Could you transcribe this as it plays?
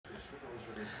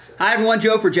Hi everyone,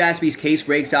 Joe for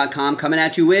JaspysCaseBreaks.com coming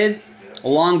at you with a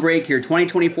long break here.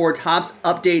 2024 Topps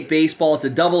Update Baseball. It's a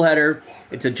doubleheader.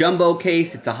 It's a jumbo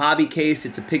case. It's a hobby case.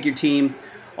 It's a pick your team.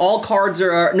 All cards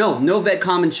are no vet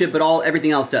common ship, but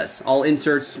everything else does. All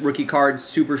inserts, rookie cards,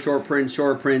 super short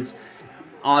prints,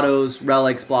 autos,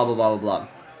 relics, blah blah blah blah blah.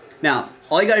 Now,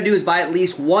 all you got to do is buy at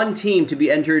least one team to be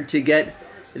entered to get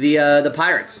the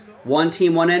Pirates. One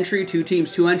team, one entry. Two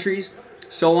teams, two entries.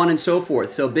 So on and so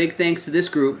forth. So big thanks to this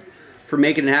group for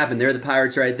making it happen. They're the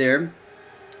Pirates right there.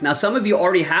 Now, some of you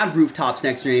already have rooftops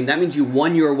next to your name. That means you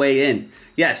won your way in.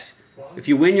 Yes, if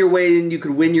you win your way in, you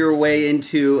could win your way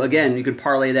into, again, you could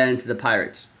parlay that into the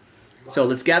Pirates. So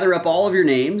let's gather up all of your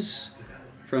names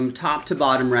from top to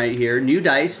bottom right here. New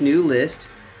dice, new list.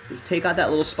 Let's take out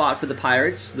that little spot for the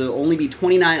Pirates. There'll only be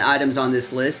 29 items on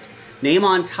this list. Name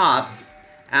on top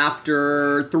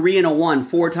after 3 and a 1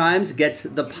 4 times gets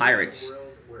the Pirates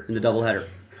in the doubleheader.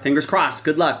 Fingers crossed.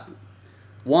 Good luck.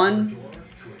 1,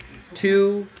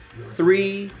 2,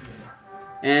 3,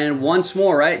 and once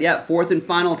more, right? Yeah, fourth and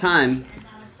final time.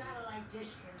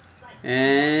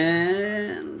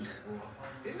 And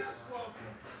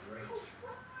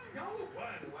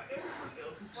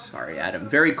sorry, Adam.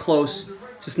 Very close,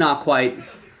 just not quite.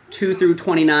 2 through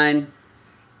 29.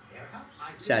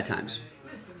 Sad times.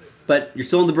 But you're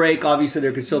still in the break. Obviously,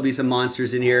 there could still be some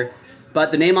monsters in here.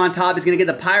 But the name on top is going to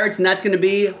get the Pirates, and that's going to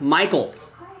be Michael.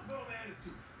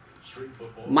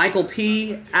 Michael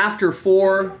P. after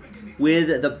 4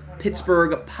 with the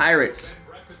Pittsburgh Pirates.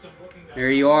 There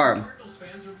you are.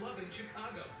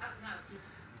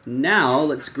 Now,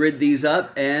 let's grid these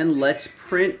up, and let's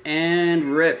print and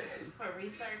rip.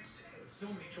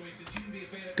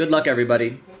 Good luck,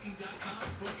 everybody.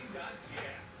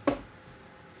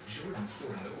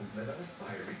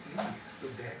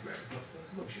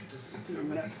 I'm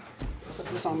going to put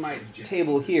this on my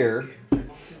table here.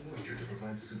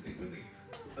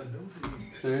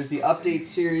 So there's the Update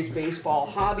Series Baseball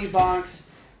Hobby Box.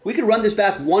 We could run this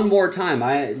back one more time.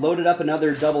 I loaded up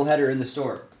another doubleheader in the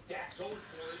store.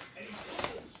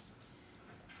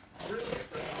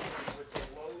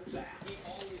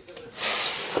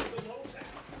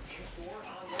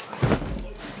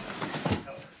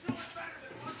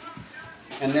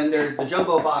 And then there's the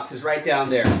jumbo boxes right down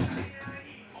there.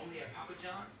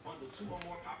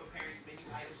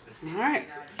 All right.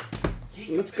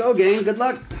 Let's go, gang. Good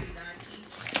luck.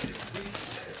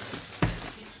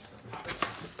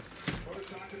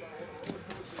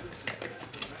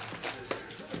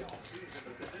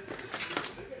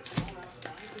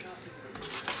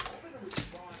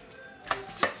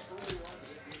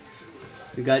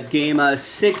 We got game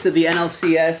 6 of the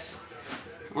NLCS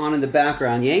on in the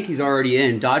background. Yankees already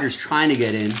in. Dodgers trying to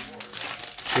get in.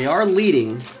 They are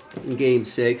leading in game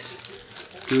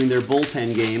 6, doing their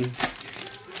bullpen game.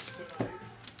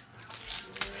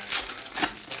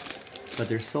 But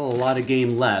there's still a lot of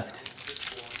game left.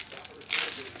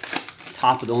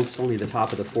 It's only the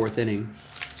top of the 4th inning.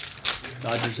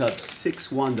 Dodgers up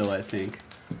 6-1 though, I think.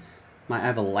 I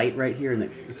have a light right here, and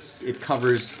it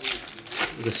covers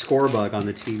the score bug on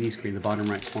the TV screen, the bottom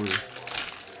right corner.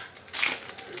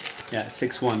 Yeah,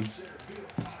 6-1.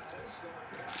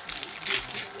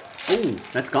 Oh,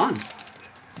 that's gone.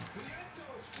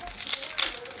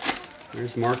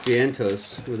 There's Mark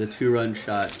Vientos with a 2-run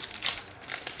shot.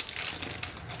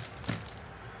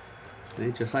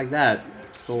 Okay, just like that.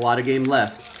 Still a lot of game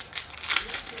left.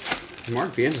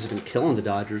 Mark Vientos has been killing the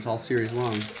Dodgers all series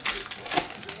long.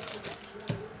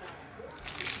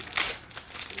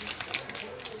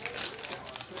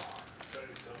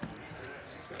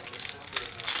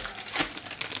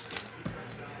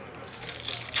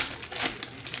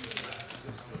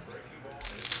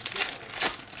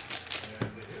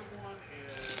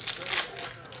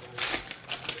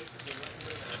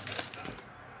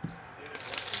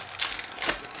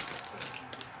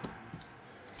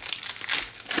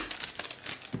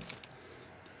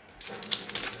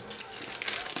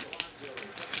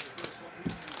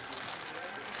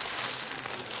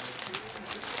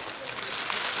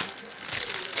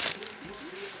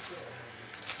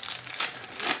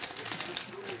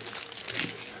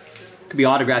 Could be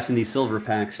autographs in these silver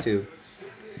packs too.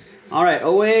 All right,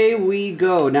 away we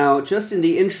go. Now, just in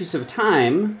the interest of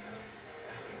time,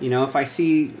 if I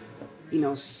see,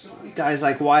 guys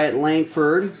like Wyatt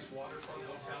Langford,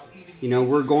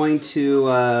 we're going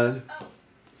to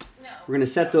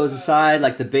set those aside,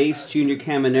 like the base Junior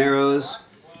Camaneros,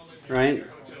 right?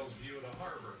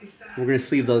 We're going to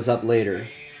sleeve those up later.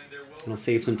 We'll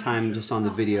save some time just on the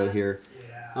video here.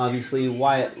 Obviously,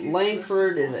 Wyatt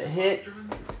Langford is a hit.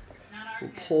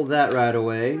 We'll pull that right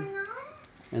away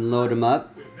and load him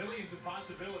up.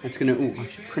 That's gonna. Ooh, I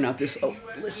should print out this. Oh,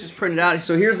 let's just print it out.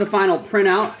 So here's the final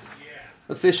printout,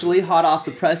 officially hot off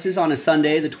the presses on a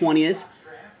Sunday, the 20th,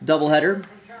 doubleheader.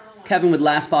 Kevin with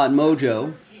Last Spot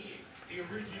Mojo.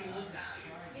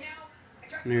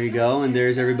 There you go, and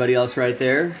there's everybody else right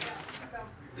there.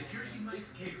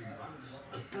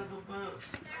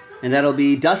 And that'll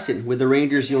be Dustin. With the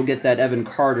Rangers, you'll get that Evan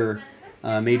Carter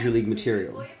Major League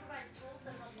material.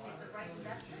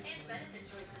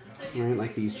 All right,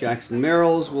 like these Jackson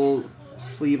Merrills, we'll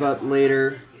sleeve up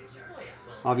later.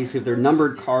 Obviously, if they're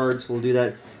numbered cards, we'll do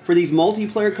that. For these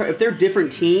multiplayer cards, if they're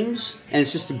different teams, and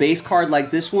it's just a base card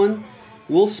like this one,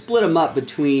 we'll split them up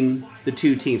between the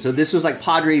two teams. So if this was like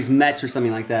Padres Mets or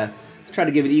something like that, try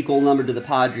to give it equal number to the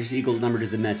Padres, equal number to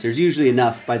the Mets. There's usually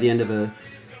enough by the end of a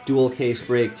dual case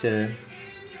break to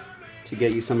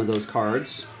get you some of those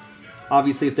cards.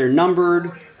 Obviously, if they're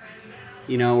numbered,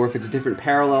 you know, or if it's a different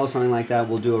parallel, something like that,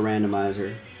 we'll do a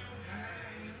randomizer.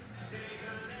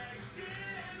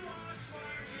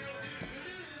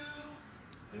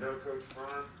 You know, Coach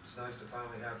Prime, it's nice to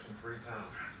finally have some free time.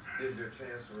 Gives you a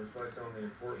chance to reflect on the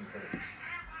important things.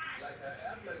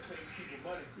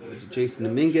 There's a Jason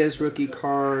Dominguez rookie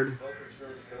card.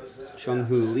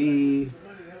 Chung-Hoo Lee.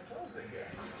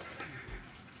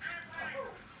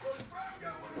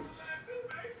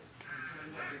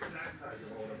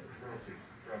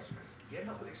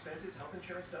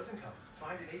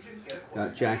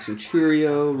 Got Jackson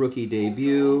Churio, rookie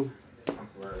debut.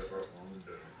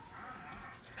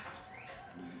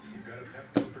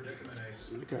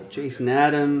 Got Jason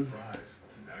Adam.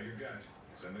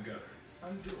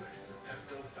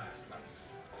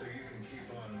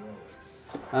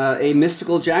 A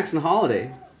mystical Jackson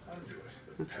Holiday.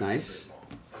 That's nice.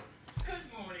 Good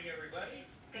morning, everybody.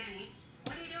 Danny,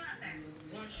 what are you doing up there?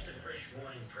 Watch the fresh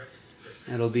morning print.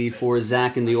 That'll be for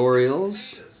Zach and the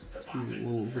Orioles. A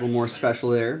little more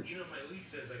special there. You know my lease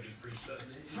says I get free stuff.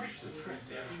 Fresh the print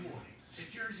every morning. It's a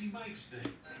Jersey Mike's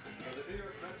thing.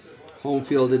 Home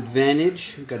field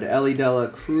advantage. We've got Ellie Dela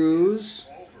Cruz.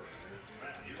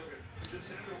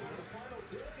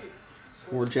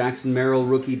 More Jackson Merrill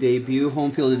rookie debut.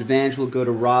 Home field advantage will go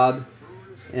to Rob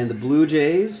and the Blue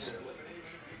Jays.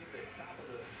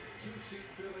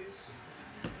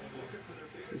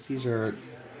 These are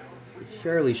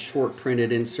fairly short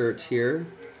printed inserts here.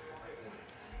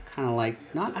 Kind of like,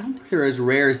 I don't think they're as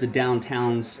rare as the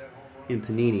downtowns in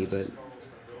Panini, but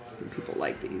I think people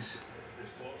like these.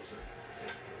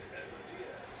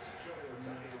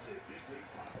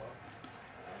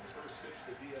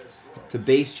 To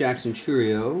base Jackson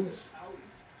Churio.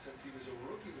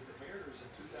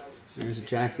 There's a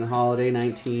Jackson Holiday,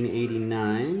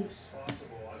 1989.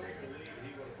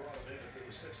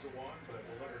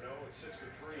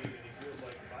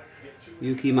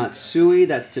 Yuki Matsui,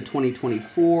 that's to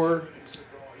 2024.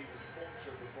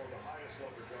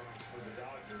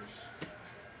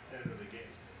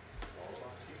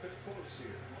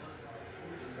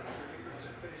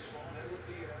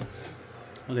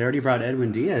 Well, they already brought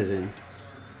Edwin Diaz in.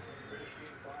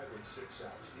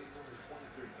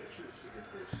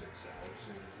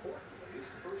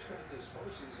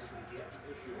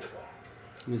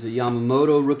 There's a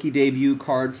Yamamoto rookie debut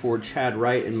card for Chad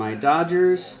Wright and my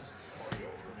Dodgers.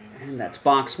 And that's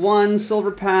box one,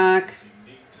 silver pack.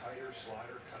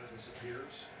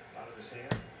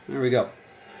 There we go.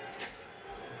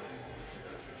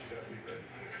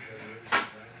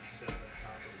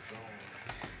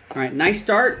 All right, nice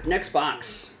start. Next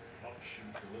box.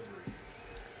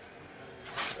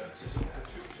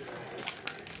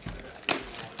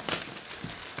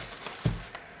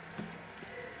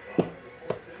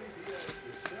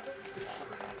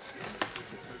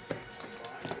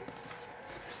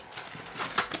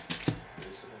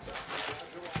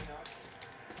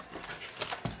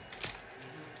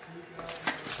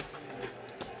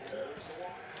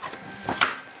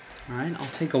 All right, I'll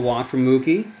take a walk from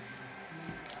Mookie.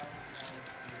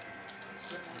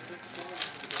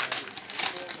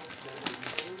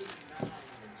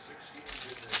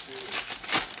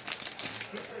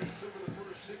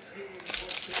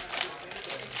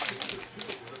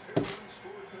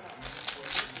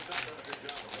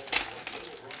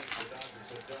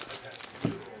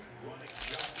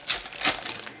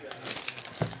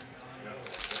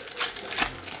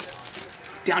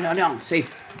 Down, down, down.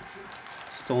 Safe.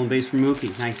 Stolen base from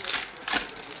Mookie. Nice.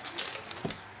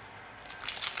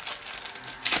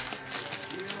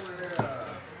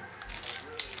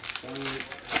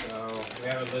 So we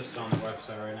have a list on the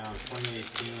website right now.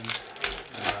 2018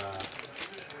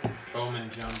 Bowman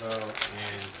Jumbo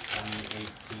and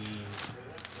 2018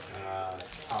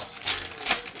 Topps.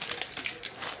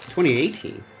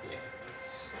 2018? Yeah.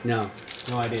 No.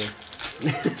 No idea.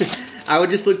 I would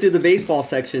just look through the baseball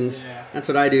sections. Yeah. That's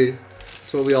what I do.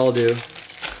 That's what we all do.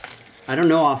 I don't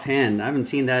know offhand. I haven't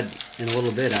seen that in a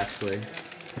little bit, actually.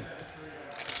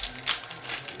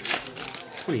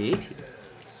 2018.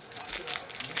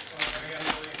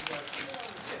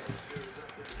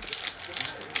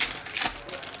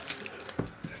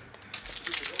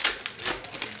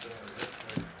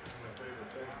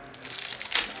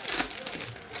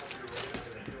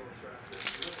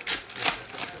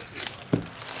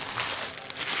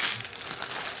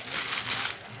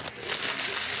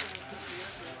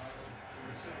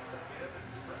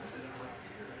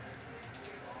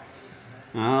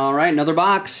 All right, another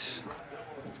box.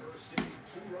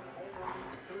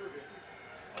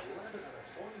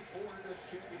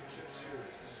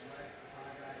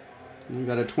 We've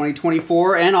got a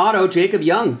 2024 and auto, Jacob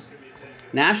Young.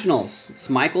 Nationals. It's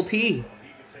Michael P.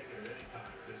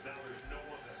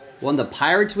 Won the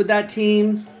Pirates with that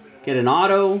team. Get an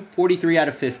auto, 43 out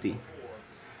of 50.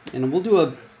 And we'll do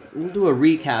a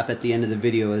recap at the end of the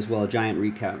video as well, a giant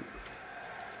recap.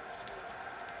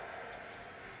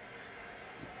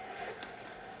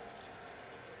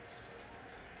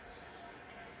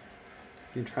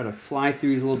 You can try to fly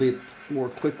through these a little bit more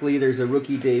quickly. There's a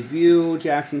rookie debut,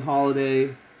 Jackson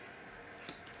Holiday.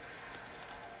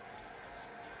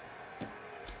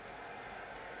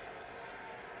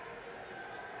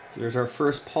 There's our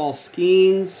first Paul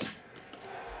Skeens.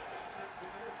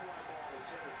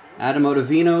 Adam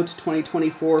Ottavino to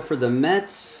 2024 for the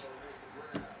Mets.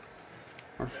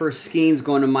 Our first Skeens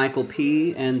going to Michael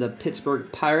P. and the Pittsburgh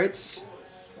Pirates.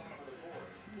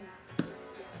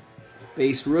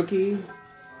 Base rookie.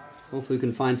 Hopefully we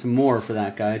can find some more for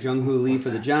that guy. Jung-Hoo Lee for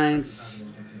the Giants.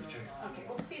 Okay,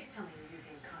 well, please tell me you're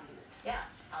using condiment. Yeah,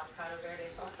 avocado verde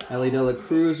salsa. Ellie De La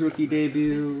Cruz rookie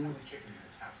debut. Maybe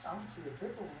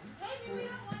we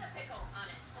don't want a pickle on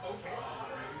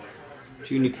it.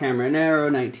 Junior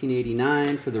Cameronero,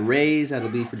 1989 for the Rays. That'll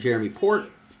be for Jeremy Port.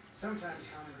 Sometimes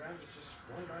common ground is just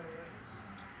one bite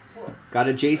away. Got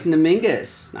a Jason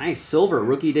Dominguez. Nice silver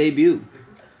rookie debut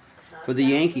for the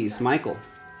Yankees. Michael.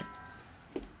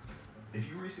 If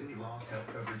you recently lost health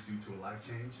coverage due to a life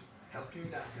change,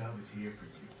 healthcare.gov is here for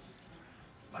you.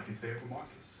 Like it's there for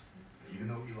Marcus, even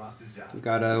though he lost his job.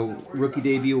 Got a rookie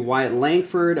debut, Wyatt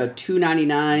Langford, a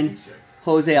 $2.99.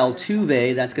 Jose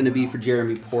Altuve, that's going to be for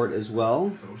Jeremy Port as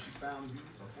well. So she found you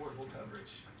affordable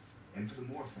coverage. And for the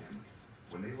Moore family,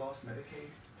 when they lost Medicaid,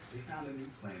 they found a new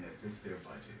plan that fits their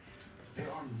budget.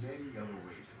 There are many other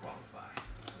ways to qualify.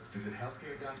 Visit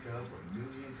healthcare.gov where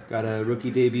millions have... Got a rookie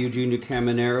debut, Junior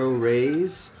Caminero,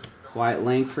 Rays. Wyatt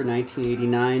Langford,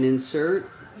 1989 insert.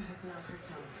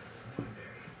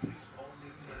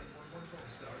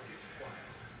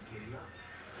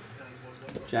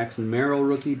 Jackson Merrill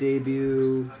rookie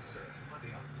debut.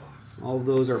 All of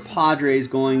those are Padres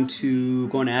going to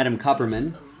Adam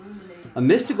Kupperman. A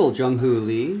mystical Jung-Hoo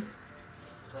Lee.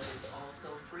 But it's also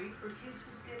free for kids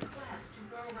who skip class to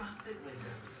grow rocks at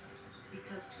Windows.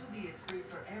 Because Tubi is free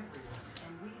for everyone,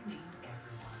 and we mean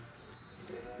everyone.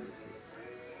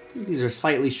 These are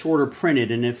slightly shorter printed,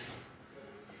 and if...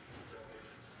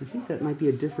 I think that might be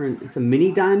a different... It's a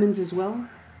mini diamonds as well?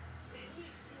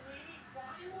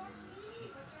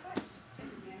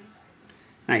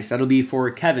 Nice, that'll be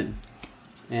for Kevin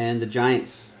and the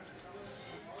Giants.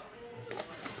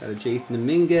 Got a Jason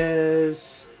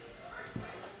Dominguez,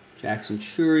 Jackson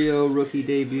Churio rookie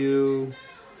debut.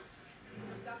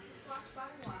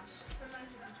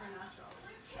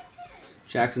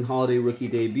 Jackson Holiday rookie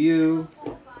debut.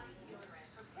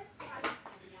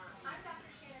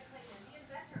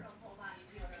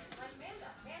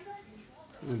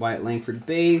 Wyatt Langford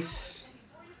base.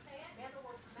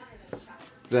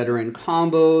 Veteran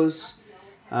combos.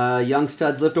 Young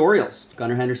Studs Lift Orioles.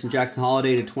 Gunnar Henderson, Jackson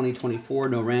Holiday to 2024.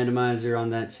 No randomizer on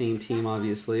that same team,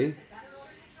 obviously.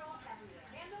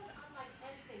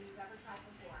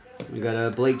 We got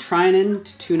a Blake Trinan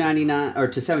to 299 or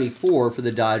to 74 for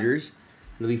the Dodgers.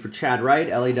 It'll be for Chad Wright.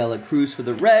 Ellie De La Cruz for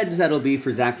the Reds. That'll be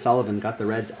for Zach Sullivan. Got the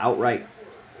Reds outright.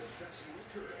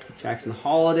 Jackson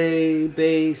Holiday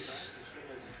base.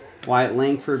 Wyatt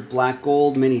Langford Black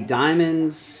Gold Mini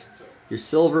Diamonds. Your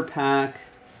silver pack,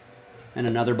 and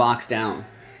another box down.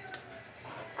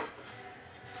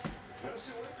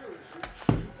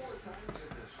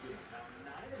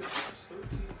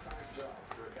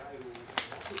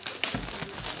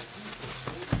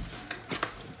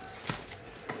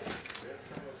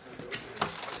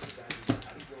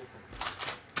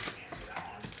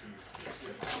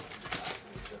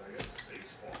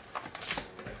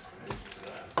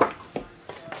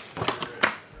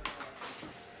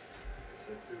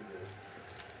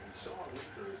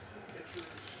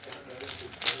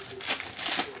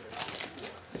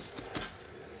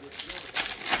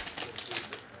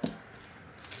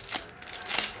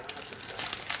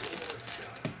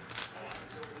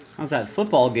 How's that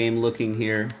football game looking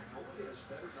here?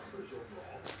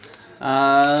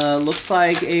 Looks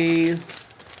like a...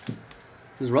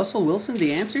 Is Russell Wilson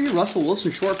the answer here? Russell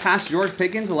Wilson, short pass to George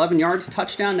Pickens, 11 yards,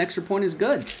 touchdown, extra point is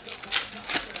good.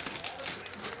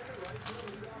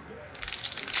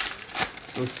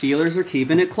 So Steelers are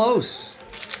keeping it close.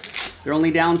 They're only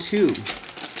down 2.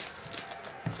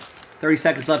 30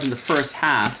 seconds left in the first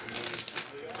half.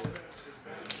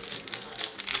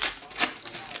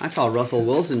 I saw Russell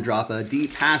Wilson drop a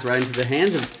deep pass right into the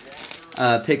hands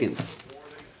of Pickens,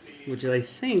 which I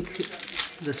think,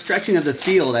 the stretching of the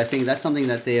field, I think that's something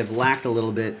that they have lacked a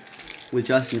little bit with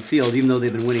Justin Fields, even though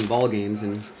they've been winning ball games,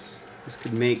 and this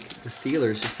could make the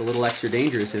Steelers just a little extra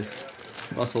dangerous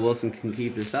if Russell Wilson can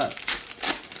keep this up.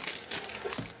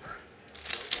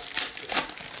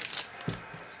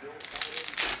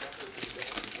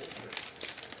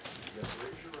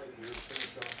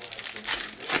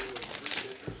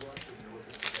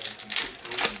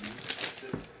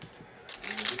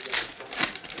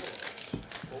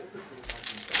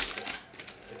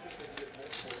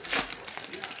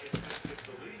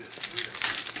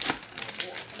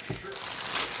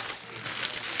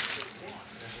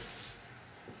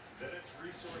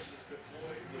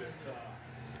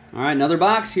 All right, another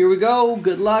box. Here we go.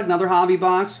 Good luck. Another hobby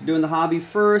box. We're doing the hobby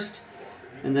first,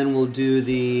 and then we'll do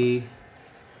the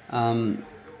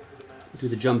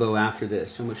jumbo after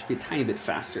this. Jumbo should be a tiny bit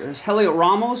faster. There's Heliot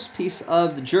Ramos, piece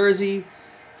of the jersey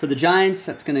for the Giants.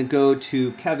 That's going to go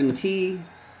to Kevin T.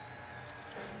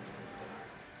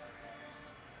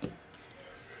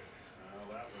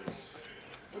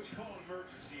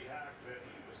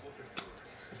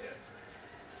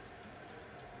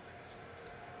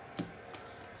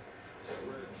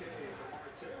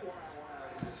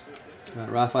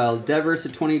 Rafael Devers to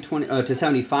 2020 to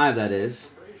 75, that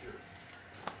is.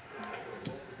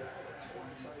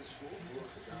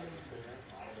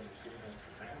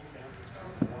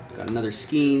 Got another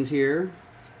Skeens here.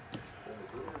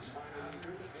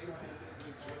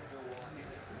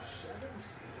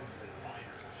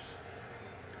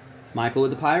 Michael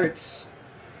with the Pirates.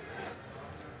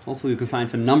 Hopefully we can find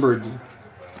some numbered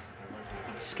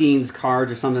Skeens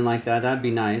cards or something like that. That'd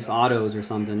be nice. Autos or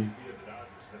something.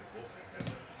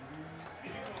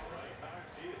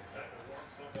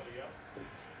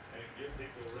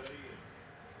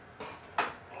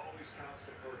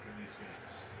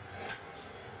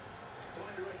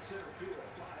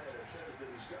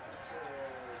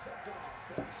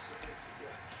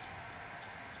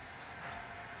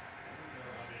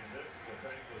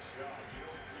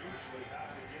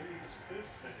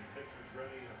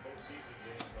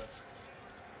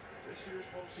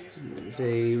 There's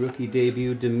a rookie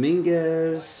debut,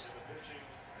 Dominguez.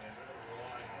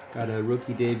 Got a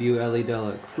rookie debut, Ellie De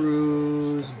La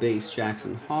Cruz. Base,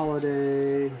 Jackson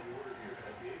Holiday.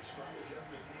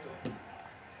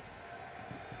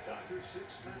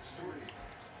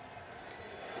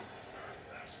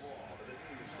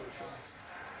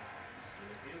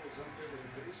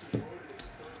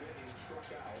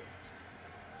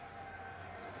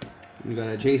 We got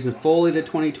a Jason Foley to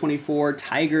 2024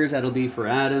 Tigers. That'll be for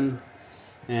Adam.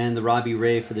 And the Robbie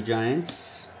Ray for the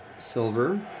Giants.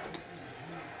 Silver.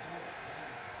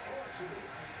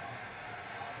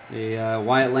 A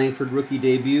Wyatt Langford rookie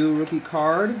debut rookie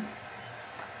card.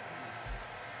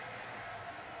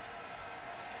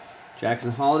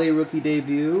 Jackson Holiday rookie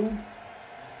debut.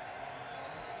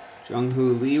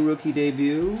 Jung-Hoo Lee rookie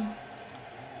debut.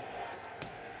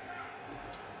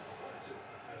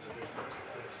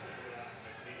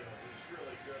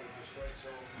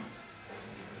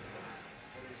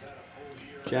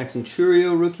 Jackson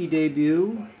Churio rookie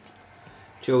debut.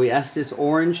 Joey Estes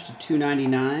orange to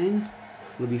 299.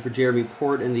 Will be for Jeremy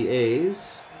Port and the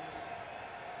A's.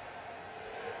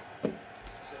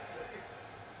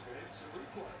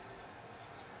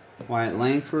 Wyatt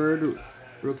Langford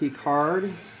rookie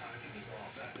card.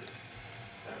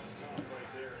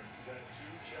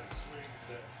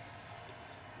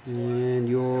 And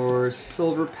your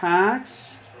silver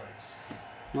packs.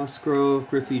 Musgrove,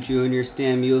 Griffey Jr.,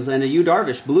 Stan Musial, and a Yu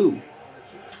Darvish blue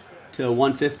to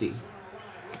 150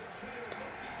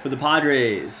 for the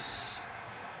Padres.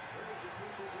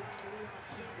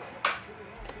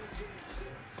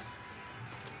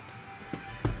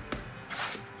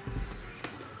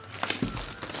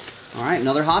 All right,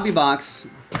 another hobby box.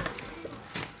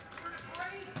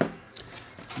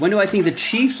 When do I think the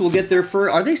Chiefs will get their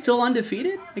first? Are they still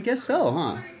undefeated? I guess so,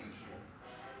 huh?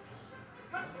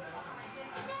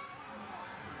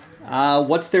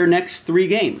 What's their next 3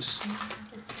 games?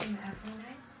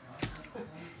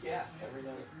 Yeah, every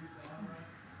night.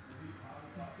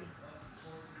 Let's see.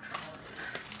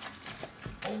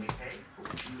 Only pay for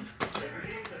what you.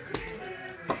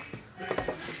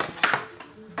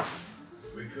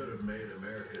 We could have made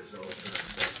America's all-time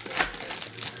best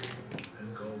history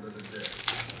and called it a day.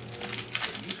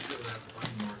 But you still have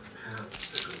unmarked paths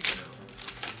to go down,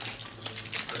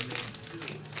 unnamed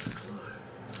hills to climb,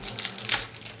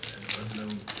 and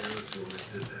unknown territory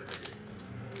to navigate.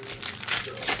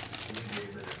 So, we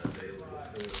gave it an available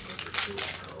 400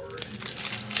 horsepower engine.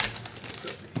 It's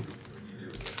up to you what you do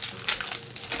with it.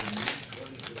 The new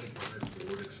 2025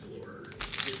 Ford Explorer.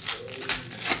 It's all in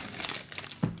the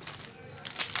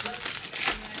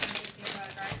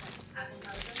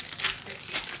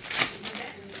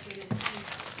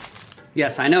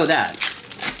Yes, I know that.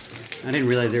 I didn't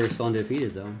realize they were still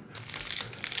undefeated, though.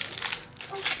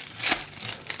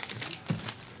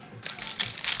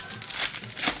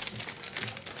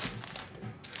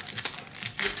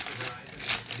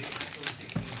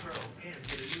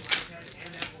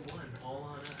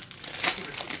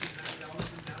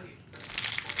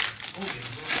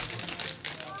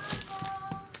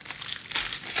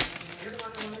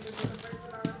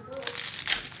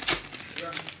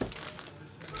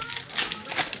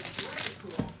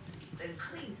 Then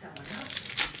clean someone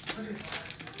else's. What is that?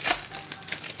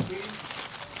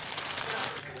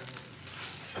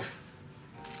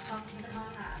 Talk to the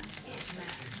Conrad. It's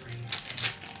Max Race.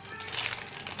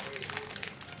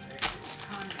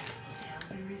 Conrad Hotels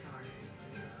and Resorts.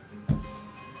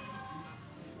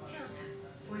 Hilton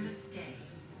for the stay.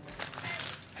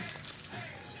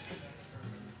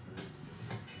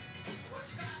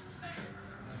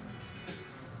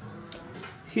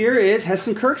 Here is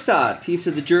Heston Kjerstad, piece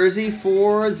of the jersey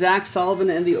for Zach Sullivan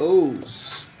and the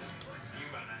O's.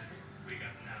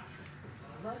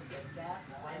 Look at that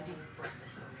Wendy's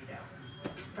breakfast burrito.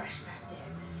 Fresh packed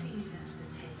eggs, seasoned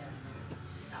potatoes,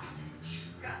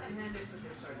 sausage. Gotta hand it to the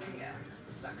tortilla. That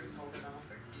sucker's holding on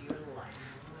for dear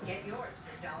life. Get yours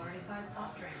for $1.85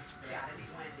 soft drink. Gotta be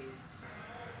Wendy's.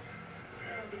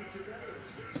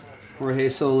 Jorge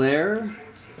Soler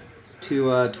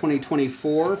to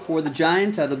 2024 for the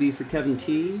Giants. That'll be for Kevin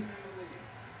T.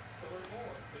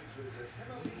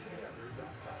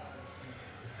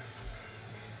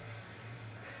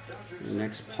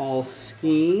 Next, Paul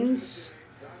Skeens.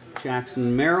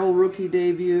 Jackson Merrill rookie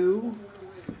debut.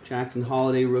 Jackson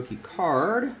Holiday rookie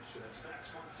card.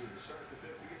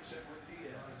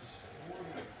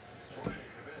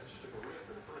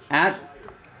 At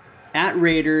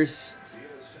Raiders.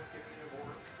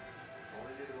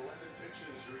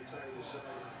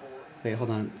 Wait,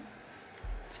 hold on.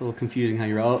 It's a little confusing how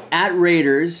you're all at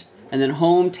Raiders and then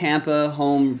home Tampa,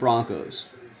 home Broncos.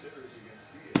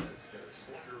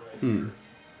 I don't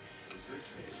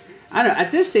know. At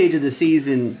this stage of the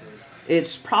season,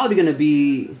 it's probably going to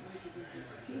be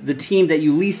the team that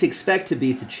you least expect to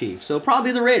beat the Chiefs. So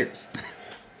probably the Raiders.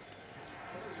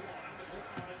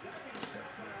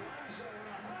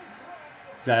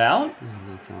 Is that out? No,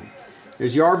 that's out.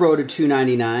 There's Yarbrough to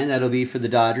 299. That'll be for the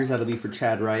Dodgers. That'll be for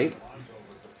Chad Wright.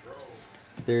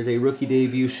 There's a rookie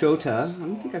debut, Shota. I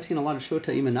don't think I've seen a lot of Shota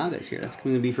Imanagas here. That's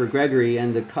going to be for Gregory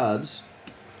and the Cubs.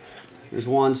 There's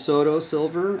Juan Soto,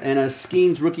 silver, and a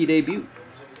Skeens rookie debut.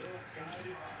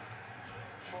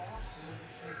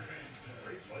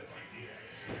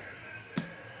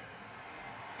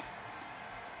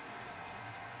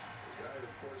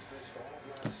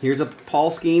 Here's a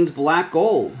Paul Skeens black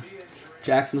gold.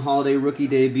 Jackson Holiday rookie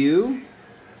debut.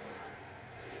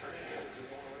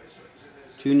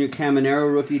 Junior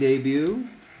Caminero rookie debut.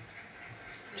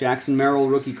 Jackson Merrill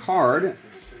rookie card.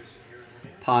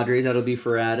 Padres, that'll be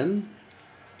for Adam.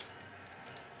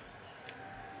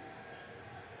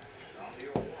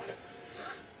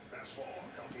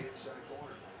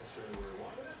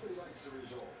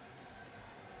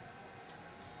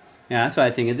 Yeah, that's why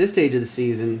I think at this stage of the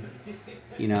season,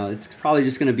 you know, it's probably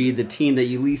just going to be the team that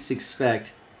you least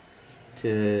expect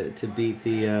to beat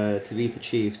the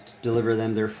Chiefs, to deliver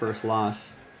them their first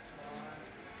loss.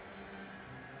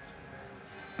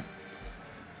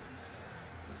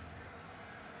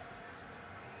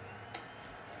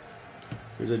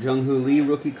 There's a Jung-Hoo Lee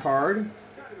rookie card.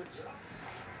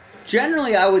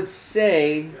 Generally, I would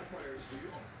say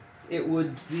it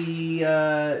would be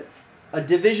a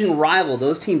division rival.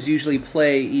 Those teams usually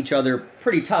play each other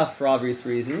pretty tough for obvious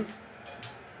reasons.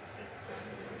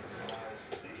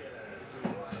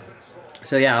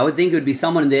 So yeah, I would think it would be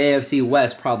someone in the AFC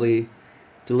West probably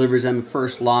delivers them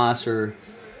first loss, or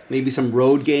maybe some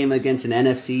road game against an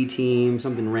NFC team,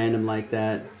 something random like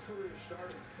that.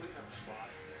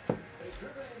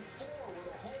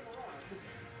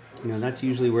 You know, that's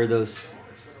usually where those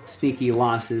sneaky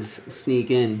losses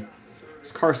sneak in.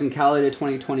 It's Carson Kelly to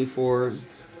 2024.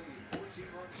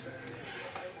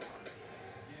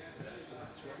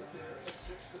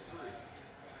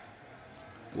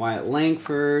 Wyatt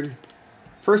Langford.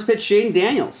 First pitch, Shaden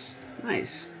Daniels.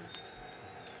 Nice.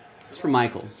 It's for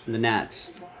Michael and the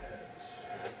Nats.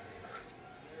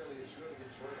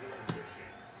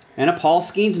 And a Paul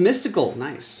Skeens Mystical.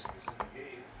 Nice.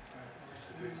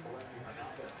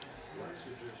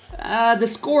 The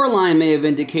score line may have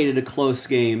indicated a close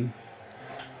game,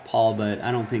 Paul, but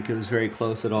I don't think it was very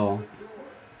close at all.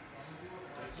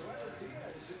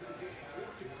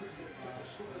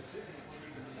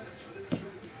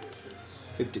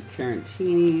 Victor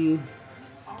Carantini.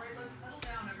 All right, let's settle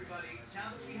down, everybody. Now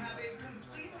that we have a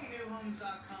completely new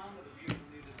homes.com with a beautiful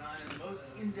new design and the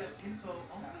most in-depth info,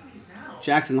 all we need now.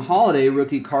 Jackson Holiday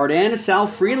rookie card and a Sal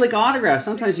Frelick autograph.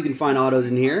 Sometimes you can find autos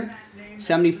in here.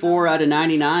 74 out of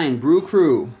 99. Brew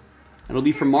Crew. That'll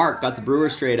be for Mark. Got the Brewer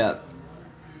straight up.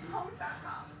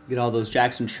 Get all those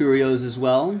Jackson Cheerios as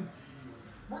well.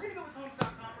 We're going to go with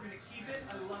homes.com. We're going to keep it.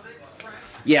 I love it. Fresh.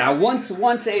 Yeah, once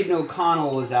Aiden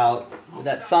O'Connell was out with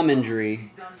that thumb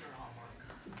injury,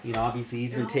 you know, obviously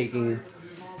he's been taking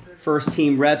first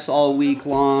team reps all week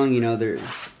long. You know, they're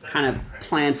kind of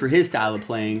planned for his style of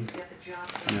playing.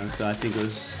 You know, so I think it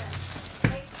was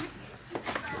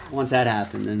once that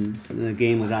happened, then the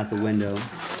game was out the window.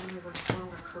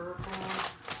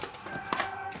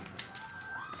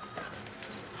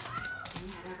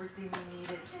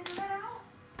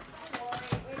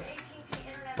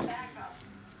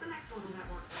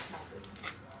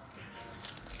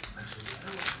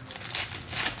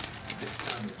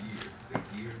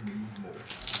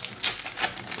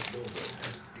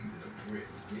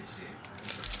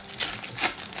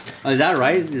 Oh, is that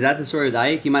right? Is that the story with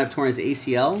Ike? He might have torn his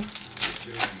ACL?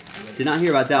 Did not hear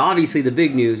about that. Obviously, the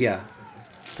big news, yeah.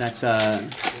 That's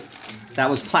that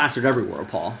was plastered everywhere,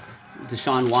 Paul.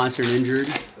 Deshaun Watson injured.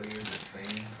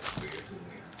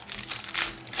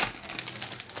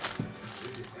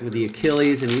 With the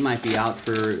Achilles, and he might be out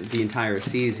for the entire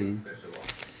season.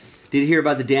 Did hear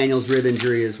about the Daniels rib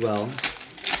injury as well.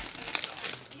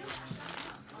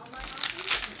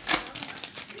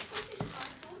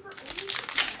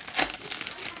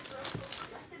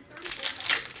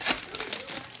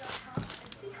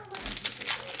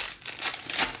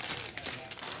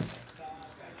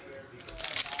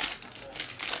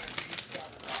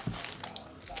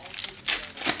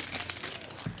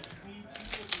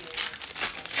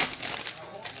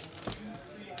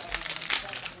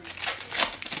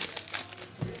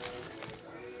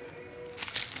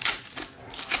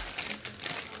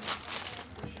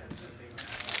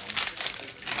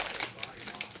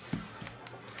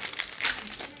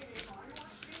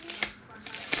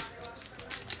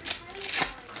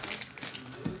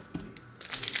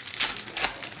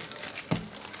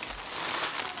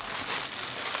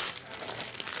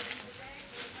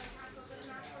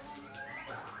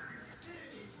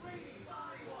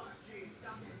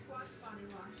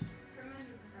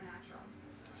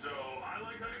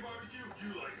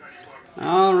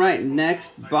 All right,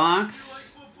 next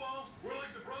box. We're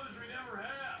like the brothers we never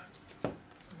had.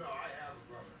 No, I have a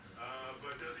brother.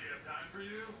 But does he have time for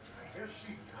you? I guess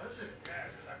he doesn't. Yeah,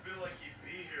 because I feel like he'd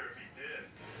be here if he did.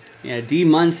 Yeah, D.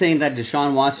 Munn saying that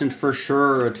Deshaun Watson for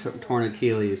sure torn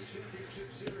Achilles.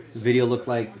 The video looked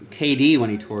like KD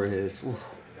when he tore his. Oof.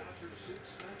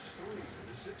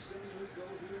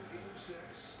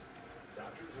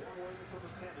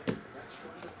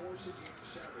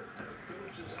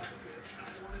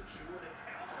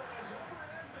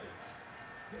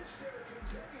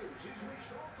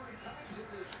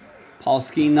 Paul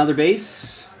Skeen, another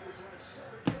base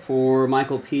for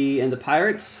Michael P. and the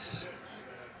Pirates.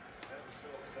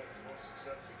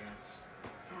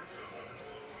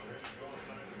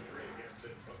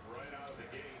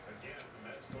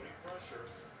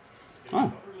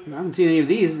 Oh, I haven't seen any of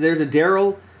these. There's a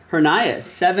Daryl Hernandez,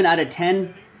 7 out of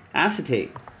 10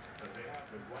 acetate.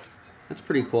 That's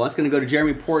pretty cool. That's going to go to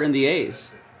Jeremy Port and the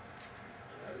A's.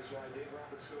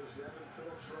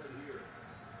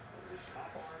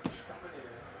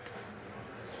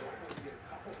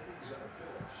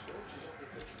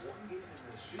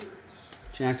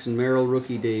 Jackson Merrill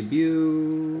rookie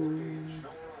debut.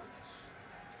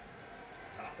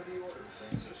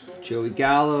 Joey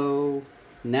Gallo,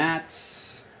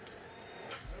 Nats.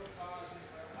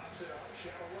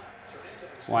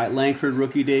 Wyatt Langford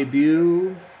rookie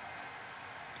debut.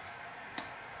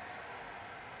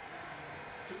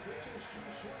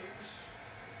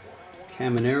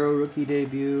 Caminero rookie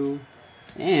debut.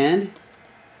 And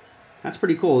That's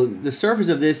pretty cool. The surface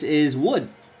of this is wood.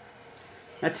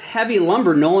 That's heavy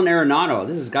lumber, Nolan Arenado.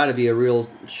 This has got to be a real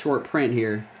short print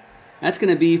here. That's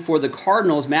going to be for the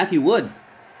Cardinals, Matthew Wood,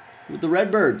 with the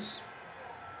Redbirds.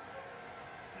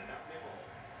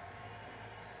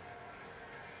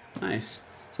 Nice.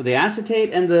 So the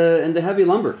acetate and the heavy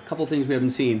lumber. A couple things we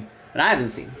haven't seen, that I haven't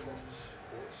seen.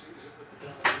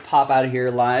 Pop out of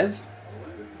here live.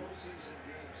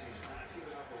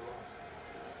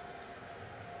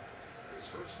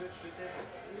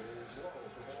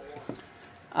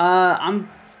 I'm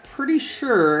pretty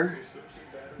sure.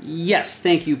 Yes,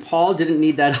 thank you, Paul. Didn't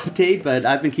need that update, but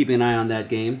I've been keeping an eye on that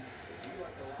game.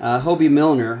 Hobie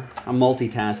Milner. I'm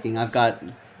multitasking. I've got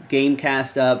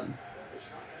Gamecast up,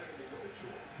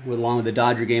 along with the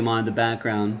Dodger game on in the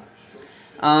background.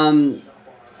 I'm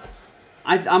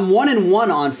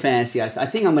 1-1 on fantasy. I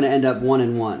think I'm going to end up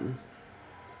 1-1,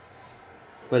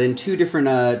 but in two different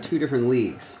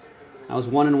leagues. I was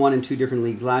 1-1 in 2 different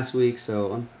leagues last week,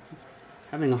 so I'm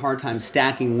having a hard time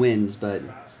stacking wins, but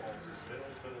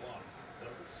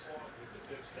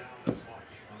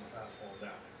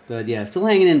yeah, still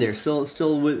hanging in there.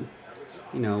 Still with,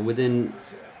 within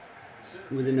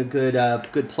a good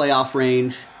playoff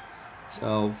range.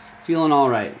 So feeling all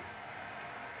right.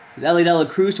 There's Ellie Dela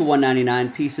Cruz to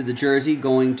 199, piece of the jersey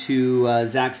going to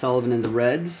Zach Sullivan and the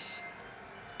Reds.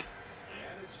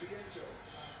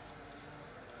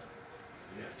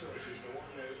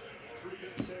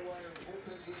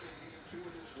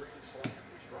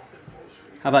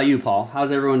 How about you, Paul?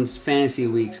 How's everyone's fantasy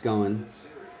weeks going?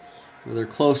 Are there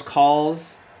close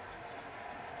calls?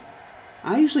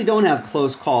 I usually don't have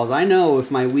close calls. I know if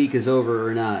my week is over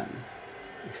or not.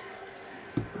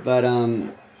 But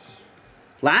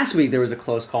last week there was a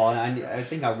close call. I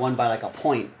think I won by like a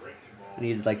point. I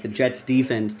needed like the Jets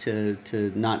defense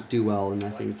to not do well, and I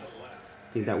think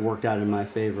that worked out in my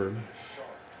favor.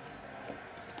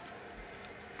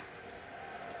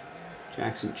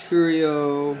 Jackson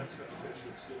Churio.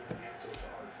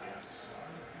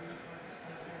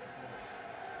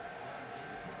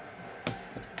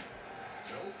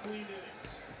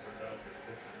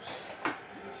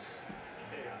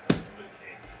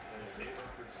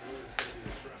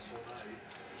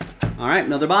 All right,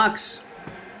 another box.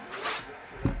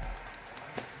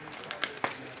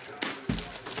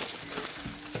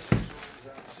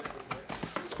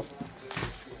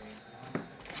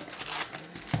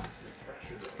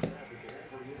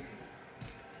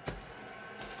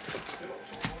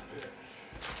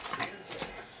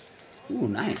 Ooh,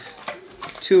 nice.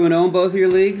 2-0 in both of your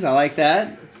leagues. I like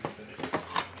that.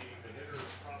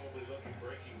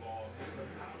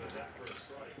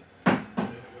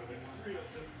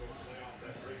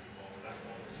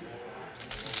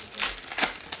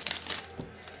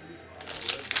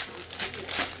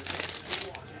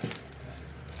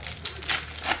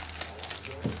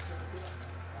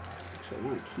 I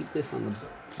want to keep this on the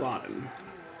bottom.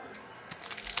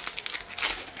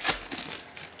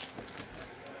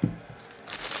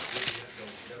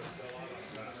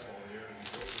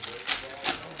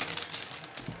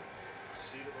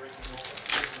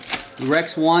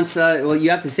 Rex wants, well, you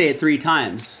have to say it 3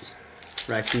 times,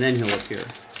 Rex, and then he'll appear.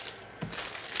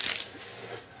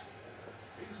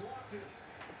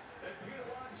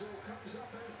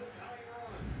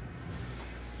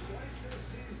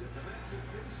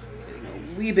 Getting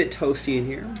a wee bit toasty in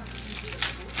here.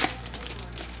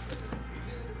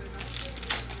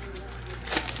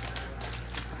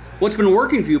 What's been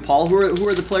working for you, Paul? Who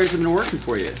are the players that have been working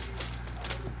for you?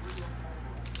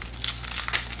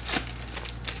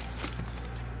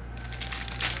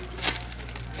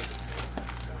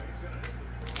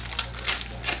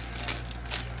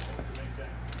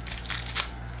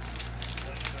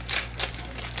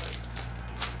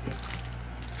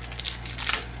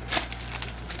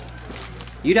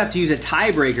 You'd have to use a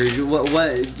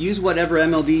tiebreaker. Use whatever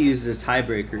MLB uses as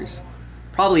tiebreakers.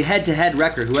 Probably head-to-head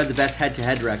record. Who had the best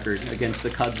head-to-head record against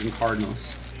the Cubs and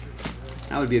Cardinals?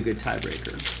 That would be a good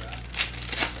tiebreaker.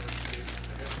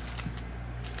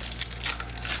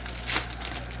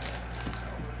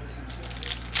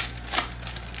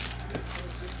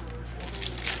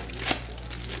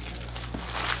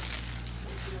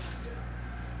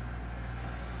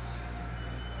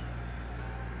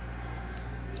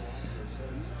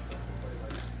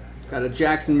 Got a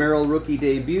Jackson Merrill rookie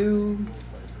debut.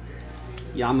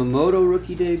 Yamamoto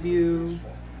rookie debut.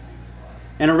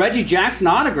 And a Reggie Jackson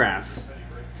autograph.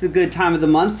 It's a good time of the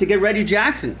month to get Reggie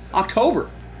Jackson. October.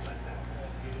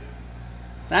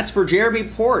 That's for Jeremy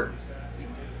Port.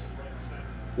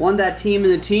 Won that team in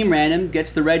the team random.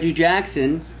 Gets the Reggie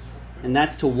Jackson. And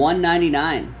that's to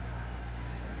 199.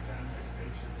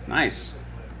 Nice.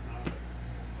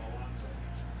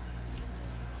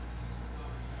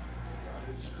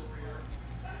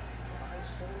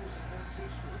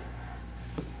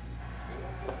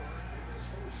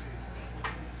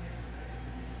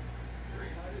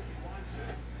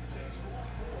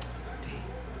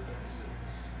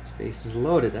 Space is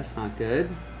loaded. That's not good.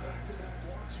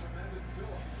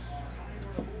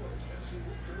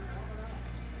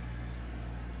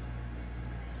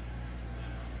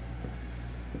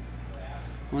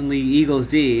 One league Eagles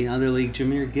D, other league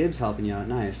Jahmyr Gibbs helping you out.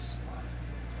 Nice.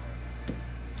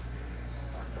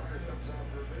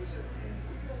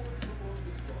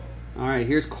 All right,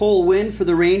 here's Cole Winn for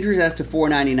the Rangers. That's to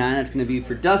 $4.99. That's going to be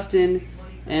for Dustin.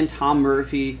 And Tom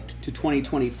Murphy to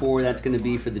 2024. That's going to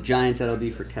be for the Giants. That'll be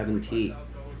for Kevin T.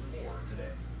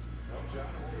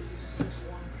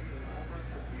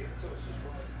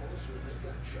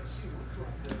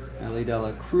 Ellie De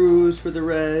La Cruz for the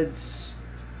Reds.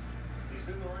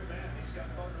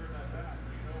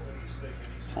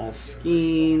 Paul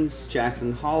Skeens,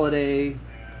 Jackson Holiday.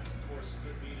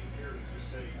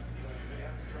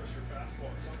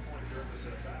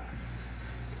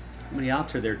 How many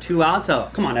outs are there? 2 outs? Oh,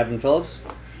 come on, Evan Phillips.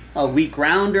 A weak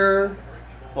rounder.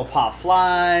 A pop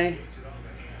fly.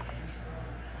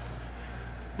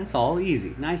 That's all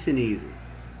easy. Nice and easy.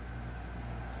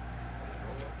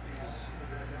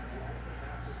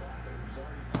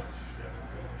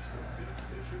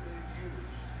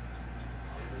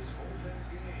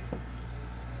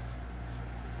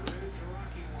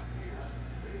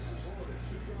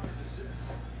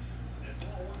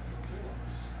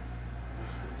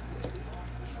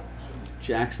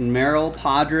 Jackson Merrill,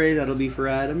 Padre, that'll be for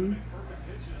Adam.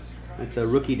 That's a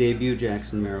rookie debut,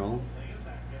 Jackson Merrill.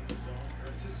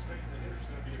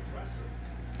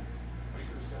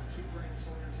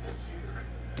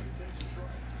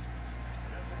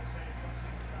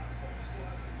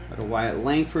 Got a Wyatt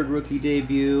Langford rookie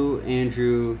debut,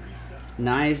 Andrew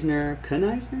Neisner?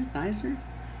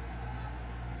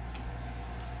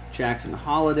 Jackson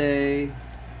Holiday.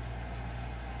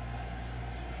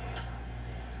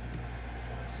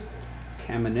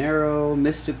 Caminero,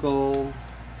 Mystical.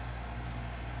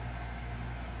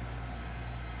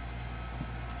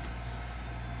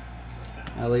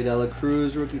 Ellie De La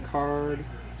Cruz rookie card.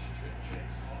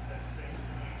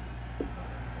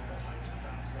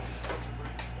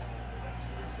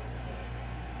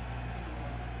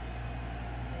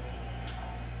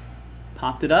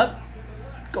 Popped it up.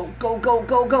 Go, go, go,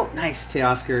 go, go. Nice,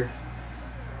 Teoscar.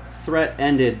 Threat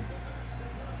ended.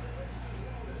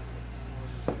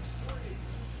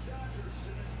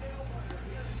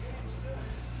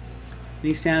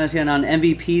 Any standouts yet on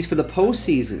MVPs for the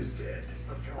postseason?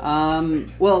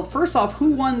 Well, first off,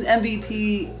 who won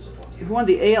MVP? Who won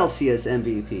the ALCS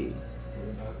MVP?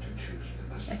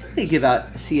 I think they give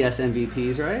out CS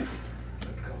MVPs, right?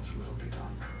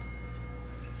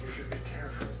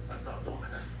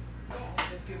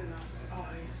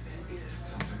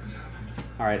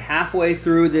 All right, halfway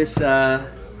through this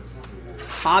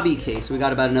hobby case, we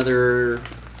got about another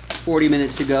 40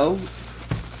 minutes to go.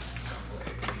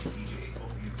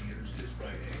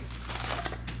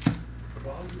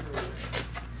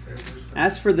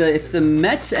 As for if the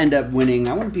Mets end up winning,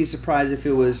 I wouldn't be surprised if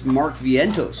it was Mark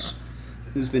Vientos,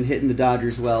 who's been hitting the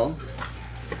Dodgers well.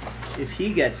 If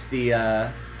he gets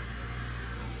the,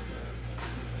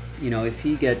 if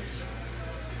he gets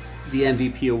the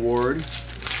MVP award,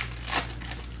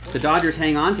 the Dodgers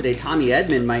hang on today. Tommy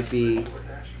Edman might be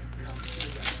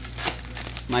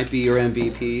your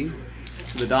MVP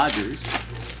for the Dodgers.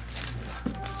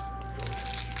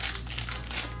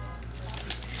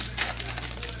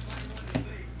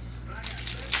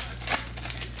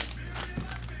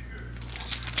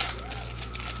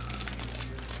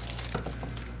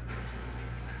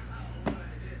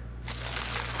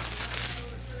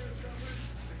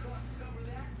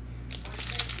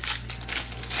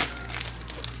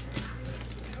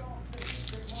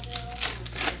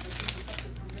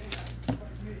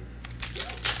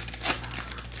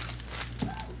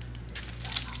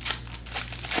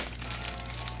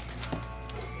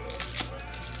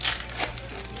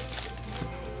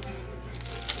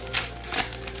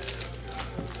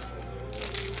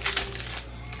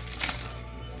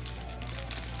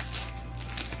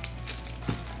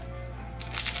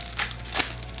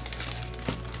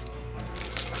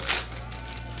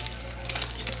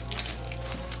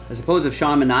 I suppose if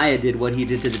Sean Manaea did what he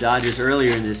did to the Dodgers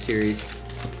earlier in this series,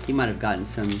 he might have gotten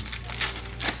some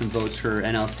votes for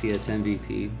NLCS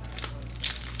MVP.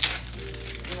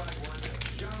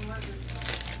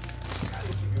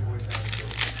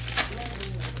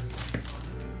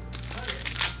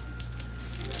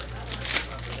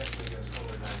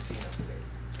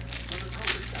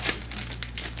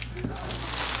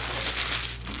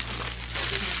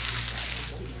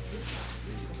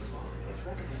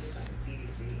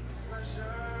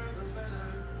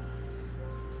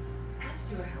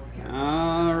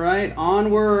 right,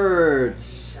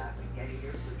 onwards.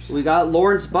 We got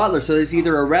Lawrence Butler. So there's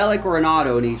either a relic or an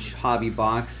auto in each hobby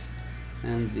box.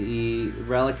 And the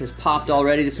relic has popped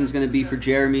already. This one's going to be for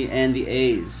Jeremy and the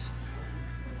A's.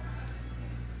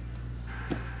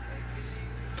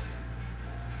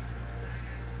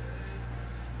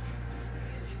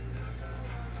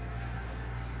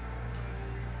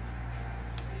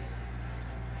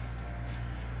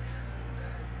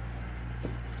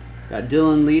 Got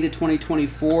Dylan Lee to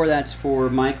 2024. That's for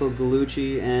Michael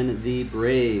Gallucci and the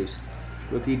Braves.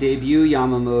 Rookie debut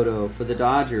Yamamoto for the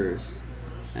Dodgers.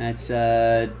 That's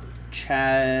Chad.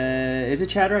 Is it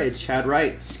Chad Wright? It's Chad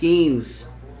Wright. Skeens.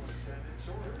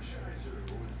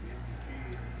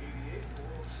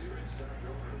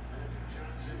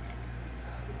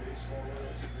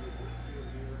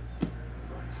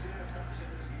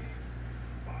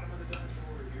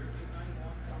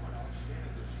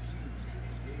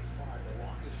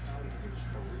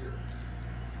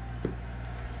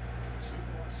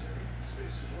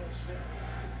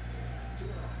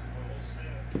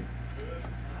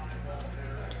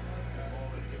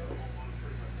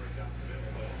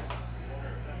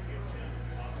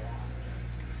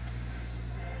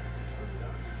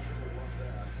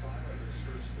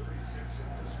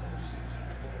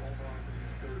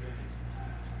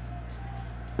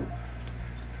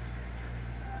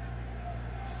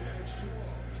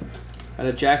 Got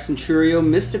a Jackson Churio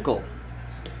Mystical.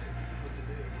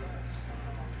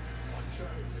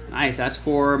 Nice, that's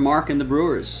for Mark and the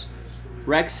Brewers.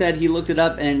 Rex said he looked it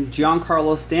up and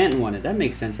Giancarlo Stanton won it. That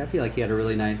makes sense. I feel like he had a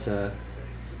really nice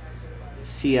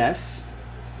CS.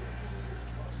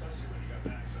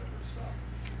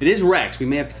 It is Rex. We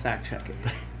may have to fact check it.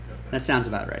 That sounds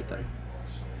about right, though.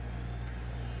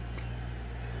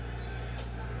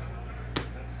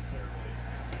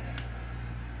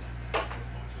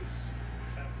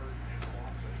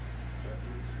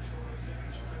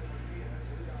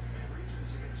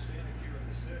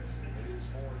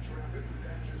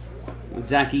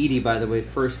 Zach Eady, by the way,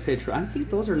 first pitch. I think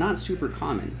those are not super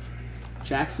common.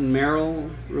 Jackson Merrill,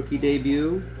 rookie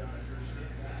debut.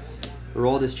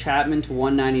 Aroldis Chapman to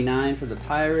 199 for the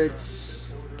Pirates.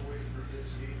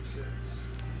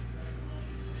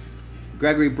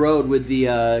 Gregory Brode with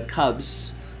the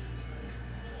Cubs.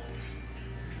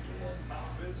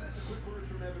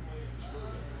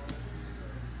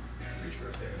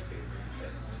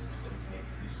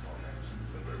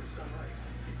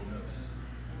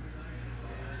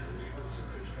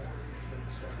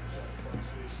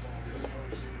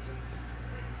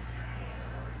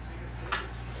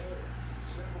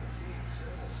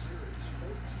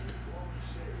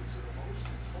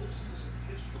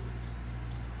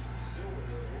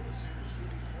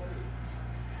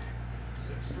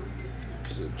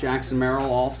 Jackson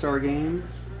Merrill All-Star Game.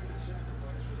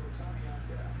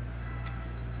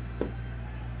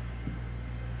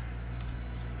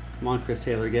 Come on, Chris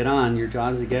Taylor, get on. Your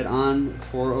job is to get on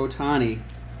for Ohtani.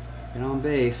 Get on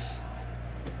base.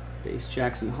 Base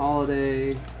Jackson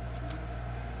Holiday.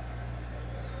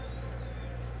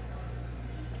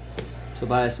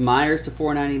 Tobias Myers to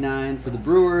 499 for the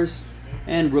Brewers.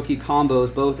 And rookie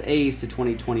combos, both A's to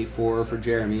 2024 for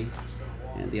Jeremy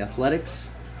and the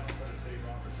Athletics.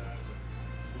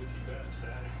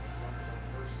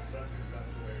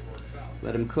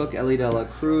 Let him cook. Ellie De La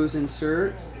Cruz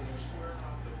insert.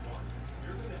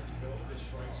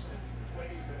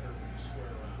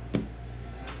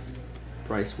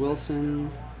 Bryce Wilson.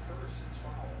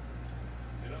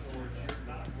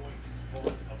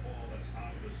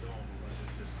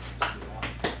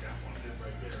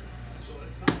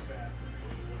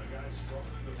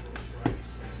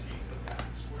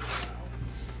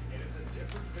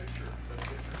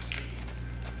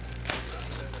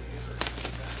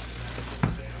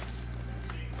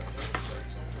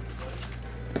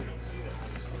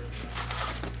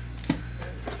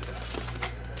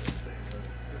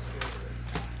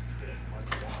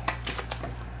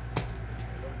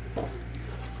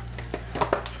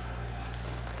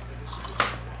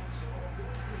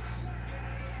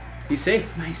 He's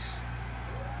safe. Nice.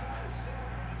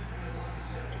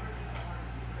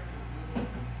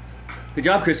 Good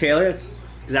job, Chris Taylor. That's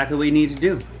exactly what you need to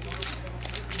do.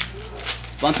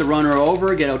 Bunt the runner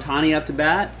over, get Ohtani up to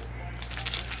bat.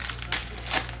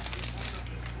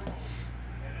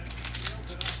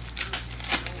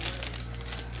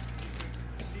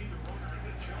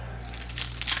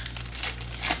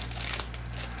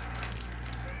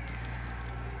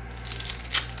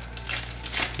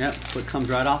 Yep, what comes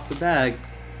right off the bag.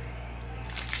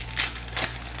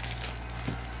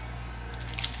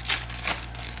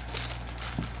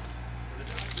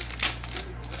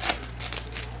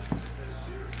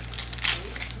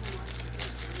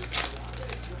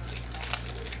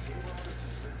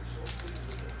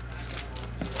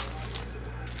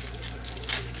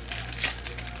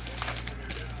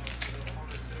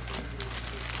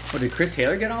 Oh, did Chris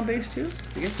Taylor get on base too?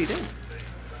 I guess he did.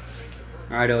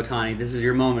 All right, Ohtani, this is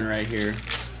your moment right here.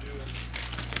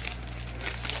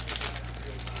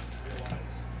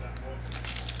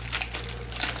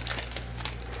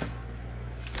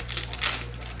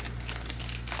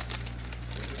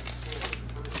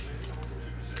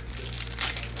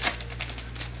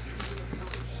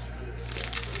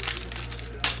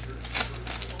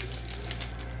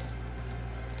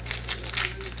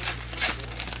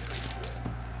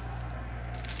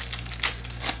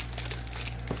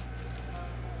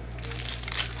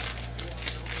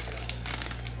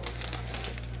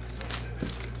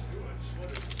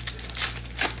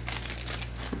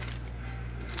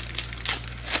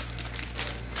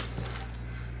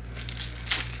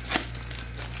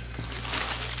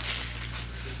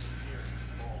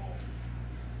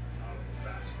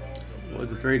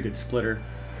 Was a very good splitter.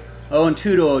 0-2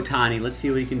 to Ohtani. Let's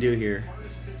see what he can do here.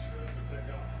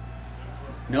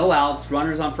 No outs.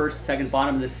 Runners on first and second.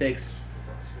 Bottom of the sixth.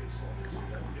 Come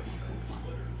on, come on, come on, come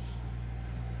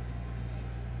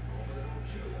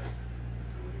on.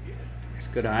 It's a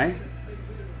good eye.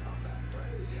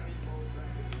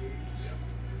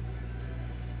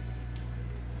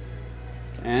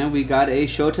 And we got a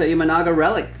Shota Imanaga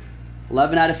relic.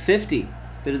 11 out of 50.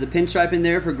 Bit of the pinstripe in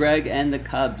there for Greg and the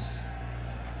Cubs.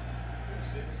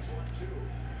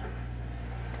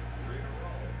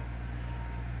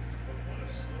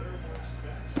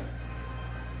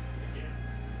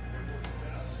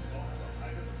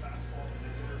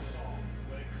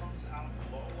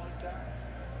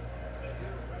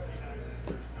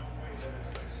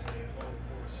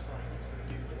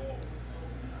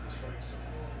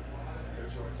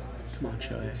 Come on,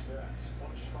 Shohei.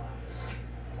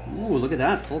 Ooh, look at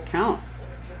that. Full count.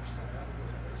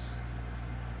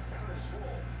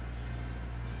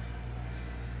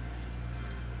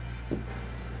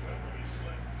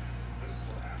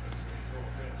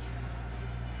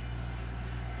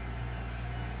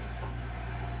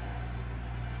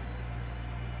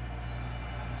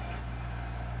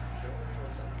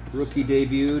 Rookie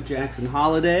debut, Jackson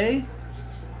Holiday.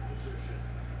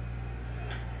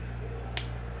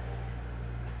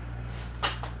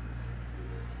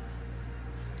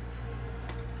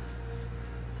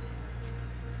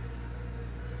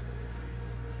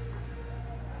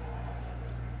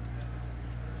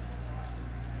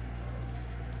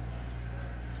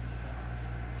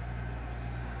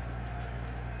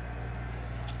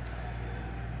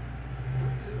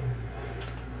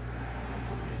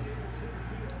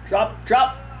 Drop,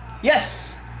 drop.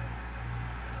 Yes!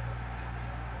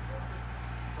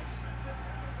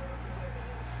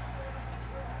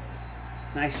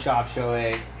 Nice job,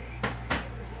 Shohei.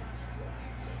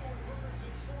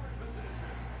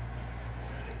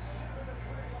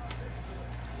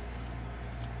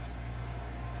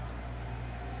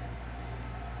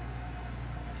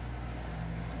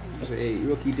 There's a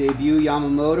rookie debut,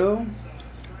 Yamamoto.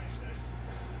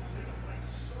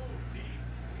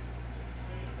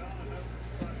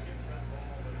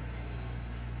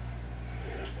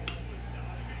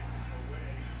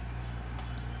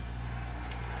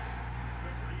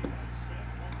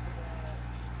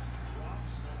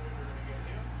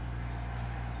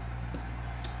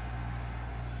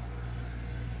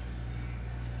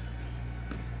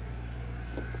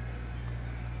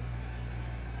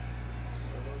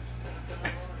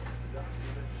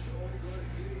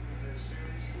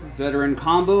 Veteran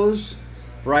combos,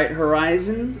 Bright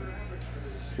Horizon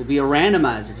will be a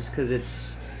randomizer just because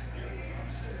it's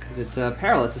a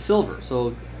parallel, it's a silver.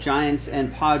 So Giants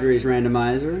and Padres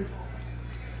randomizer.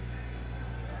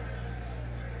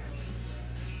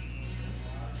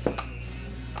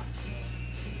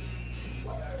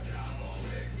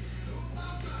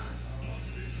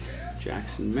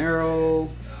 Jackson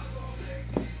Merrill.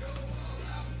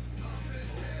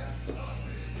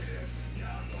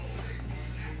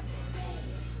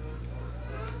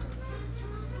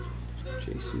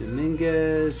 Jason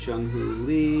Dominguez, Jung-Hoo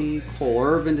Lee, Cole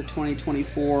Irvin to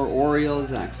 2024, Orioles,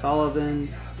 Zach Sullivan,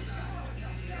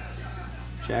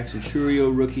 Jackson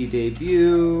Chourio rookie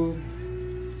debut,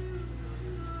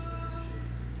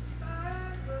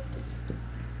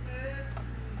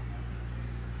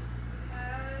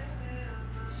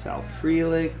 Sal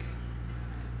Frelick.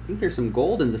 I think there's some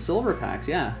gold in the silver packs,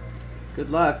 yeah. Good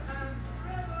luck.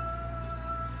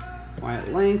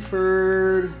 Wyatt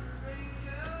Langford.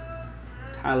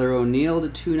 Tyler O'Neill to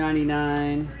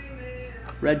 299.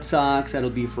 Red Sox,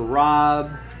 that'll be for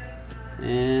Rob.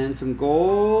 And some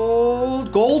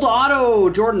gold. Gold auto,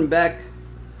 Jordan Beck.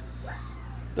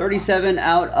 37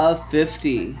 out of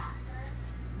 50.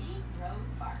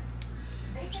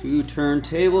 2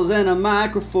 turntables and a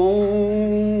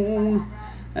microphone.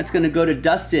 That's going to go to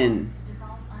Dustin.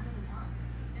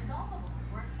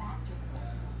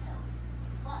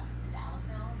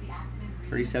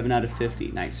 37 out of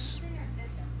 50. Nice.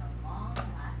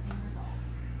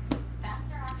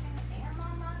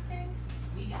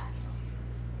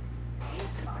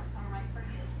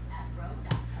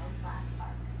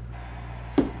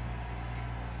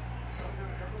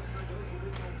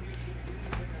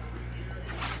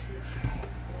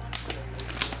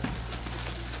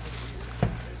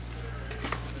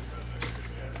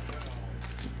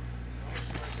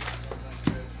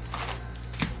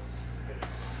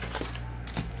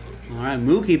 All right,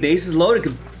 Mookie, bases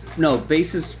loaded. No,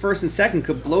 bases first and second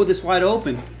could blow this wide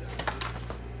open.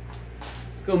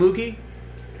 Let's go, Mookie.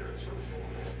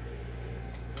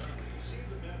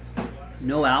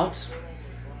 No outs.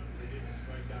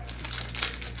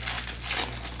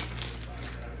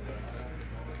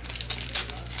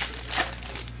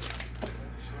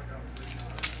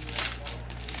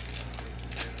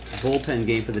 Bullpen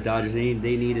game for the Dodgers. They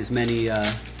need as many.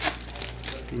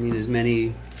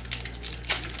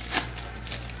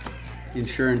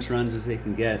 Insurance runs as they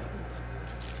can get.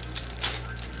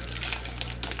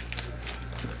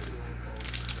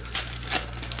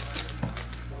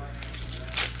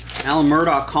 Alan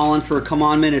Murdoch calling for come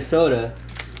on Minnesota.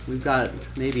 We've got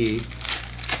maybe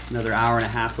another hour and a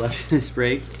half left in this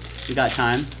break. We got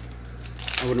time.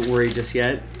 I wouldn't worry just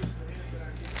yet.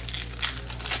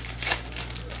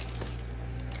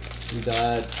 We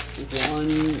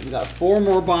got 4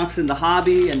 more boxes in the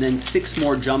hobby and then 6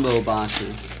 more jumbo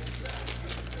boxes.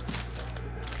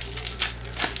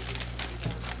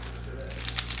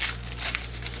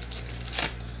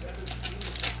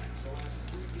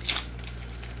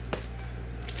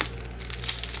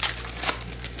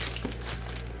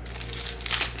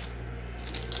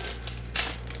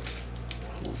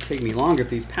 Won't take me longer if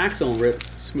these packs don't rip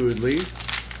smoothly.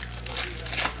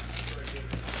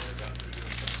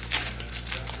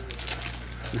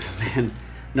 Oh man,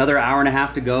 another hour and a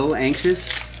half to go. Anxious?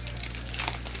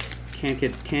 Can't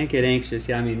get anxious.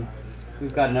 Yeah, I mean,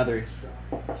 we've got another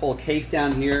whole case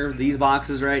down here. These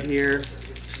boxes right here.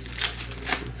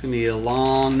 It's gonna be a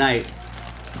long night.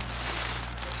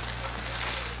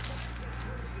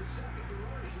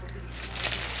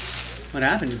 What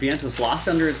happened? Vientos lost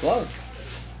under his glove.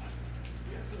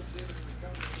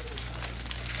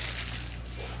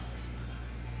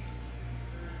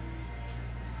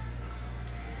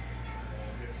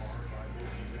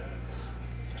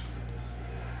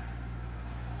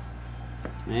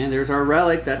 And there's our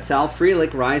relic. That's Sal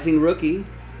Frelick, rising rookie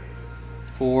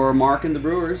for Mark and the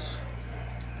Brewers.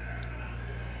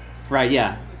 Right,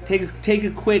 yeah. Take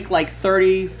a quick like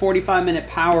 30, 45 minute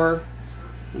power,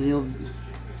 and you'll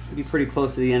be pretty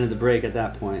close to the end of the break at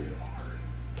that point.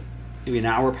 Maybe an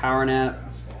hour power nap.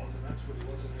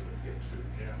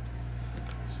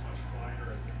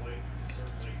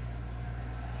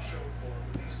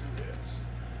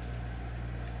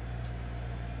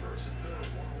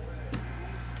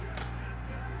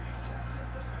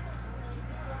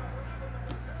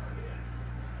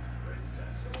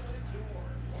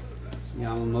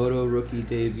 Yamamoto rookie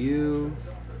debut.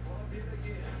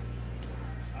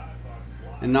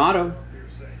 And Nato.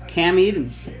 Cam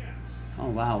Eden. Oh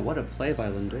wow, what a play by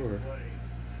Lindor.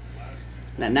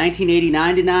 That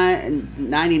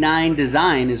 1989-99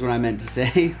 design is what I meant to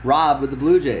say. Rob with the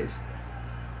Blue Jays.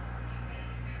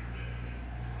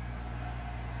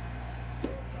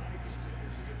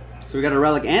 So we got a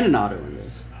relic and an auto in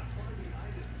this.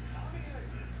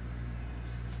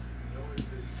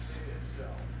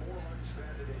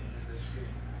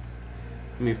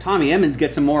 I mean, if Tommy Edmonds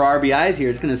gets some more RBIs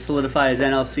here, it's going to solidify his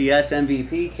NLCS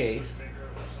MVP case.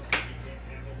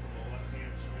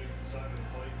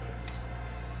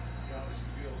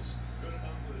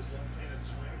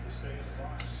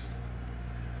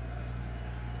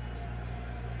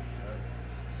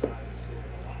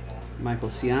 Michael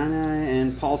Siana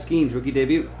and Paul Skeens, rookie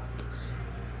debut.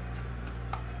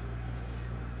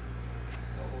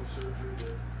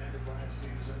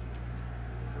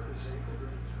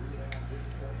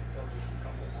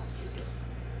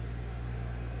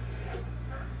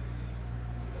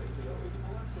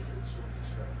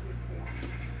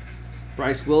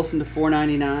 Bryce Wilson to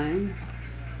 499.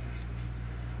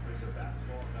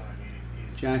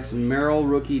 Jackson Merrill,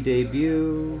 rookie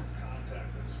debut.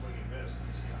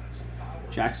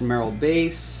 Jackson Merrill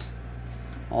base.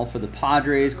 All for the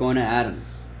Padres, going to Adam.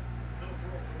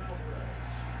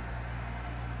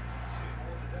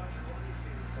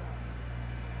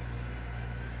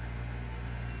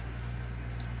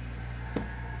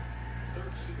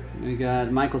 We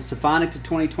got Michael Stefanik to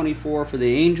 2024 for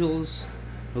the Angels.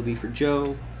 He'll be for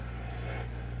Joe.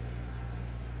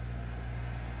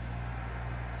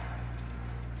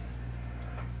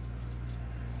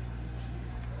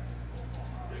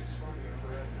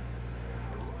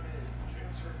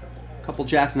 Couple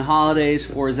Jackson Holidays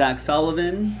for Zach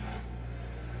Sullivan.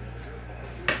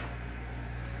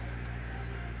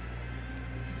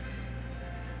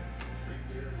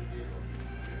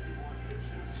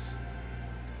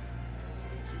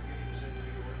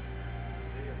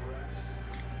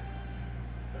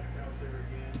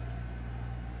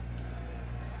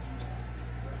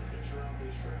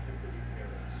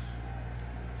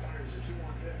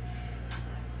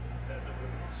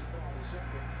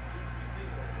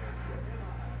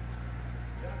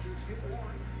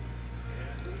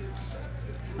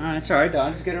 All right, it's all right.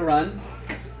 Dodgers get a run.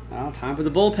 Now, time for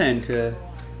the bullpen to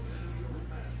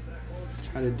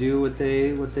try to do what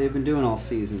they've been doing all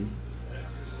season.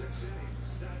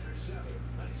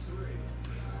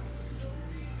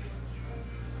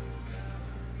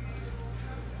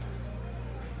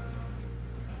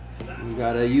 We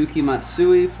got a Yuki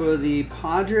Matsui for the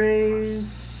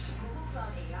Padres.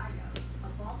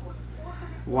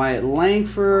 Wyatt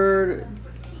Langford,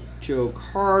 Joe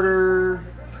Carter,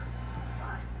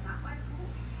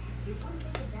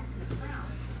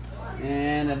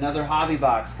 and another hobby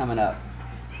box coming up.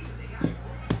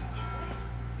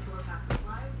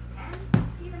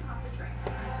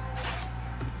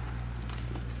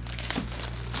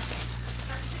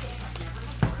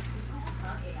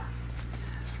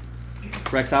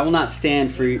 Rex, I will not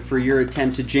stand for your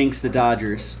attempt to jinx the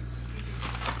Dodgers.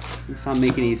 Let's not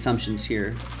make any assumptions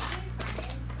here.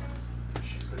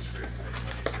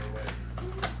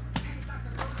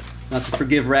 Not to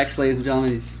forgive Rex, ladies and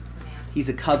gentlemen. He's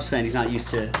a Cubs fan. He's not used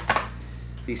to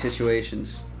these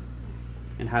situations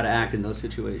and how to act in those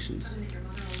situations.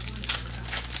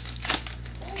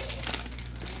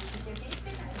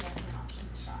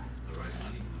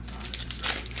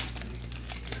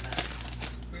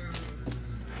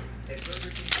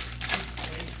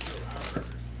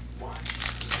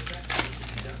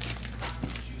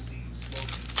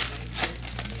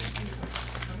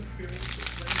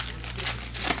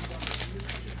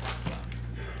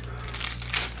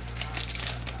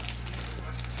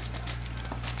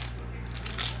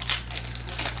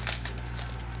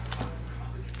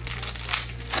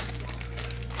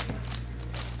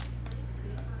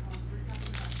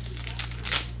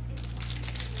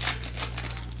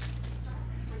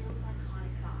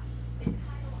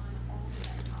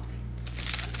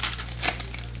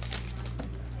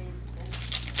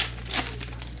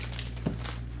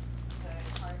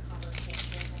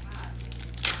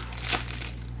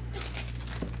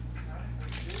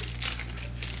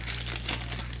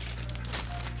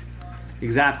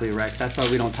 Exactly, Rex. That's why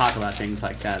we don't talk about things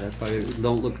like that. That's why we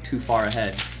don't look too far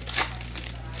ahead.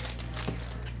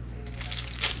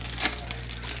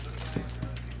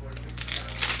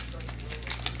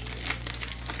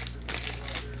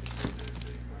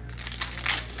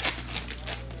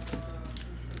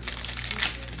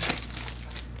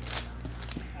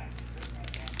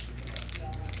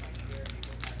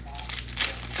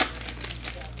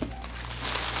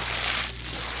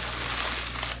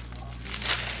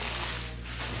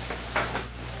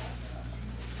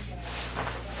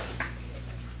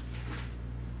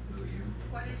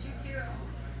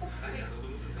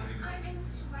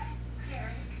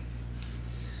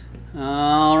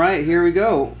 All right, here we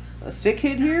go. A thick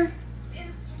hit here?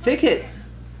 Thick hit.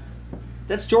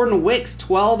 That's Jordan Wicks,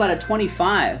 12 out of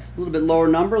 25. A little bit lower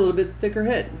number, a little bit thicker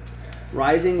hit.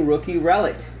 Rising Rookie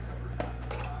Relic.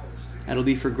 That'll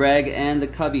be for Greg and the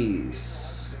Cubbies.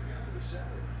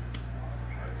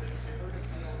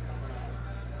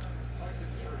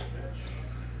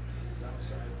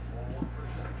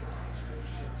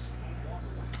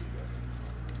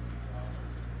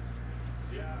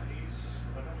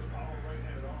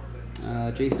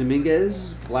 Jason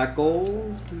Dominguez, black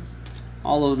gold.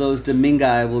 All of those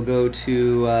Domingi will go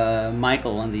to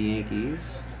Michael on the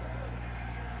Yankees.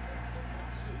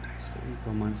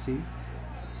 Go Muncie.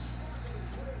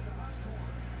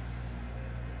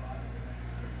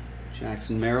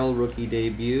 Jackson Merrill, rookie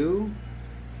debut.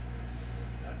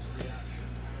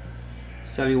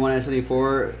 71 out of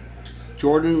 74.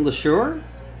 Jordan LeSure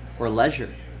or Leisure?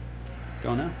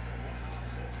 Don't know.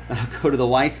 That'll go to the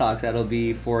White Sox. That'll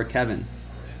be for Kevin.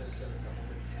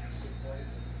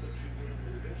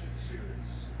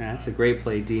 Yeah, that's a great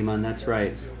play, Demon. That's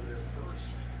right.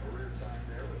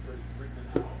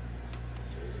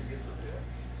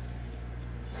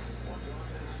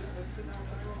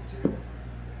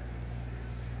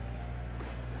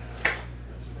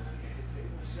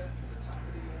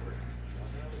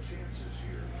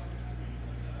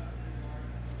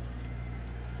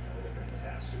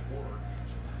 work.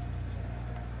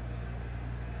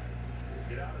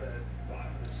 Get out of that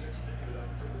bottom of the sixth inning without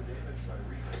further damage by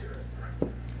Rita here.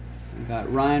 We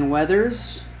got Ryan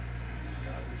Weathers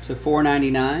to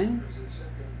 499.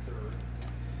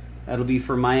 That'll be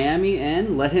for Miami,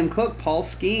 and let him cook. Paul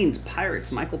Skeens,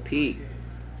 Pirates, Michael P.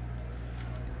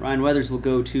 Ryan Weathers will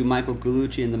go to Michael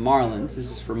Gallucci and the Marlins.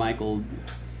 This is for Michael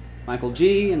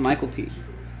G and Michael P.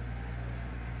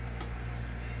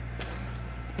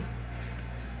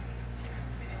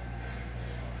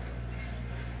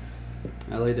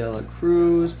 Ellie De La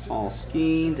Cruz, Paul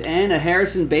Skeens, and a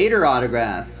Harrison Bader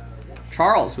autograph.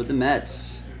 Charles with the Mets.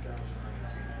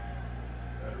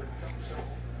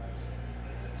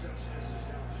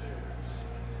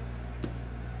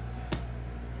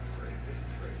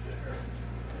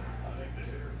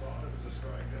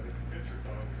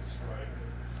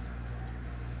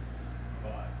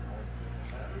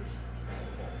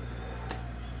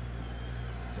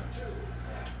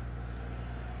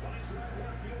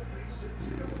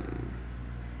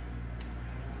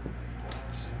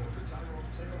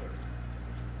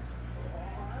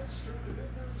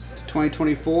 To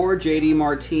 2024, JD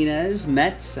Martinez,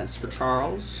 Mets. That's for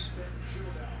Charles.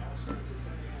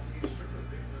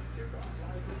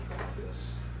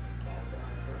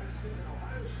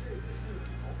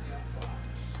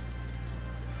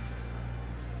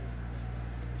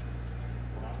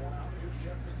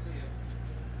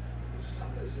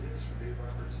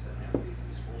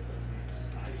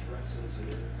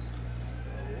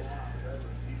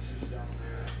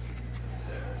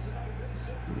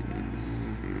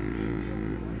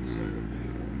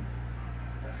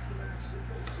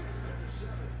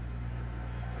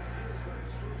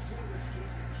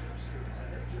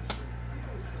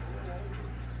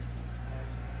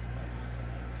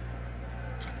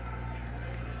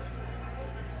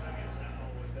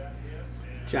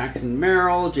 Jackson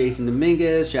Merrill, Jason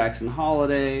Dominguez, Jackson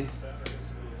Holiday,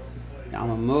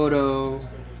 Yamamoto.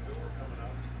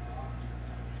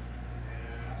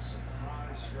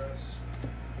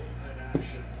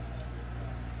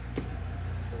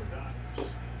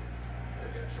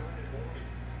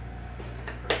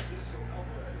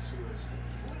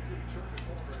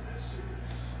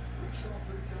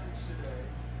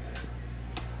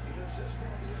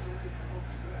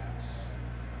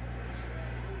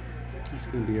 It's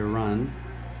going to be a run.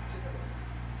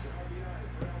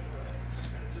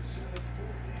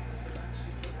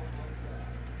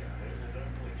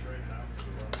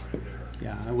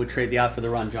 Yeah, I would trade the out for the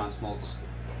run, John Smoltz.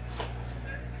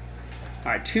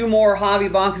 All right, 2 more hobby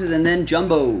boxes and then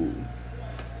jumbo.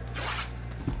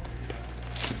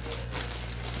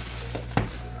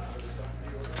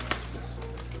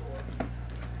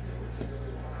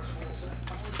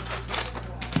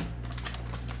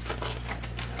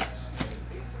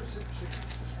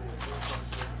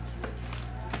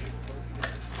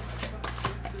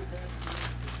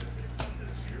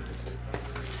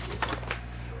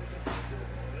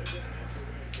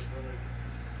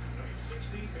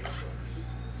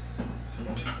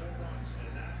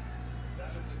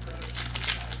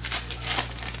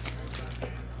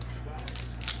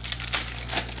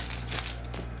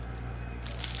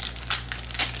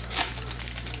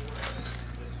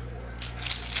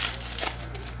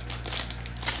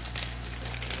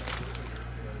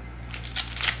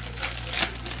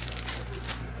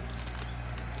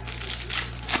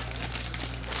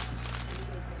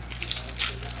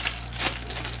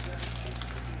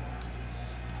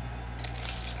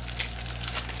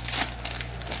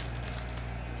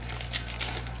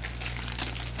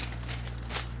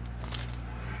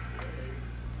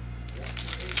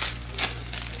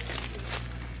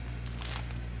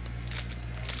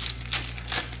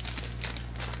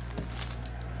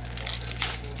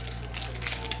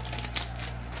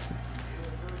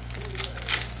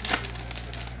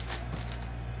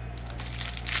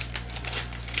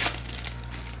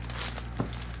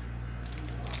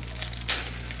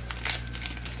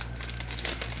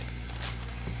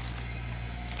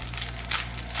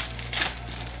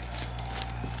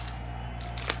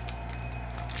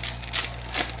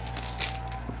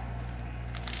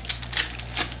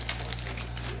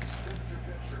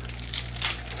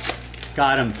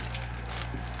 Got him.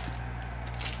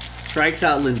 Strikes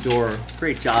out Lindor.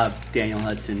 Great job, Daniel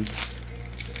Hudson.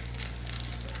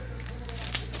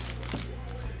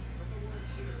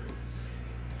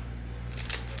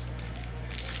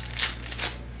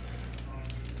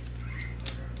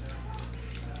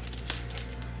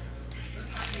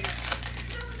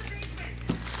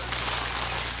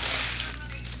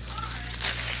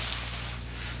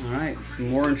 All right, some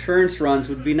more insurance runs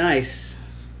would be nice.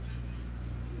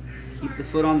 Keep the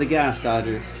foot on the gas,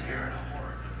 Dodgers.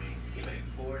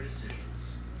 hard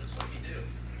decisions. That's what you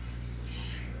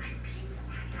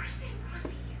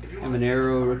do.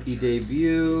 Monero rookie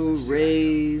debut.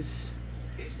 Rays.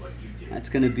 It's what you do. That's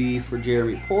going to be for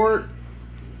Jeremy Port.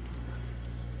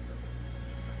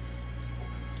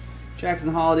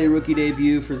 Jackson Holiday rookie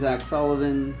debut for Zach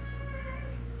Sullivan.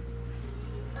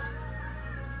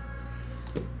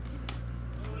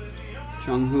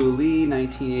 Jung-Hoo Lee,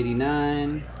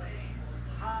 1989.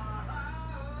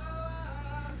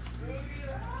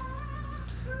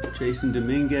 Jason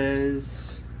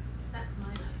Dominguez. That's my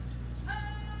life.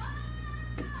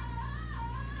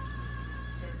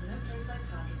 There's no place like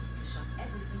Target to shop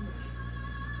everything with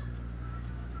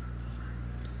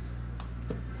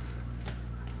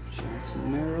you.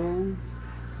 Jackson Merrill.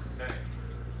 Hey,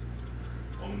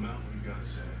 on the mountain, what you gotta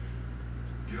say?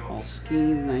 Get Paul off.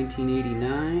 Skeen,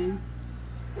 1989.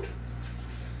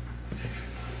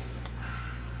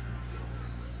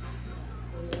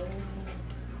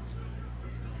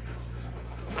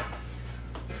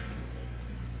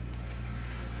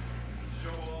 Show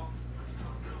off.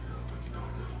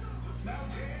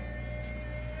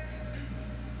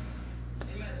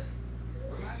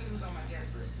 Remind me who's on my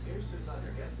guest list. Here's who's on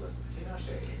your guest list. Tino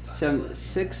Shea.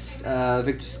 7-6,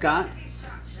 Victor Scott.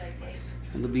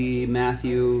 It'll be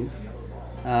Matthew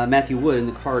Wood in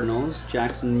the Cardinals.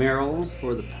 Jackson Merrill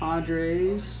for the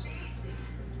Padres.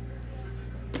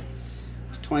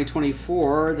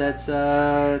 2024, that's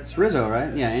it's Rizzo,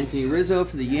 right? Yeah, Anthony Rizzo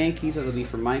for the Yankees. That'll be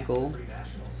for Michael.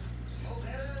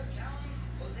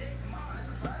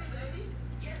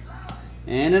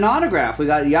 And an autograph. We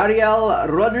got Yariel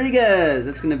Rodriguez.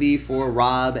 It's going to be for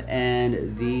Rob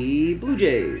and the Blue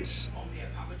Jays. Only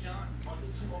at Papa John's. Bundle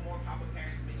 2 or more Papa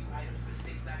Parents menu items for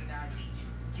 $6.99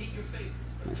 each. Get your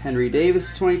favorites. That's Henry Davis,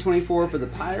 2024 for the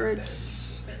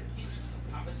Pirates. Get you some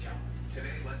Papa John's. Today,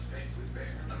 let's paint with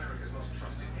Bear, America's most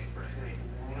trusted paint brand.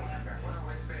 Order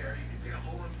with Bear, you can paint a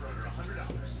whole room for under $100.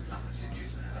 Not much did you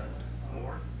spend?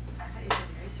 More? I thought you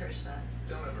didn't research this.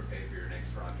 Don't ever pay for your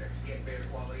next project. Get Bear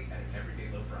quality at an everyday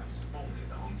low price. Only at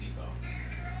the Home Depot.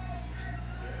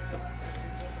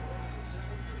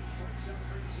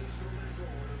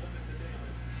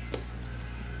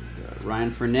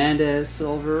 Ryan Fernandez,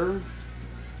 silver.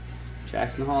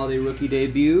 Jackson Holiday rookie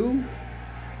debut.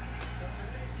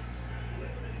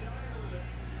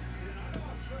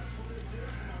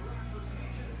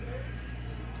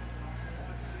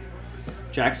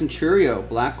 Jackson Churio,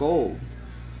 black gold.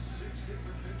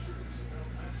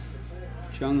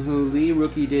 Jung-Hoo Lee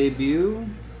rookie debut.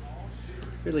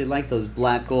 Really like those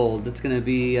black gold. That's going to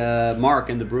be Mark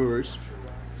and the Brewers.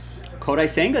 Kodai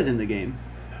Senga's in the game.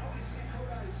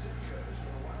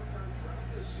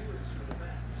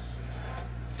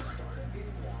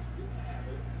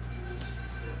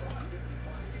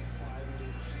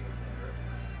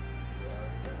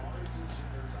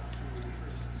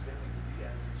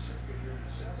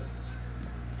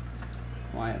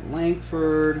 Wyatt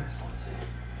Langford.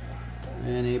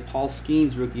 And a Paul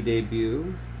Skeens rookie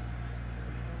debut.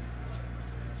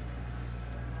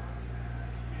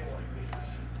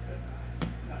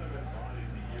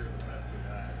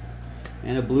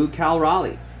 And a blue Cal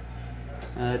Raleigh.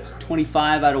 It's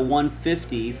 25 out of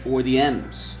 150 for the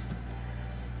M's.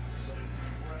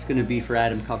 It's going to be for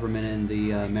Adam Kupperman and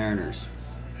the Mariners.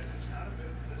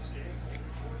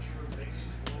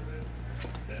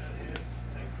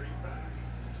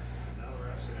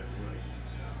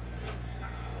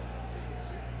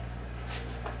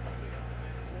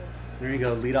 There you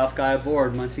go, leadoff guy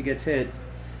aboard once he gets hit.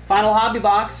 Final hobby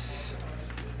box,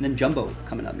 and then Jumbo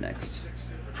coming up next.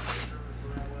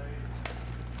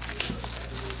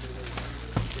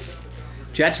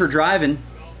 Jets were driving.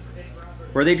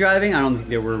 Were they driving? I don't think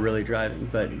they were really driving,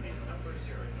 but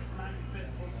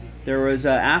there was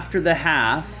after the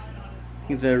half, I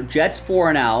think the Jets 4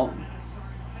 and out.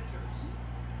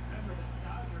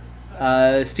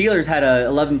 Steelers had a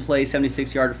 11-play,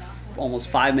 76-yard,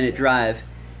 almost 5-minute drive,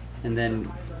 and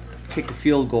then kicked a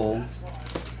field goal,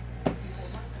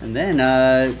 and then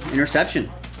interception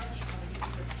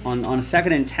on a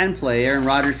 2nd and 10 play. Aaron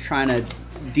Rodgers trying to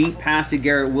deep pass to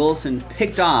Garrett Wilson,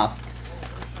 picked off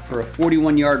for a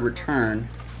 41-yard return.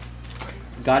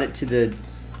 Got it to the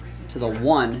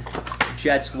 1.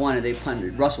 Jets won, and they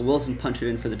punted. Russell Wilson punched it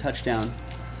in for the touchdown.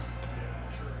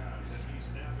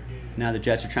 Now the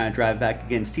Jets are trying to drive back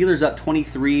again. Steelers up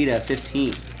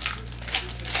 23-15.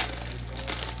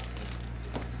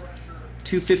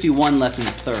 2:51 left in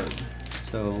the third.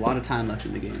 So a lot of time left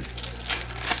in the game.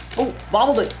 Oh,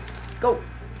 bobbled it. Go.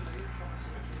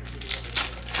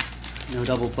 No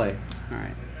double play. All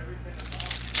right.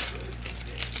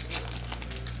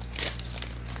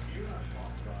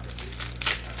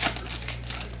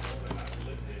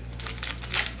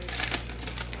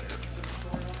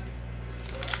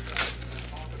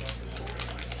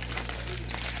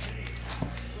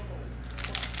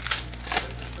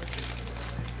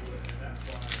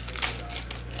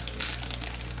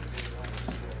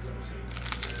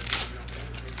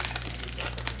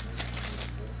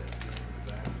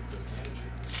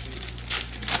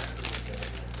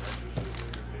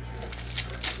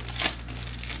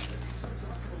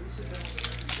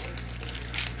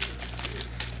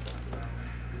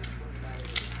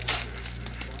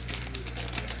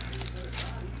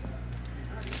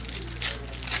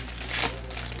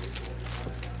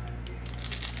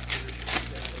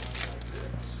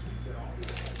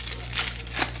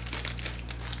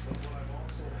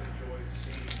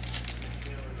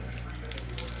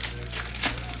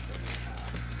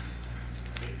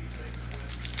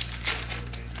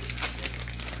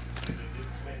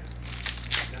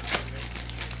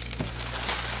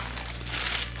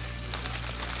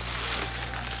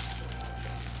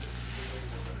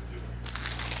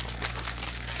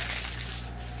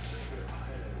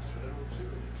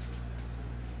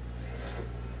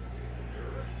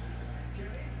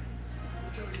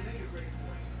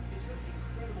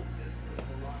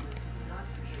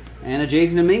 And a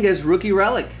Jason Dominguez rookie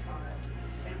relic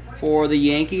for the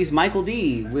Yankees. Michael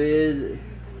D. with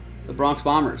the Bronx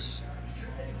Bombers.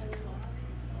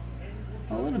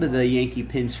 A little bit of the Yankee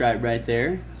pinstripe right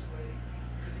there.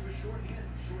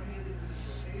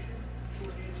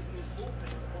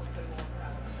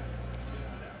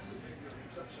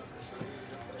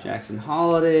 Jackson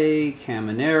Holiday,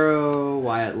 Caminero,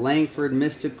 Wyatt Langford,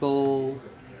 Mystical.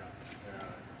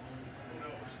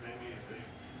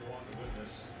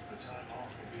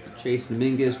 Jason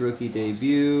Dominguez, rookie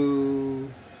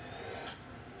debut.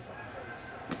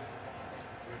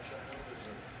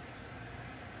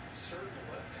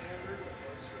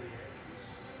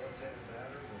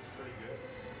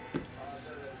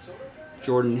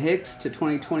 Jordan Hicks to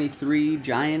 2023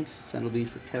 Giants. That'll be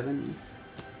for Kevin.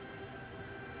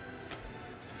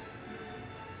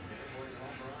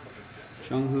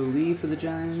 Jung-Hoo Lee for the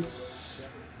Giants.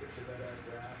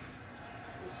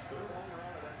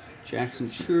 Jackson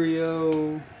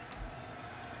Churio.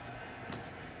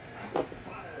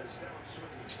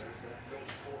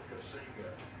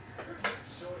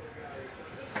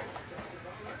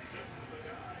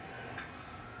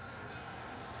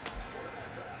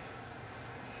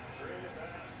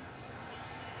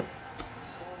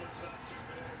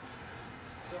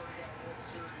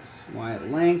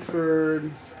 Wyatt Langford.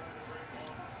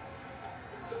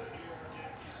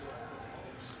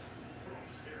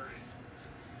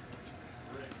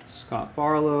 Scott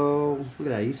Barlow. Look at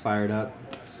that, he's fired up.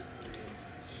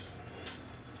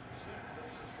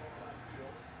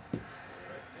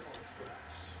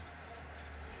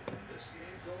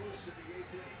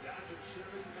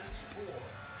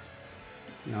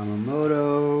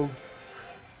 Yamamoto.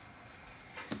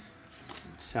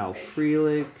 Sal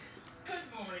Frelick.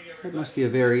 That must be a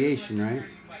variation, right?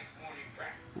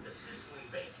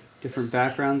 Different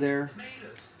background there.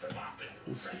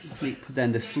 Put that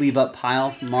in the sleeve up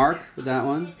pile mark with that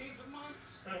one.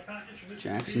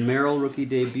 Jackson Merrill, rookie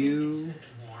debut.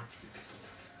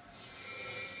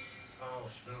 Oh,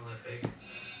 smell that bacon.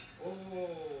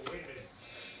 Oh, wait a minute.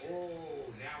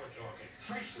 Oh, now we're talking.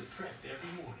 Freshly prepped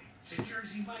every morning. It's a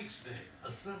Jersey Mike's thing. A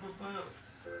sub above.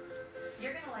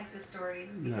 You're gonna like this story.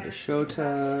 Got a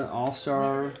Shota,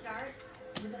 All-Star. When does it start?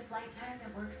 With a flight time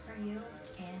that works for you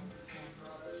and him.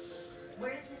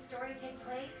 Where does this story take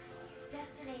place?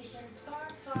 Destinations far,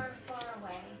 far, far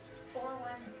away, or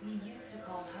ones you used to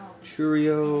call home.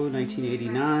 Churio,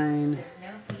 1989. There's no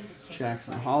fee to change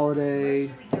Jackson flight. Holiday. Where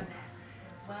should we go next?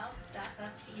 Well, that's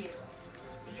up to you.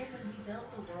 Because when we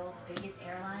built the world's biggest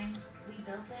airline, we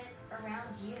built it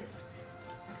around you.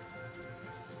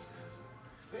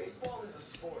 Baseball is a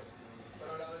sport,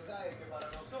 pero la verdad es que para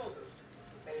nosotros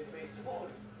el béisbol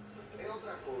es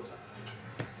otra cosa.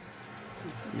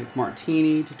 Nick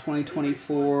Martini to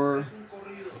 2024.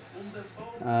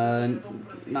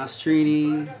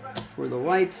 Nastrini for the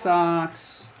White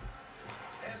Sox.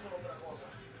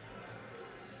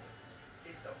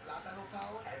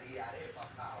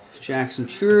 Jackson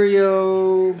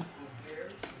Churio.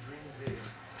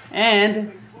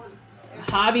 And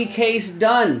hobby case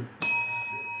done.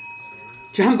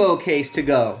 Jumbo case to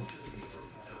go.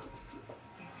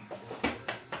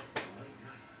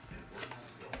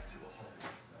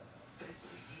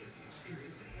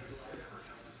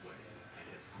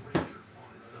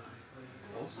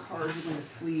 Those cards are going to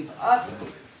sleeve up.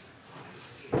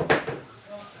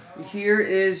 Here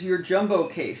is your jumbo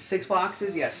case. 6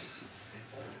 boxes, yes.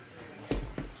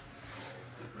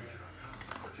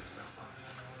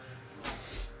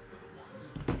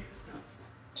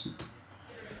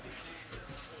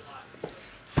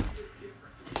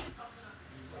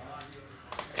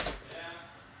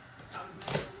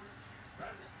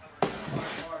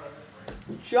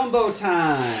 Jumbo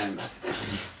time.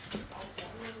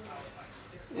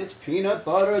 It's peanut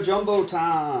butter jumbo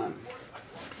time.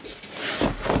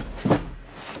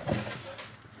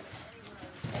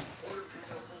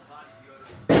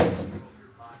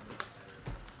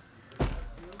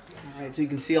 Alright, so you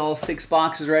can see all 6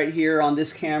 boxes right here on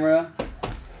this camera.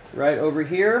 Right over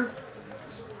here.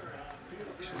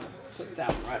 Put that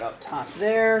one right up top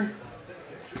there.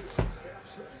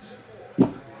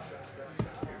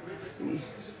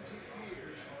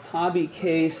 Hobby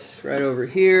case right over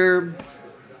here.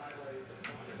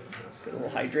 Get a little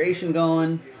hydration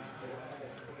going.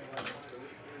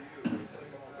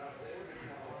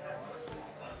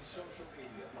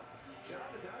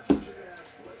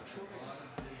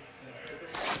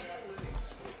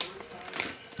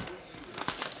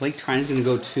 Blake Trine's gonna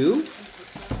go 2.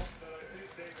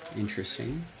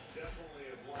 Interesting.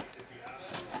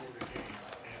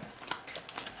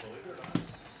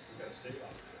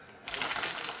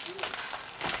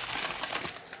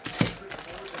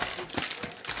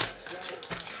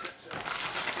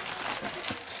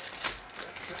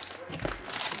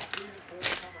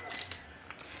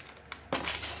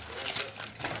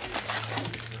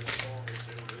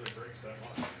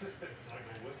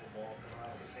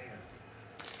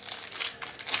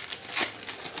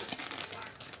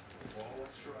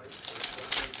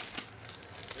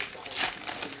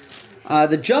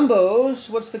 The jumbos,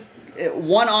 what's the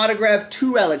one autograph,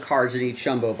 2 relic cards in each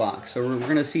jumbo box. So we're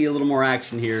going to see a little more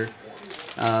action here,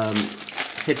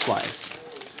 hits-wise.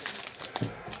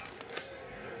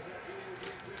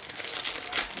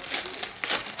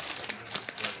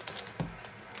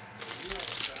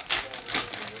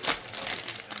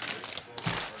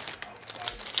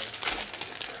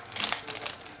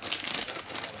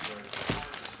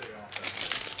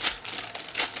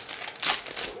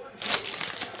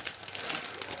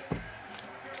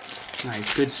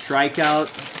 Nice, good strikeout,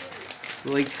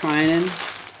 Blake Trinan.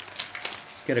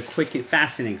 Let's get a quick,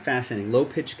 fast inning, low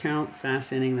pitch count,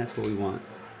 fast inning, that's what we want.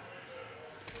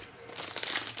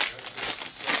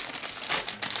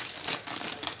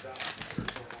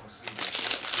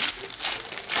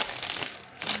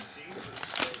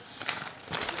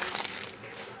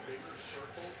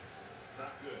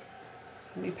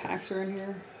 How many packs are in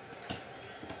here?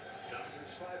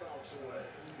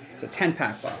 It's a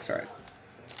 10-pack box, all right.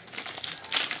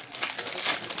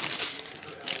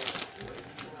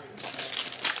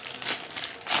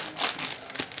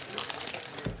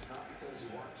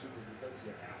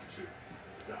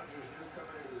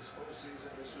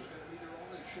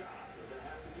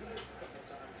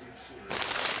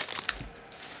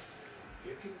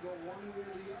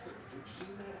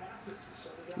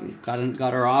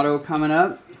 Got our auto coming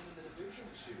up.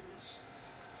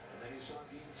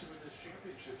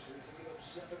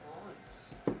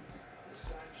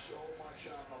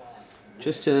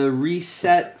 Just to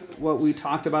reset what we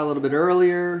talked about a little bit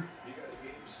earlier.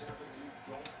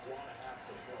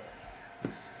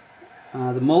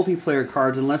 The multiplayer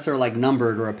cards, unless they're like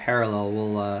numbered or a parallel,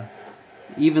 will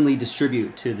evenly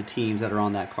distribute to the teams that are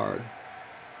on that card.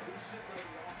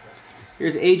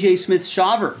 Here's A.J.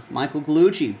 Smith-Shawver, Michael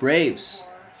Gallucci, Braves.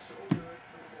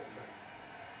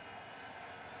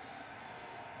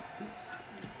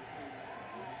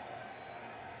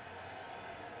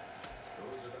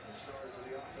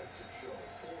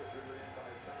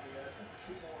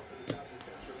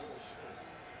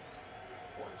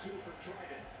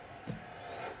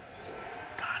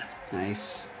 Got it.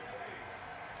 Nice.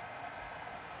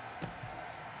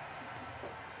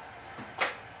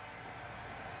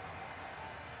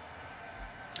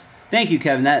 Thank you,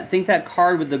 Kevin. I think that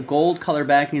card with the gold color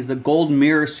backing is the Gold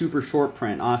Mirror Super Short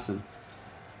Print. Awesome.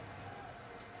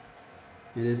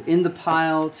 It is in the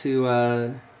pile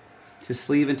to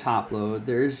sleeve and top load.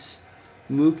 There's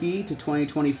Mookie to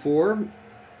 2024.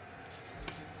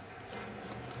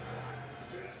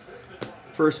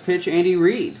 First pitch, Andy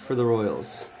Reid for the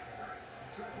Royals.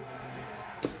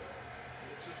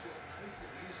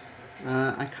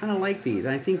 I kind of like these.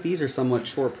 I think these are somewhat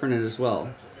short printed as well.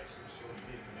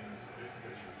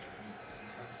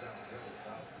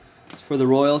 For the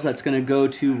Royals, that's going to go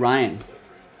to Ryan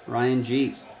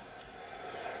G.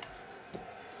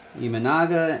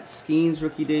 Imanaga, Skeens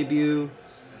rookie debut.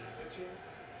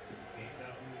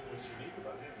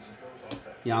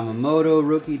 Yamamoto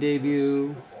rookie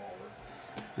debut.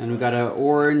 And we've got an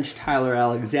orange Tyler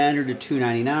Alexander to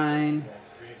 299.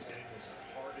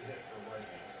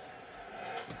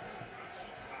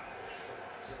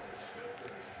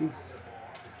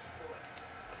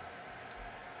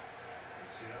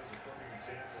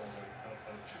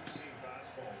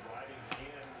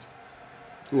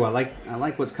 Ooh, I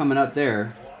like what's coming up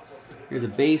there. Here's a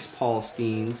base Paul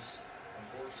Skeens.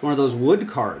 It's one of those wood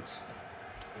cards.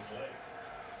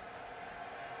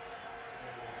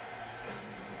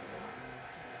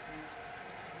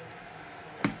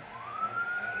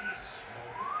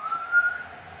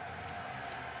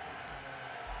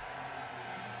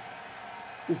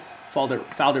 Ooh, fouled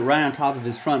it right on top of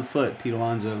his front foot, Pete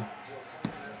Alonso.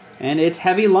 And it's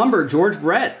heavy lumber, George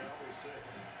Brett.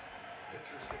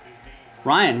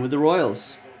 Ryan with the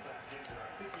Royals.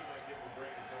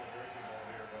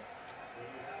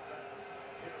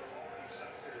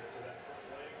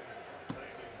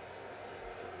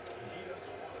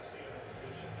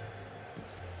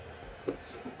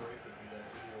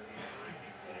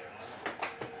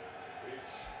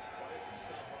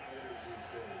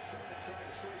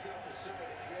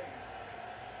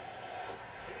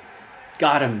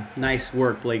 Got him. Nice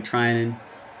work, Blake Trinan.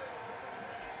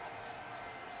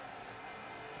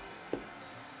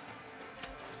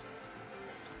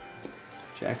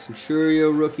 Jackson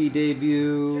Churio rookie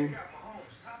debut.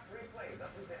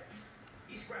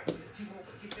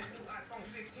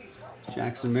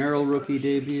 Jackson Merrill rookie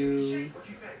debut.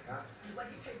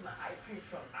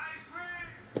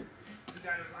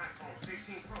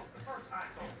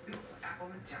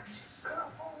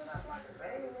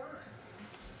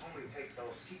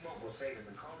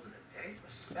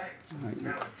 All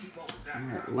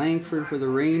right, Langford for the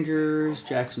Rangers.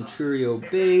 Jackson Churio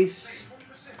base.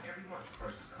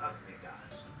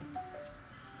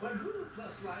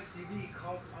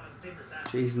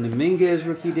 Jason Dominguez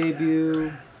rookie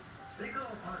debut.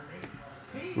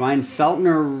 Ryan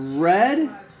Feltner red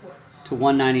to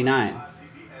 199.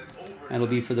 That'll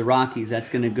be for the Rockies. That's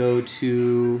going to go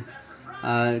to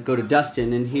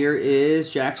Dustin. And here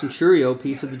is Jackson Churio,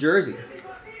 piece of the jersey.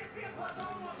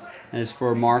 That is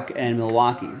for Mark and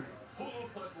Milwaukee. Hulu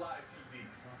Plus Live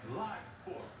TV. Live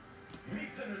sports.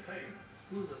 Meets entertainment.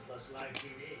 Hulu Plus Live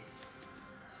TV.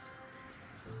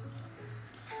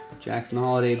 Jackson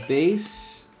Holiday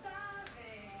base.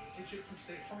 Hey, chick from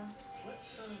State Farm.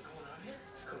 What's going on here?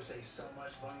 Coach saves so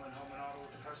much bundling home and auto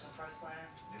with the personal price plan.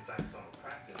 Decided to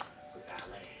practice with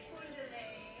ballet.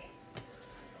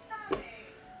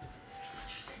 That's what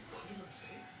you say, bundle and save.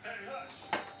 Hey, hush.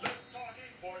 Let's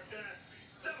talking or dancing.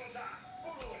 Double time.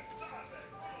 Bundle and save.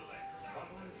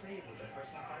 Bundle and save with the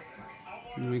personal price plan.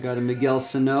 And we got a Miguel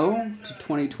Sano to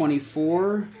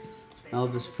 2024.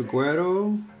 Elvis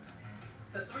Figueroa.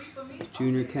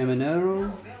 Junior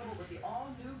Caminero.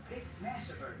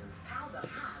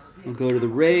 We'll go to the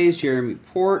Rays. Jeremy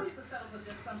Port.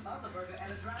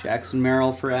 Jackson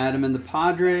Merrill for Adam and the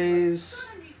Padres.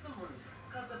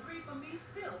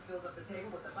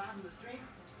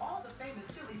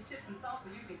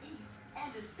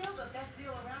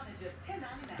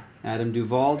 Adam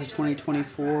Duvall to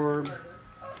 2024.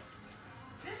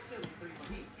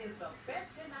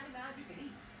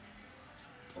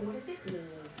 What does it mean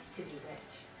to be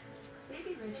rich?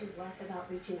 Maybe rich is less about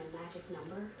reaching a magic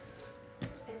number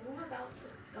and more about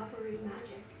discovering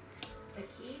magic. The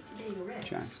key to being rich.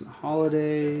 Jackson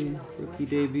Holiday, rookie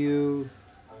debut.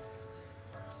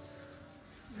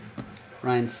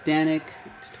 Ryan Stanek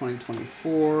to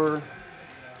 2024.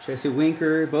 Jesse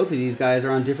Winker. Both of these guys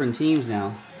are on different teams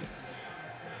now.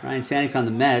 Ryan Stanek's on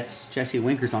the Mets. Jesse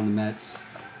Winker's on the Mets.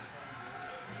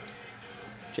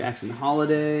 Jackson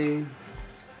Holiday.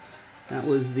 That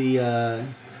was the,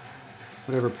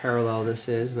 whatever parallel this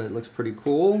is, but it looks pretty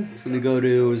cool. It's going to go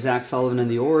to Zach Sullivan and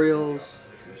the Orioles.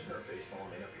 The Commissioner of Baseball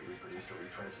may not be reproduced or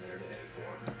retransmitted in any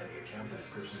form, and the accounts and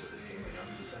descriptions of this game may not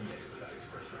be disseminated without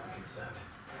express written consent.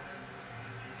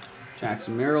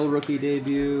 Jackson Merrill rookie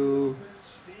debut.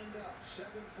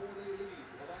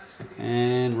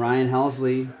 And Ryan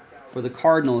Helsley for the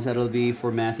Cardinals. That'll be for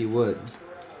Matthew Wood.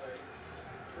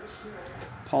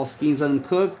 Paul Skeens on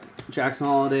Cook. Jackson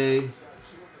Holiday.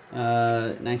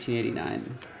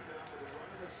 1989.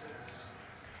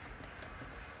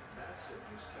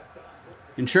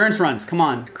 Insurance runs. Come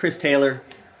on, Chris Taylor.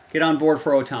 Get on board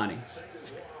for Ohtani.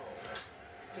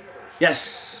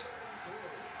 Yes.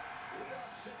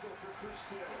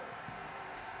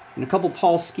 And a couple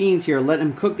Paul Skeens here. Let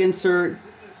him cook insert.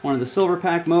 One of the Silver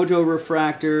Pack Mojo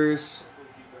refractors.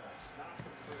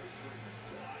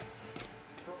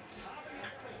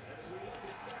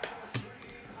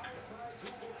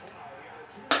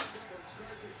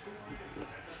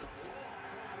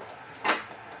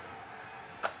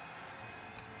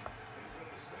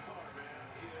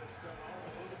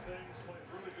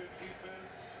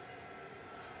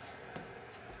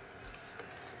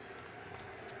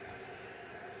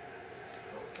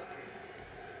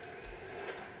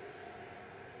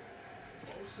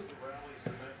 Most of the rallies the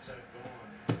Mets had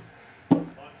gone,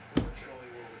 unfortunately,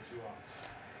 were with 2 outs.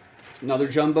 Another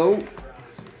jumbo. Rallies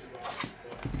with 2 outs,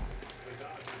 but they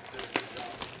got a good job.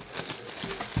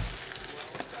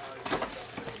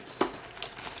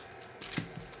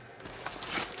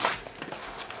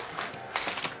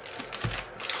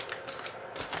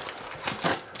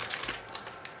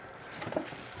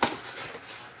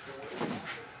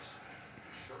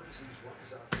 Sure as these runs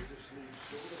out, they just leave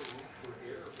so little room for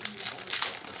error from the opponent's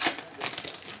side.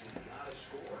 You gotta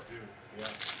score, dude.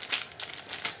 Yeah.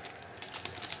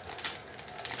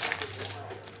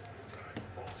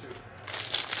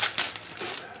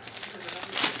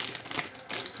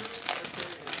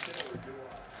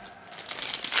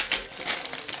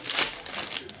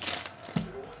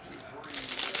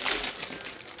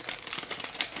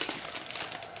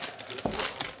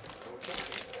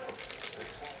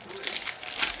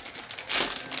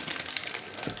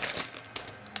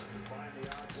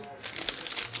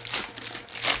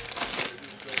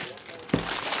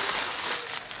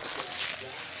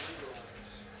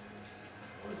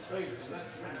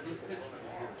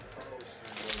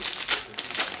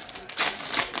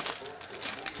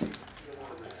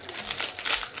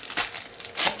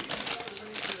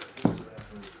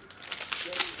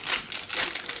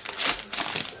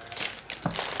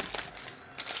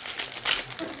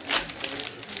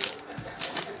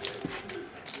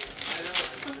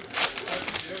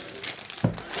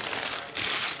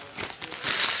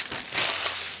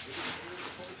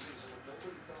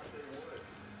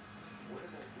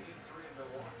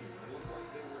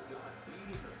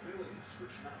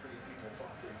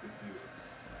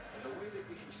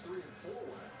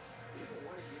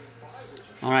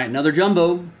 All right, another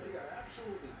jumbo.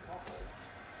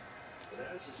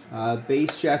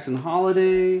 Base Jackson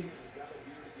Holiday.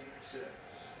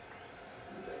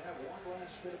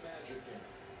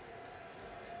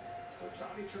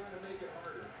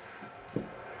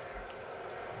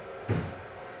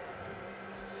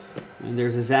 And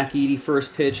there's a Zach Edey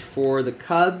first pitch for the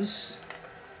Cubs.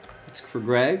 It's for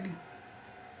Greg.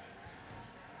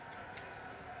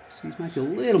 These might be a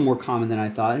little more common than I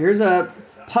thought. Here's a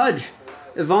Pudge.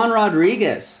 Ivan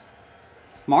Rodriguez.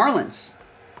 Marlins.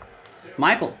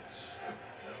 Michael.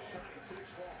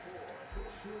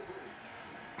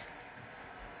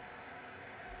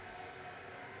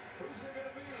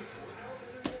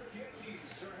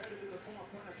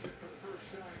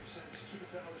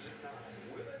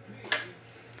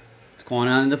 What's going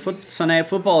on in the Sunday Night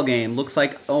Football game? Looks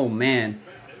like, oh man.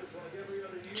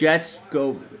 Jets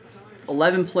go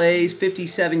 11 plays,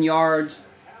 57 yards.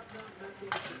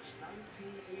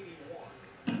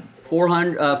 4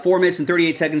 minutes and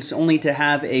 38 seconds only to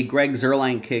have a Greg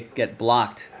Zuerlein kick get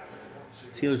blocked.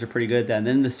 Steelers are pretty good then.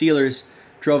 Then the Steelers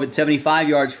drove it 75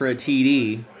 yards for a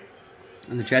TD.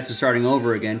 And the Jets are starting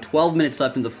over again. 12 minutes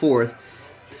left in the fourth.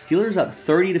 Steelers up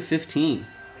 30-15.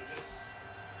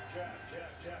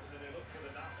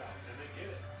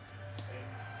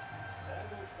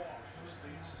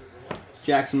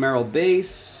 Jackson Merrill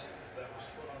base.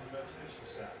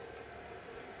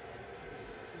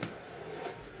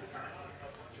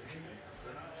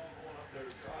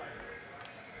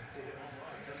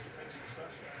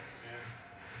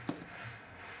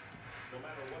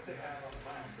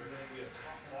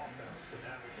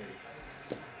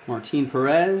 Martin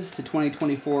Perez to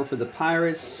 2024 for the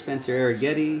Pirates. Spencer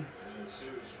Arrighetti.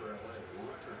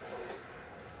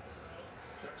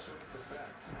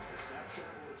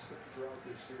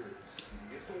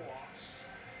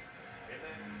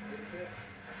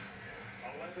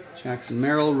 Jackson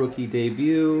Merrill, rookie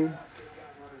debut.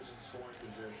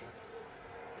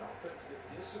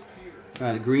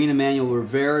 Got a green Emmanuel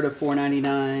Rivera to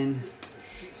 499.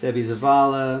 Sebi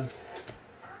Zavala.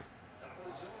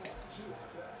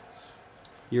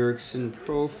 Yerkson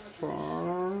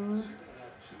Profar.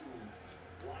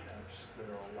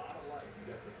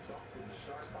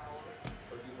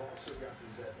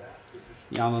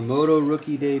 Yamamoto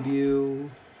rookie debut.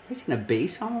 Is he in a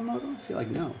base Yamamoto? I feel like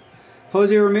no.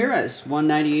 Jose Ramirez,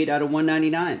 198 out of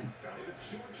 199.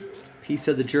 Piece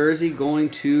of the jersey going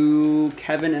to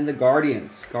Kevin and the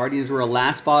Guardians. Guardians were a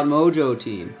last spot mojo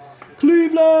team.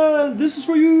 Cleveland, this is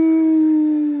for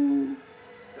you.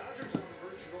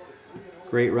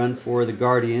 Great run for the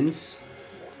Guardians.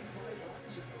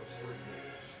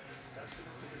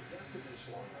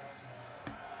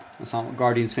 That's not what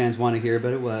Guardians fans want to hear,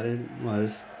 but it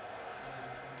was.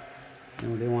 You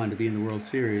know, they wanted to be in the World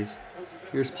Series.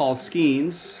 Here's Paul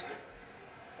Skeens.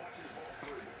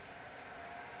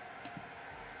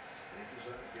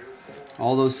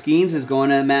 All those Skeens is going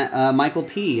to Michael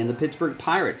P. and the Pittsburgh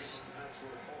Pirates.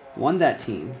 Won that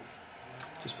team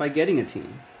just by getting a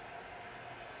team.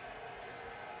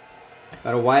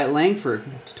 Got a Wyatt Langford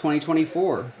to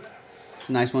 2024. It's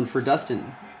a nice one for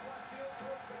Dustin.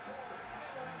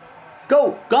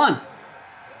 Go! Gone!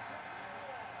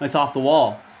 That's off the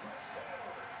wall.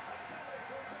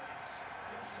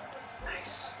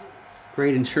 Nice.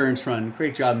 Great insurance run.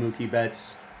 Great job, Mookie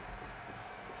Betts.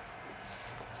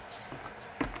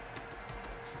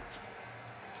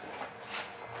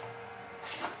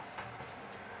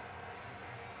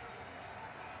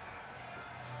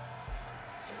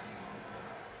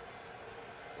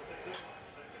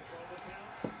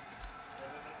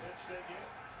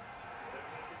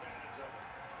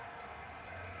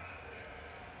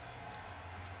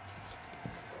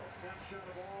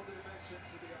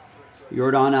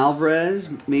 Yordan Alvarez,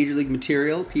 Major League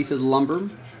Material, piece of the lumber.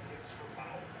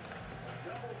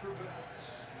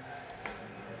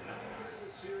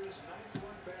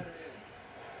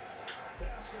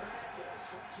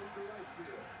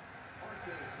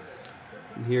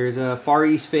 And here's a Far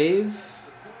East fave.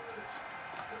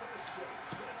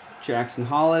 Jackson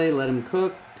Holiday, let him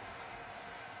cook.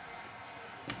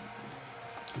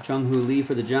 Jung-Hoo Lee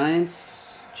for the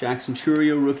Giants. Jackson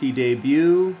Churio, rookie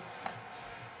debut.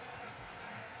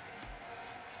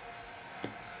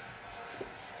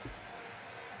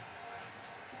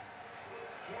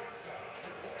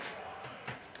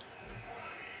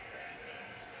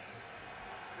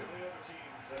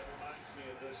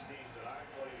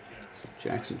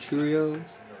 Jackson Churio.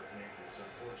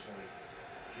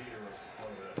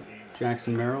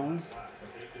 Jackson Merrill.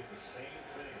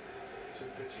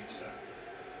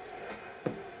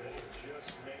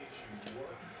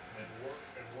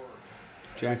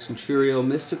 Jackson Churio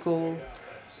Mystical.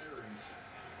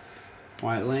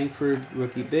 Wyatt Langford,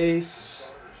 rookie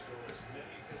base.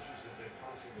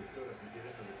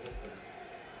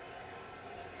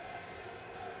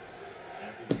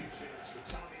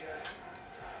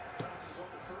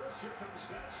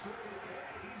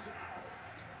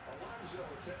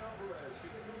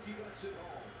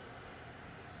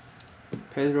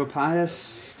 Pedro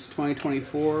Paez to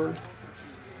 2024.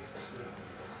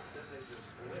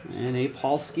 And a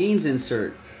Paul Skeens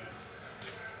insert.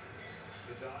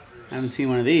 Haven't seen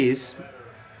one of these.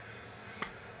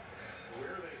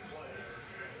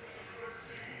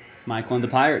 Michael and the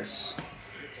Pirates.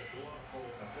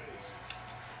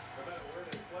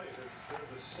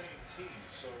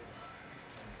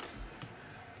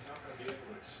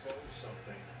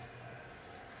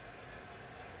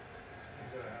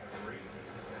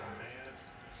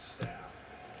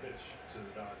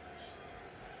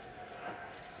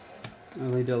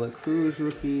 LA De La Cruz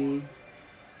rookie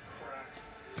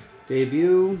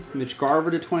debut. Mitch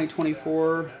Garver to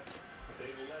 2024.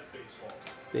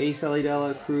 Base LA De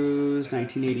La Cruz.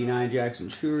 1989 Jackson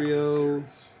Churio.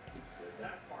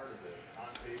 That part of it on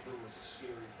paper was a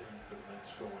scary thing for the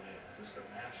Mets going in. Just the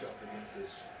matchup against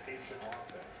this patient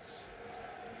offense.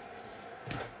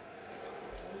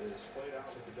 It has played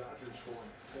out with the Dodgers scoring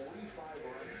 45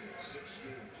 runs in 6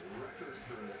 games. A record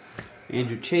for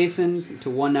Andrew Chafin to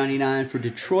 199 for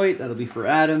Detroit. That'll be for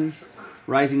Adam.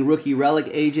 Rising rookie relic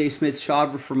AJ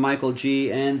Smith-Shawver for Michael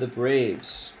G. and the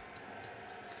Braves.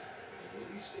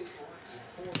 at least 8 runs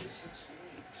in 4 to 6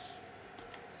 games.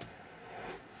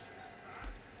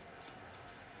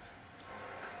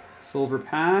 Silver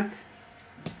pack.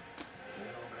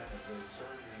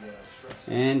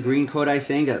 And green Kodai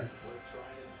Senga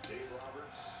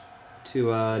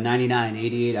to 99,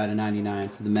 88 out of 99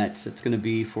 for the Mets. It's going to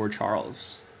be for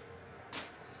Charles.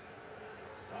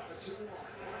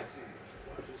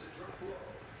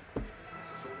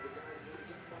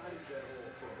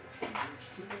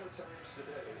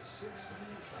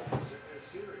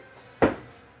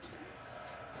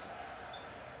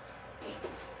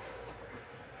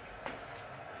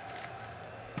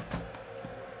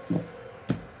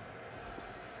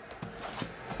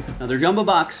 Another jumbo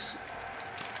box.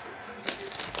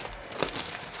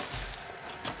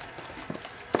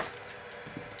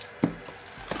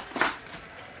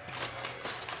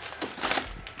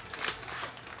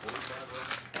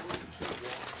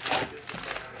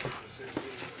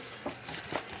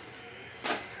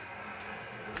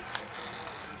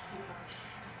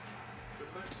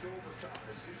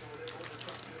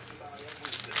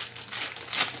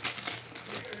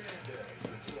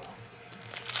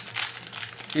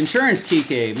 Insurance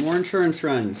Kike, more insurance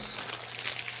runs.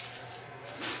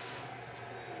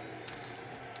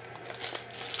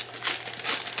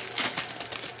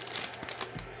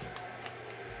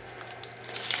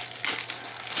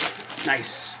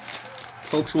 Nice.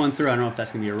 Pokes one through. I don't know if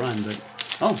that's gonna be a run, but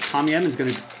oh, Tommy Edmonds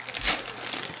he's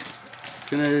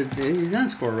gonna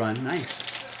score a run. Nice.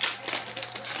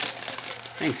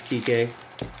 Thanks, Kike.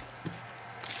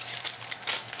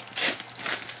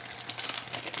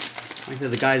 Like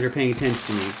the guys are paying attention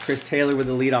to me. Chris Taylor with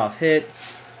the leadoff hit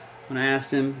when I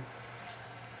asked him.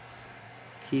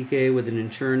 Kike with an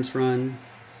insurance run.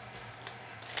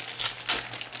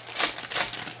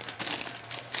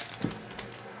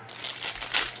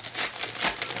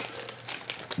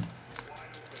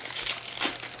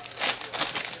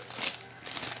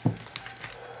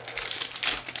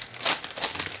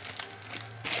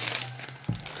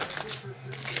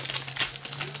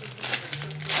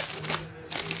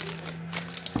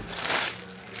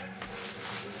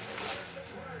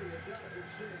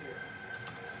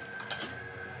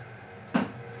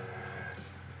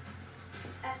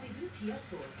 At the UPS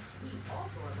store, we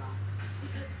offer a lot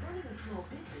because running a small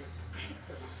business takes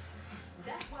a lot.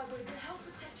 That's why we're the Help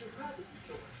Protect Your Privacy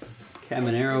store.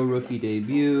 Caminero rookie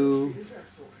debut.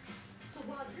 So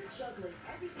while you're juggling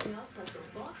everything else like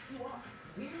the boss you are,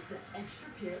 we're the extra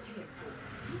pair of hands store.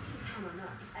 You can count on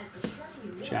us as the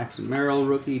shiny Jackson Merrill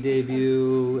rookie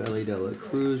debut. LA De La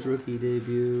Cruz rookie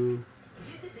debut.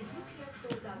 Visit the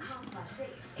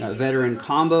upsstore.com/save. Got veteran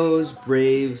combos,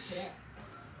 Braves,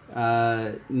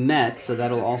 Mets, so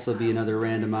that'll also be another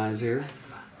randomizer.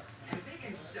 And they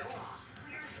can show off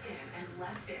clear skin and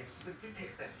less itch with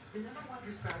Dupixent, the #1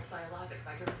 prescribed biologic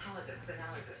by dermatologists and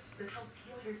allergists that helps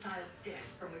heal your child's skin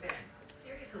from within.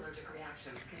 Seriously. These allergic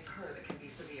reactions can occur that can be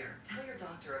severe. Tell your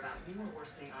doctor about new or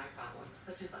worsening eye problems,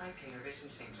 such as eye pain or vision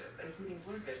changes, including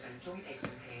blurred vision, joint aches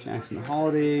and pain. Jackson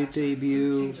Holiday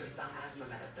debut. Change or stop asthma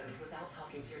medicines without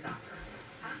talking to your doctor.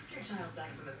 Ask your child's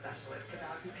eczema specialist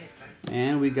about Dupixent.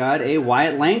 And we got a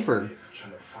Wyatt Langford.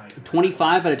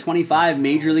 25 out of 25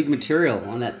 Major League material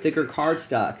on that thicker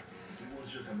cardstock.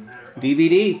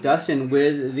 DVD, Dustin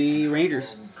with the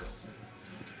Rangers.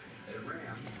 At Ram,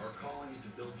 our calling is to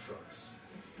build trucks.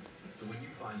 So when you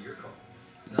find your call,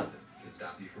 nothing can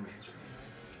stop you from answering.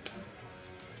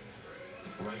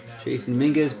 Right now, Jason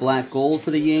Mingus, black gold for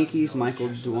the Yankees. Michael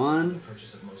Duan.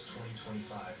 Purchase of most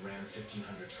 2025 Ram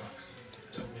 1500 trucks.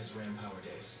 Don't miss Ram Power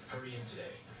Days. Hurry in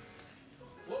today.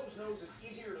 Lowe's knows it's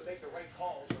easier to make the right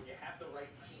calls when you have the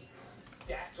right team.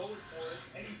 Dak going for it,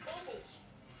 and he fumbles.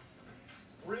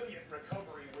 Brilliant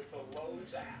recovery with the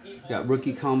Lowe's app. Got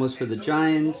rookie combos for the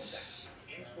Giants.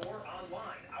 In store,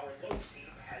 online, our Lowe's team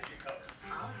has you covered.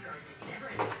 Olive Garden's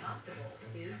never-ending pasta bowl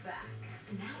is back.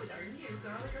 Now with our new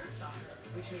garlic herb sauce,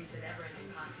 which means the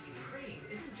never-ending pasta you crave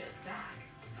isn't just back,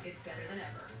 it's better than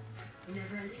ever.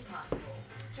 Never-ending pasta bowl,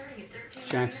 starting at $13.99.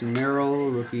 Jackson Merrill,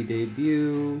 rookie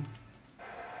debut.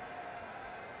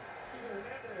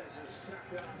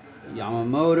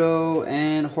 Yamamoto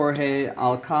and Jorge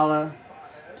Alcala,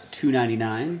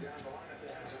 $2.99.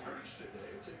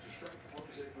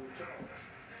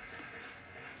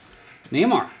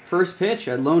 Neymar, first pitch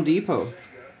at Lone Depot.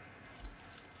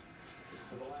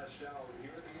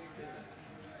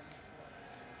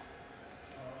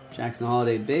 Jackson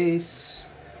Holiday base.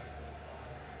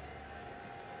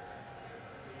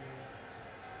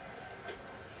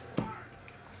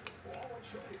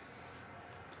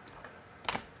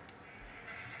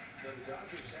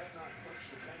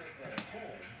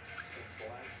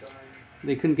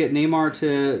 They couldn't get Neymar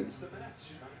to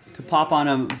pop on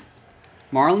a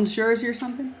Marlins jersey or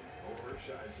something?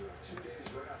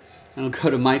 And it'll go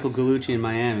to Michael Gallucci in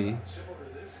Miami.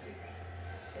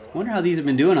 I wonder how these have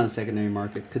been doing on the secondary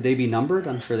market. Could they be numbered?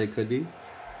 I'm sure they could be.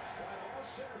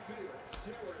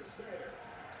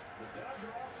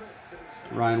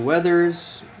 Ryan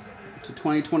Weathers to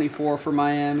 2024 for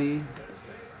Miami.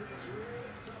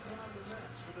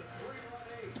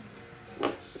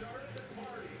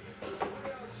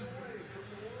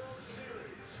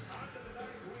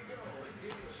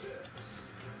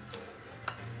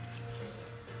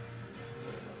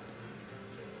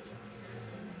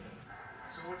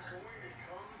 So it's going to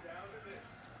come down to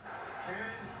this. Can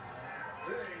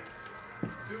they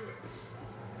do it?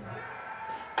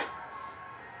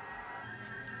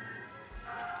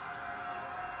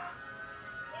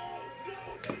 Oh no,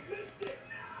 they missed it!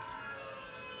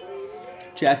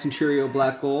 Jackson Churio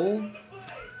black gold.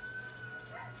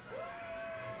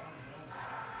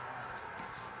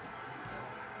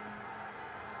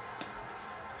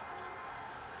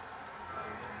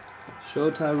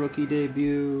 Showtime rookie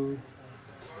debut.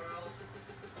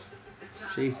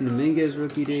 Jason Dominguez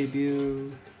rookie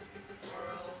debut.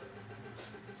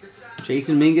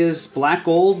 Jason Dominguez black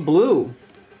gold blue.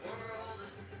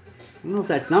 I don't know if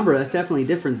that's number. That's definitely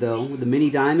different though, with the mini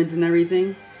diamonds and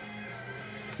everything.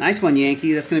 Nice one,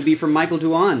 Yankee. That's going to be from Michael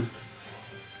Duan.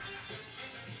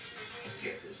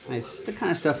 Nice. This is the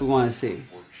kind of stuff we want to see.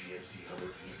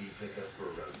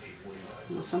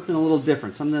 Something a little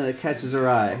different. Something that catches our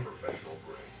eye.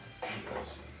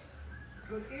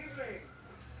 Good evening.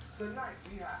 Tonight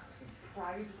we have the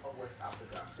pride of West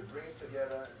Africa. It brings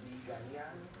together the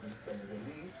Ghanaian, the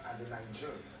Senegalese, and the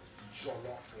Nigerian.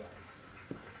 Jollof rice.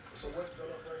 So what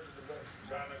jollof rice is the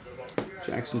best?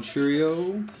 Jackson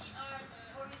Churio.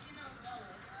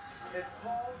 It's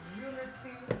called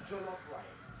Unity Jollof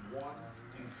Rice. One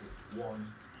people, one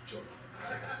jollof.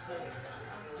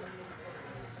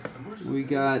 We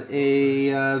got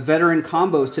a veteran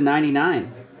combos to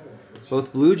 99.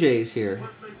 Both Blue Jays here.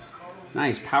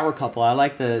 Nice power couple. I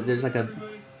like there's like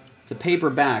it's a paper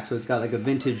back, so it's got like a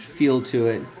vintage feel to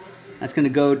it. That's going to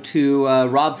go to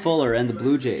Rob Fuller and the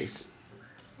Blue Jays.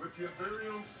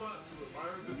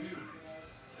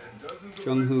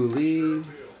 Jung-Hoo Lee.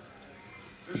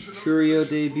 Churio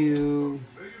debut.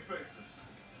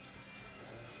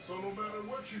 So no matter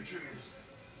what you choose,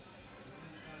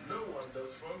 no one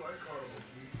does fun like Carnival.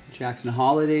 Jackson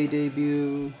Holiday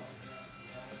debut.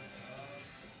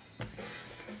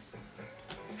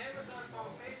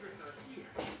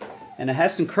 And a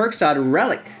Heston Kjerstad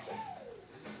relic.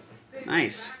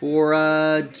 Nice for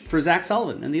Zach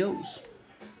Sullivan and the O's.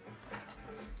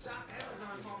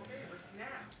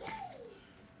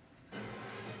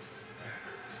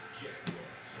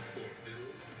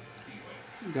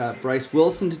 Got Bryce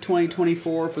Wilson to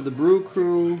 2024 for the Brew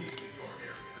Crew.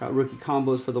 Got rookie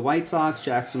combos for the White Sox.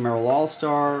 Jackson Merrill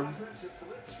All-Star.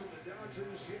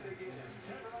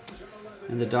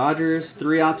 And the Dodgers,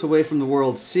 3 outs away from the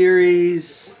World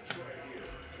Series.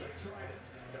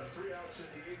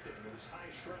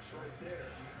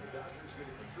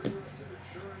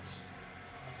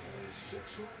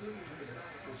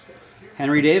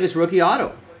 Henry Davis, rookie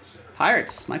auto.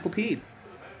 Pirates, Michael P.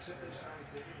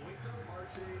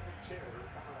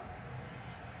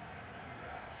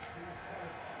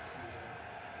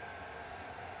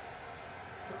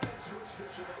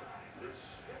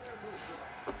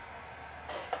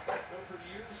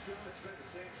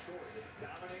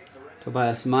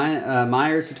 Tobias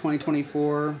Myers to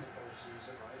 2024.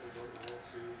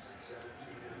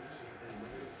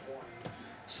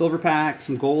 Silver pack,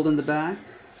 some gold in the back.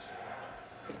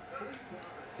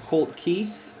 Colt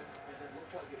Keith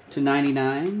to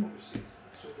 99.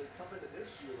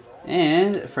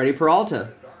 And Freddie Peralta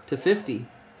to 50.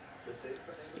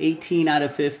 18 out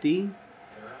of 50.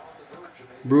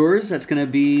 Brewers, that's going to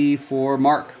be for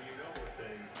Mark.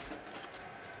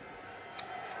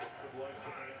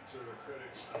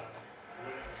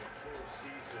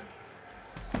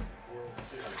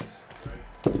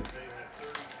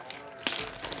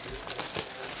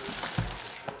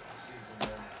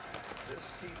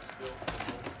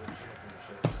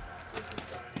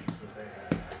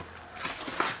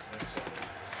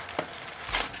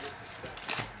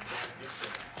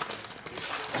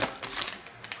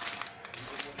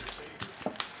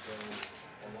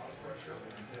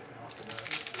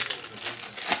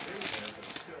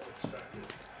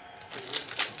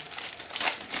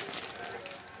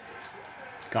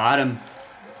 Got him.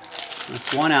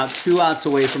 That's 1 out, 2 outs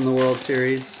away from the World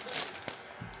Series.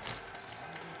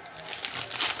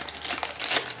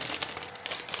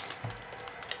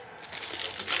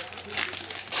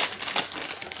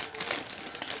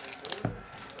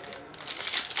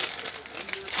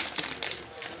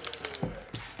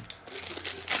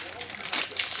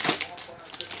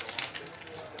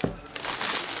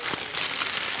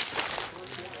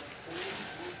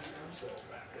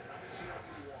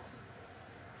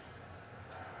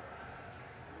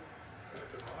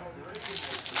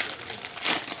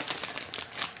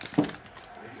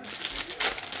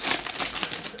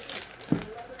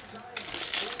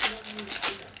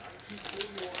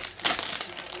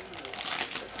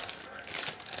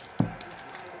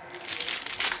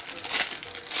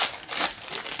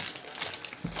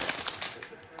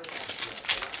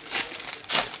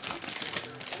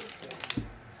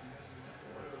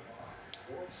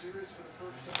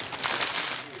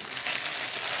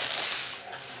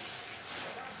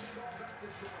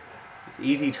 It's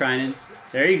easy, Trinan.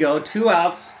 There you go. 2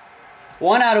 outs.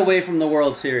 1 out away from the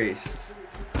World Series.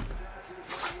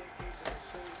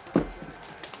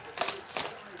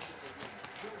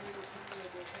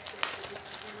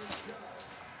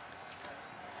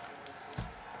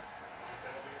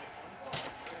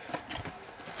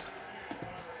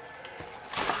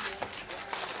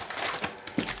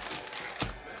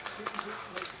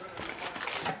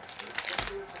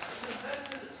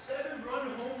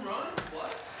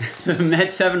 The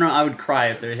Mets 7-run. I would cry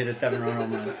if they hit a 7-run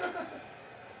home run.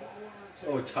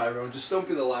 Oh, Tyrone, just don't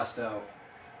be the last out.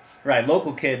 Right,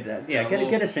 local kid. Yeah, get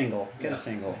local. a single. Get a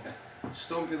single. Just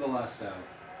don't be the last out.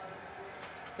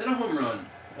 Then a home run,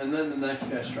 and then the next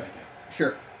guy strike out.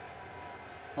 Sure.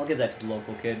 I'll give that to the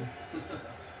local kid.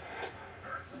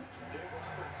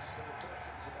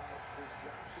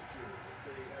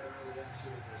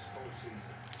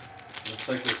 Looks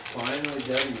like we're finally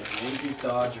getting it. Yankees,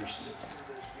 Dodgers.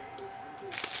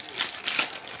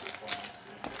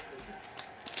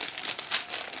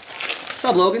 What's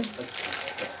up, Logan?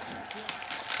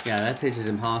 Yeah, that pitch is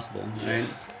impossible, right?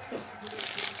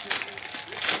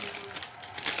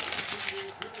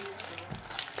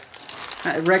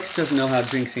 Rex doesn't know how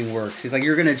jinxing works. He's like,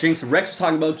 you're going to jinx him. Rex was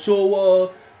talking about,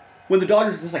 so when the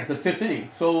Dodgers, this is like the 5th inning,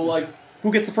 so like,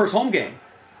 who gets the first home game?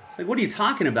 It's like, what are you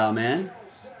talking about, man?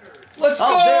 Let's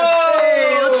go!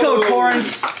 Hey, let's go,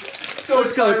 Torrance.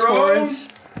 Let's go, Torrance.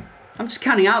 I'm just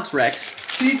counting outs,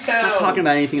 Rex. I'm not talking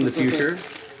about anything in the future.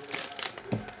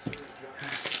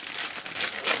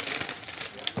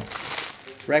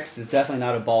 Rex is definitely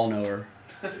not a ball knower.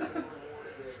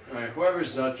 Alright,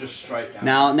 whoever's up, just strike out.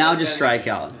 Now just strike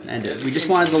out. End it. We just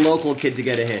wanted the local kid to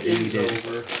get a hit, and he did.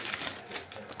 Over.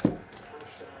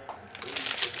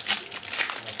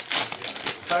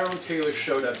 Tyrone Taylor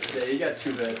showed up today. He got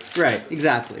 2 hits. Right,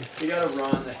 exactly. He got a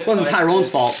run. It wasn't Tyrone's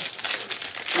fault.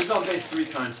 He was on base 3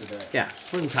 times today. Yeah,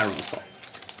 it wasn't Tyrone's fault.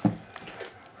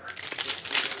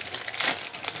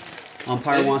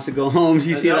 Umpire wants to go home. Do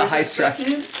you see that high strike?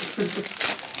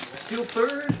 steal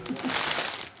third.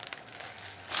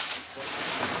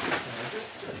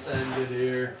 Just end it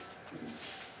here.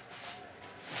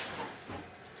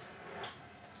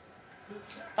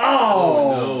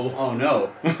 Oh! Oh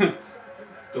no.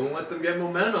 Don't let them get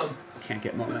momentum. Can't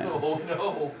get momentum. Oh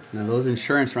no. Now those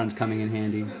insurance runs coming in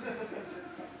handy.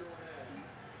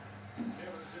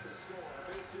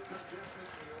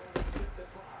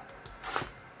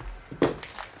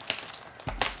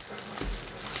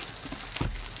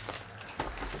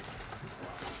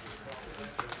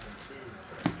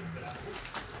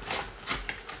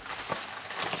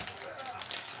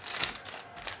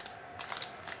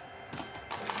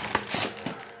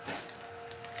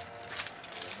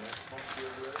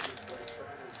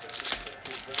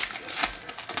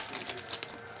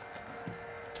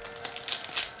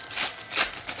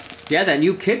 Yeah, that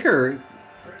new kicker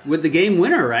with the game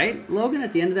winner, right, Logan,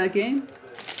 at the end of that game?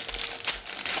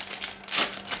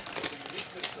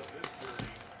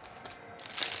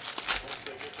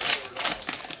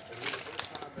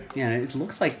 Yeah, it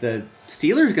looks like the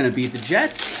Steelers are going to beat the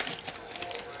Jets.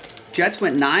 Jets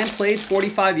went 9 plays,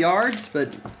 45 yards,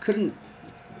 but couldn't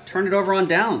turn it over on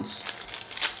downs.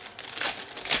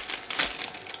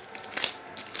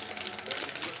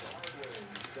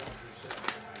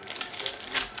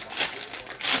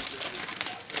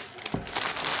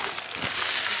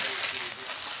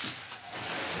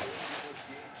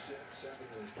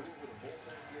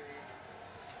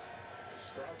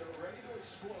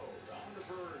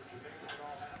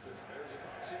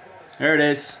 There it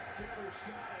is.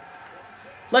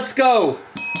 Let's go.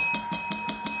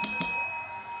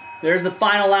 There's the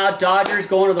final out. Dodgers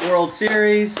going to the World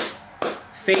Series.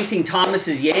 Facing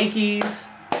Thomas's Yankees.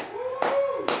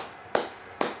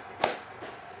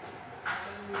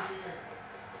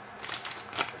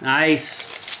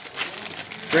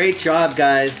 Nice. Great job,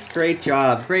 guys. Great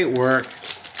job. Great work.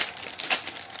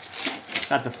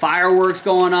 Got the fireworks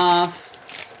going off.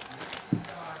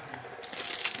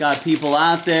 Got people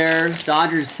out there.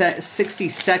 Dodgers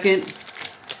 62nd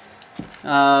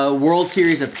World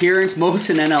Series appearance,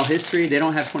 most in NL history. They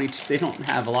don't have 20. They don't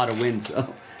have a lot of wins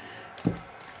though.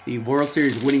 The World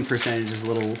Series winning percentage is a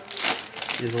little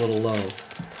low.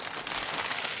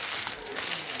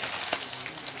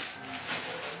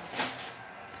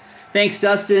 Thanks,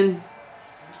 Dustin.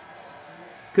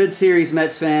 Good series,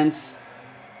 Mets fans.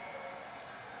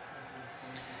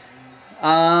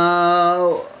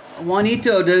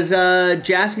 Juanito, does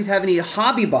Jaspys have any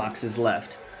hobby boxes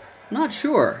left? I'm not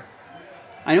sure.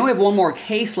 I know we have one more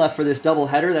case left for this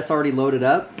doubleheader that's already loaded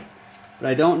up, but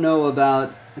I don't know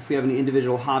about if we have any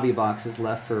individual hobby boxes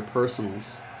left for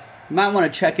personals. You might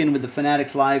want to check in with the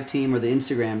Fanatics Live team or the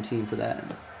Instagram team for that.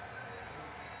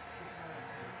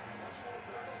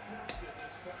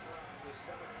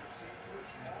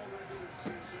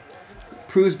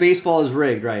 Proves baseball is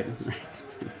rigged, right?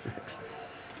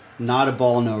 Not a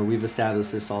ball knower. We've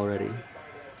established this already.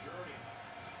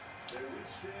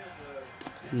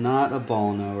 Not a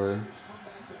ball knower.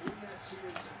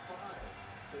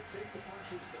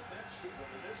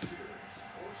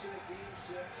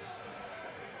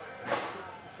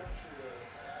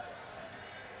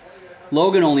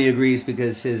 Logan only agrees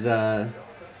because his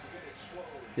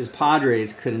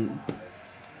Padres couldn't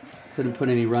put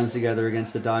any runs together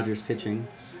against the Dodgers pitching.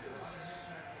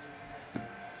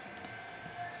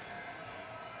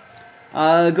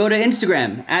 Go to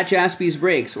Instagram at Jaspys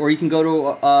Breaks, or you can go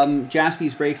to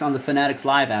Jaspys Breaks on the Fanatics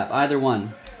Live app. Either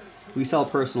one. We sell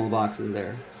personal boxes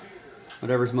there.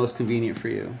 Whatever's most convenient for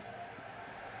you.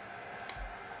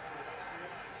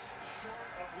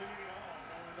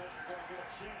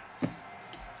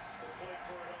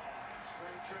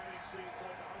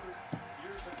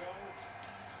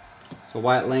 So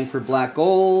Wyatt Langford Black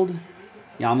Gold,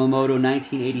 Yamamoto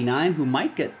 1989, who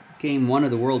might get Game 1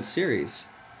 of the World Series.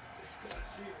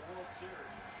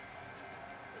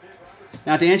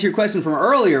 Now, to answer your question from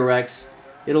earlier, Rex,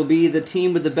 it'll be the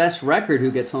team with the best record who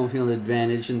gets home field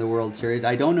advantage in the World Series.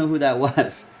 I don't know who that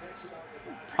was.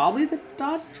 Probably the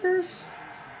Dodgers?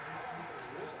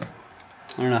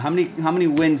 I don't know. How many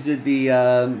wins did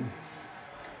the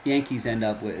Yankees end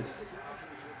up with?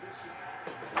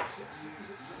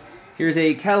 Here's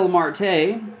a Ketel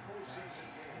Marte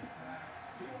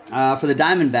for the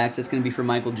Diamondbacks. That's going to be for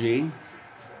Michael G.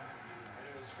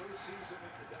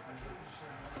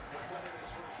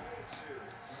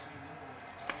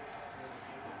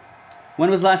 When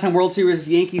was the last time World Series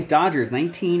Yankees Dodgers?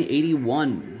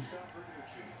 1981.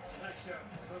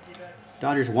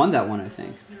 Dodgers won that one, I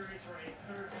think.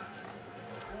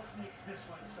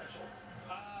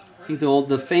 I think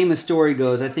the famous story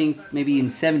goes, I think maybe in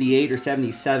 78 or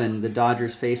 77, the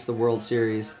Dodgers faced the World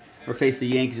Series or faced the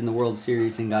Yankees in the World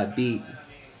Series and got beat.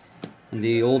 And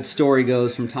the old story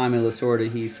goes from Tommy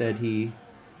Lasorda, he said he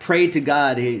prayed to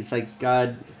God. He's like,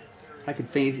 God,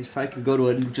 if I could go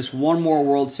to just one more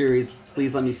World Series,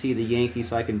 please let me see the Yankees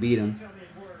so I can beat them.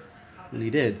 And he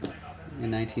did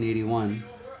in 1981.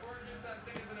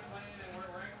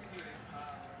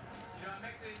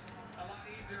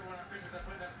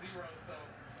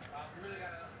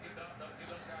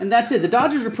 And that's it. The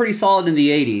Dodgers were pretty solid in the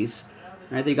 80s.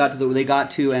 Right? They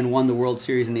got to and won the World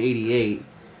Series in '88.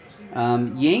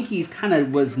 Yankees kind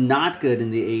of was not good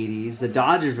in the 80s. The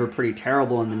Dodgers were pretty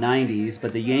terrible in the 90s,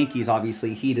 but the Yankees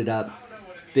obviously heated up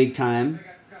big time.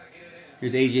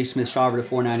 Here's A.J. Smith-Shawver to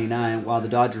 499, while the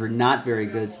Dodgers were not very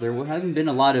good. So there hasn't been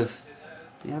a lot of,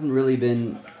 they haven't really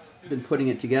been putting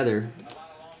it together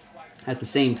at the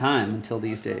same time until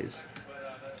these days.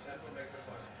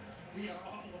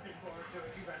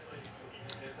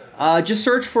 Just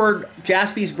search for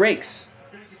Jaspy's Breaks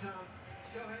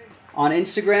on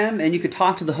Instagram, and you could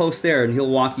talk to the host there, and he'll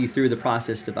walk you through the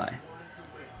process to buy.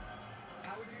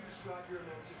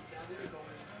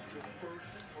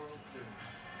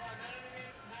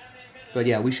 But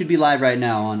yeah, we should be live right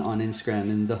now on Instagram,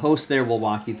 and the host there will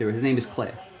walk you through. His name is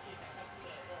Clay.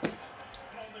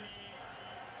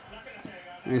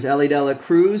 There's Ellie De La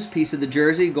Cruz, piece of the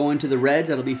jersey, going to the Reds.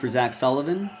 That'll be for Zach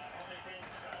Sullivan.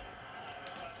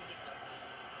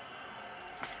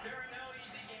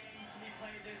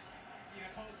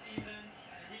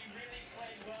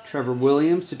 Trevor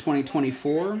Williams to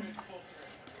 2024.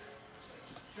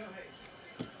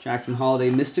 Jackson Holiday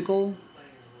Mystical.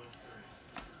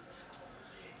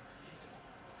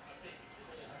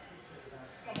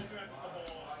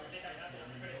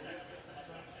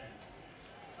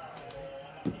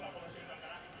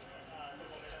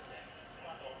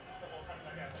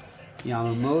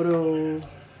 Yamamoto.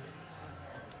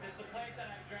 It's the place that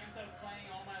I've dreamt of playing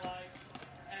all my life,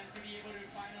 and to be able to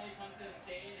finally come to the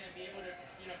stage and be able to,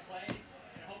 play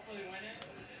and hopefully win it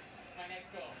is my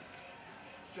next goal.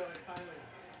 Shohei, finally,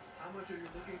 how much are you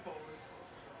looking forward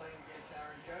to playing against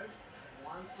Aaron Judge,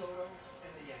 Juan Soto,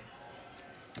 and the Yankees?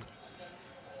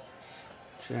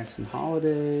 Jackson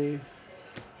Holiday.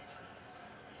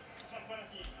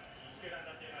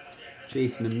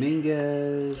 Jason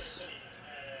Dominguez.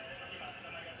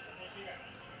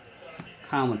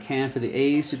 Kyle McCann for the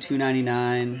A's to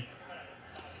 299.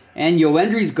 And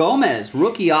Yoendrys Gomez,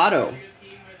 rookie auto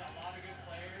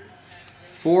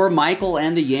for Michael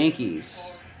and the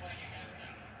Yankees.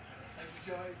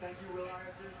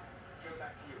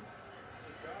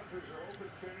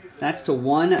 That's to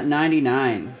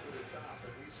 199.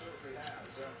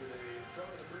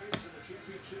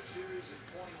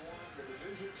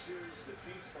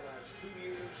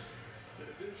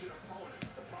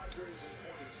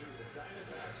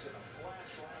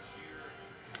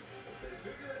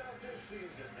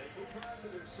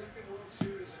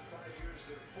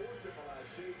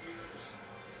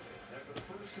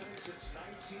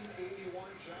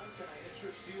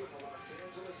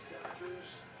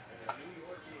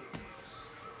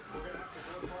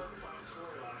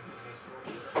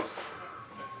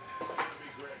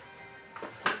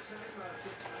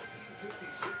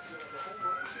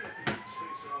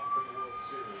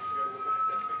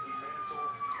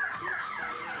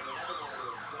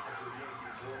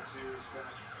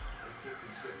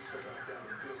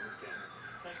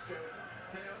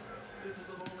 This is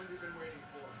the moment you've been waiting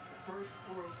for. The first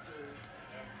World Series.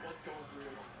 What's going through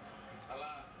your mind? A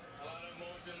lot of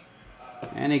emotions.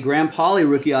 And a Graham Pauley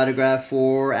rookie autograph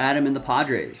for Adam and the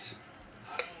Padres.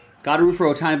 Got to root for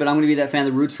Ohtani, but I'm going to be that fan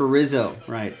that roots for Rizzo.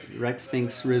 Right. Rex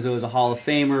thinks Rizzo is a Hall of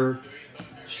Famer.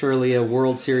 Surely a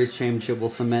World Series championship will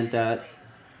cement that.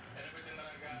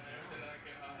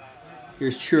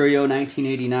 Here's Churio,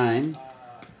 1989.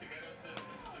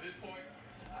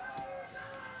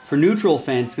 For neutral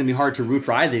fans, it's going to be hard to root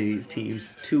for either of these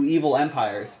teams. Two evil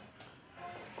empires.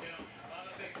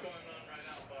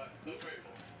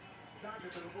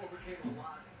 Dodgers have overcame a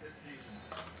lot this season.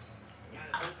 You had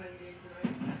a bullpen game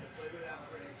tonight. You had to play without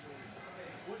Freddie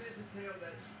Freeman. What is it, Teo,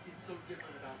 that is so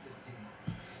different about this team?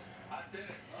 I said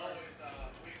it always.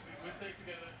 We stay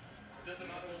together. It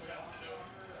doesn't matter what we have to do.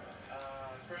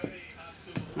 Freddie has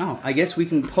to. Oh, I guess we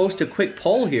can post a quick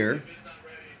poll here.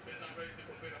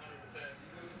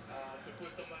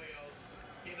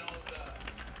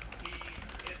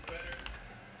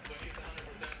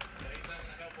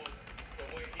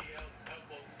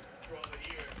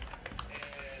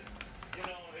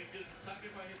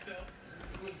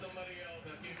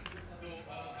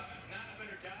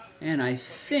 And I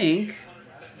think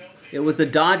it was the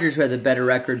Dodgers who had the better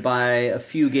record by a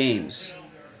few games.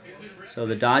 So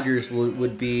the Dodgers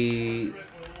would be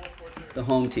the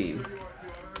home team.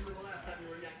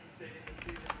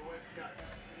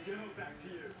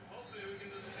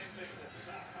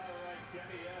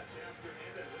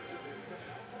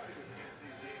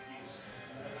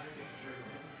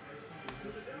 So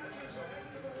the Dodgers are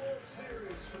headed to the World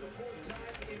Series for the fourth time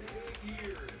in 8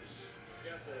 years.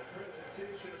 Got the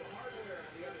presentation of the hardware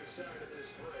on the other side of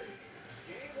this break.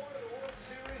 Game 1 of the World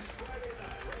Series Friday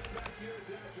night, right back here at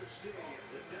Dodger Stadium.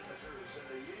 The Dodgers and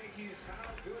the Yankees,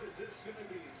 how good is this going to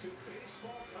be? Two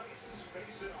baseball titans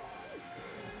face it off.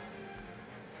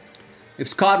 If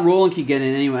Scott Rowland could get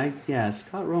in anyway, yeah,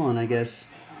 Scott Rowland, I guess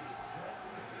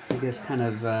kind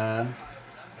of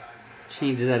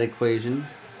changes that equation.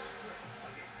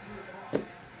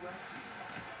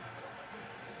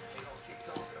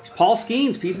 Paul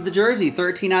Skeens, piece of the jersey,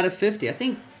 13 out of 50. I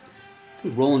think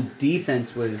Rowland's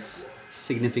defense was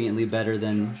significantly better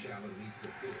than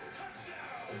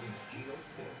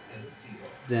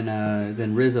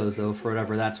Rizzo's, though, for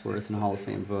whatever that's worth in Hall of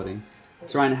Fame voting.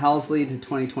 So Ryan Helsley to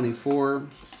 2024.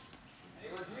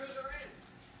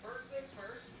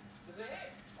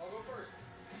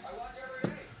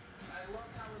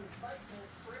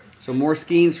 So more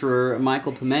Skeens for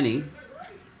Michael Pimeni.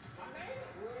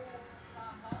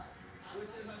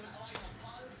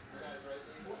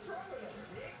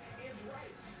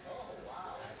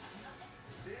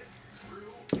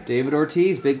 David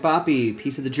Ortiz, Big Boppy,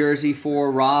 piece of the jersey for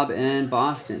Rob and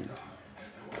Boston.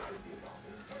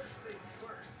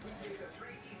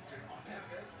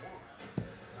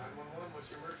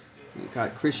 We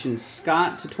got Christian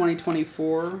Scott to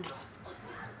 2024.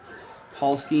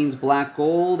 Paul Skeens, Black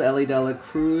Gold. Ellie De La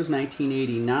Cruz,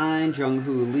 1989.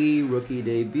 Jung-Hoo Lee, rookie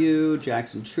debut.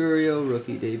 Jackson Chourio,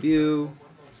 rookie debut.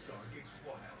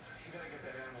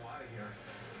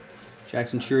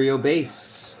 Jackson Chourio,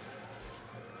 base.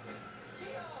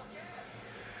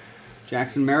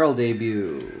 Jackson Merrill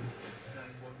debut.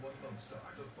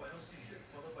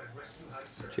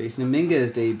 Jason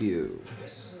Dominguez debut.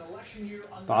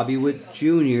 Bobby Witt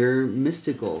Jr.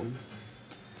 Mystical.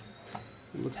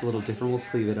 It looks a little different. We'll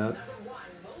sleeve it up.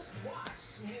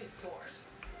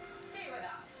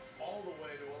 All the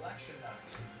way to election night.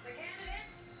 The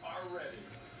candidates are ready.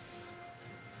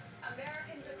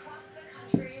 Americans across the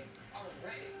country Are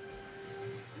ready.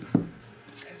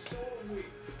 And so are we.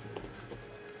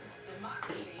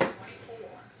 Democracy 24.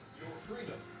 Your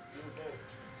freedom, your vote.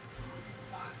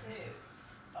 Fox News.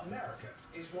 America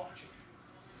is watching.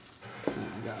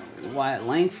 We got Wyatt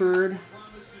Langford.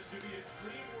 Promises to be a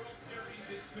dream World Series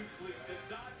is complete. The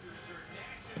Dodgers are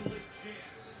National League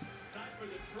champs. Time for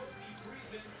the trophy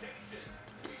presentation.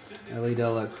 Ellie De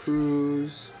La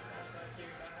Cruz.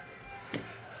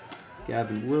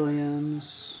 Gavin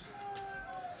Williams.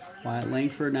 Wyatt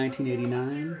Langford,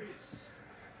 1989.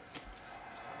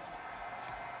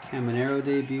 Caminero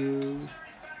debut.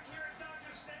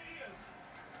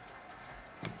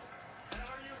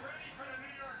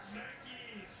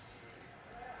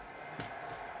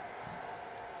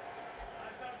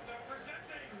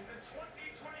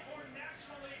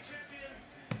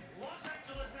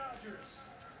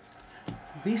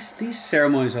 These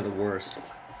ceremonies are the worst.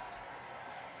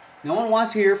 No one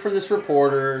wants to hear from this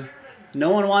reporter.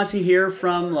 No one wants to hear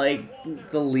from, like,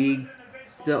 the league,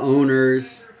 the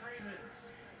owners.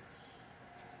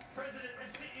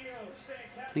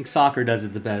 I think soccer does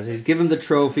it the best. They give them the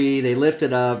trophy, they lift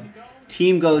it up,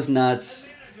 team goes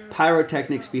nuts,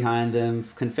 pyrotechnics behind them,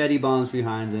 confetti bombs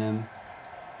behind them.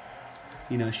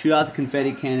 You know, shoot out the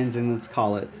confetti cannons and let's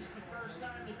call it.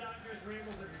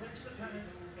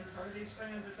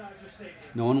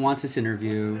 No one wants this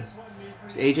interview.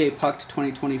 There's AJ Puck to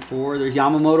 2024. There's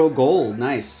Yamamoto Gold.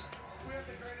 Nice. We have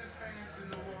the greatest fans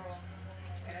in the world.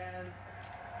 And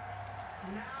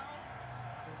now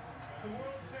the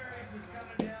World Series is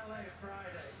coming to LA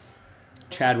Friday.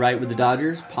 Chad Wright with the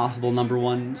Dodgers. Possible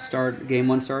 #1 start, Game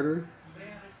 1 starter. They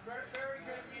had a very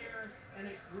good year and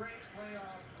a great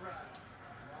playoff run.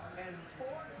 And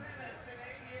 4 minutes in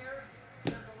 8 years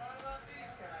says a lot about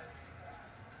these guys.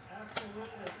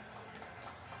 Absolutely.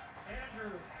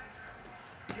 Andrew,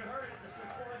 you heard it. This is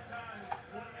the fourth time.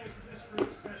 What makes this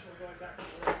group special going back to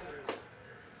the World Series?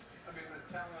 I mean, the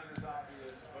talent is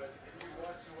obvious, but if you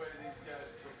watch the way these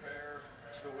guys prepare,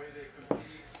 the way they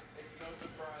compete, it's no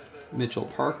surprise that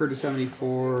Mitchell Parker to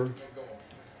 74.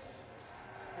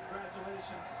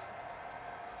 Congratulations.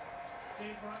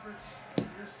 Dave Roberts,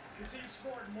 your team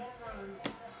scored more runs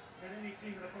than any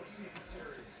team in a postseason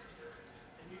series.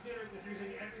 And you did it with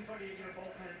using everybody in your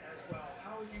bullpen as well.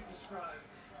 How would you describe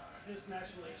this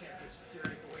National League Championship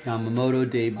Series? Yamamoto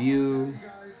debut.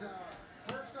 Guys,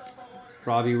 first off, I want to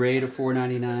Robbie Ray to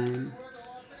 499.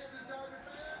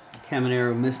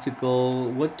 Caminero Mystical.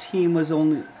 What team was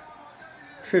only...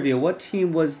 Trivia, what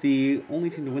team was the only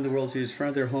team to win the World Series in front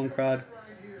of their home crowd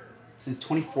since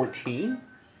 2014?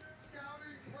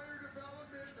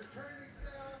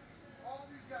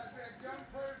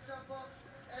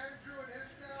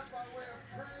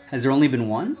 Has there only been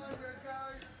one?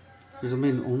 There's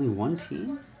only one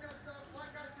team?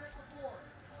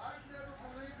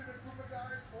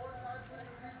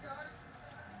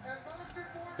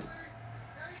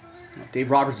 Dave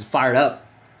Roberts is fired up.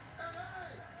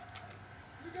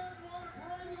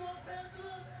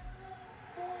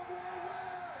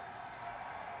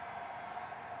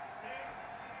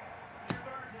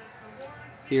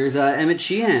 Here's Emmett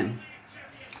Sheehan.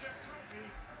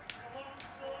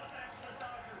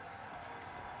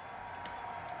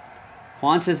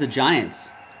 Juan says the Giants.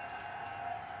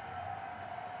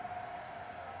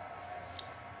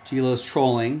 Gilo's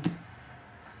trolling.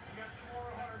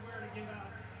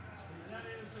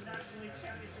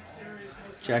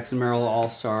 Jackson Merrill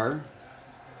All-Star.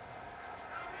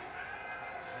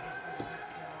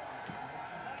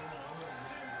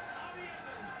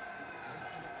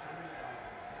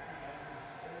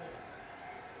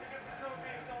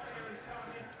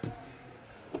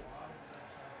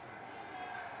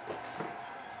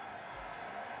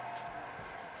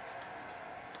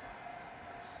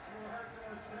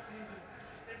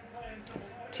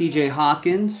 TJ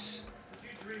Hawkins,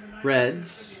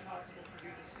 Reds,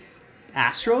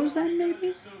 Astros then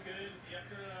maybe?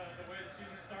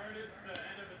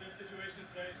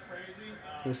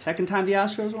 The second time the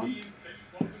Astros won?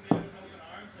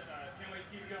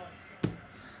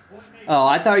 Oh,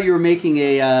 I thought you were making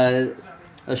a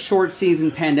short season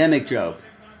pandemic joke.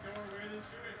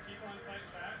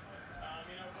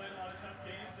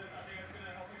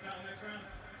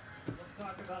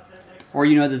 Or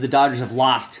you know that the Dodgers have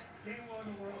lost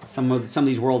some of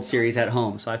these World Series at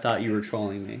home, so I thought you were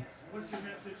trolling me. What's your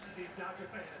message to these Dodger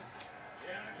fans?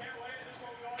 Yeah, I can't wait. This is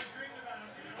what we always dreamed about.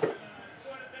 Just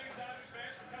want to thank Dodgers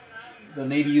fans for coming out. But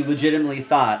maybe you legitimately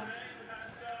thought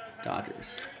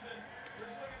Dodgers.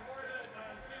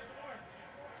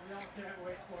 We all can't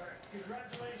wait for it.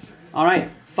 Congratulations. All right,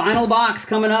 final box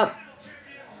coming up.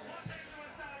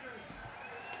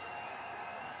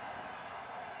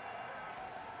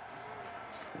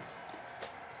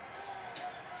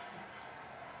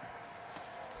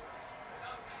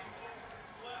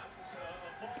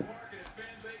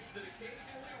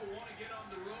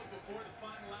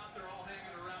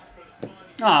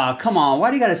 Ah, come on. Why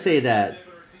do you got to say that?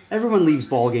 Everyone leaves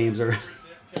ball games early.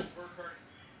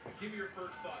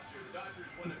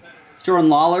 Jordan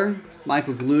Lawler,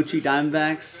 Michael Gallucci,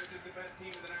 Diamondbacks.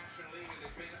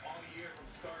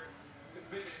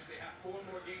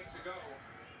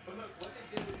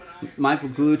 Michael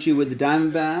Gallucci with the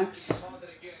Diamondbacks.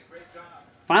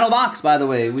 Final box, by the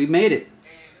way. We made it.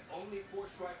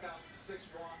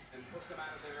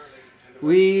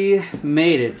 We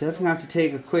made it. Definitely have to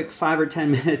take a quick 5 or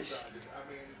 10 minutes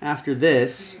after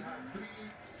this.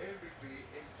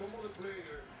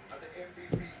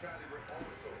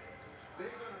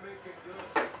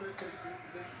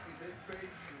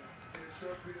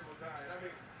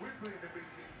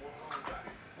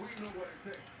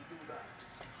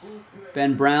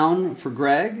 Ben Brown for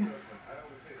Greg.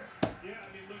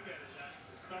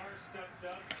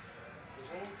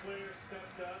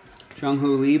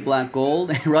 Jung-Hoo Lee, black gold.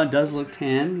 A-Rod does look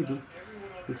tan.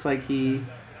 Looks like he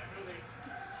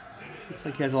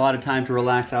has a lot of time to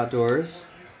relax outdoors.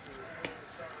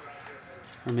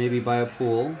 Or maybe by a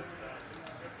pool.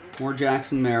 More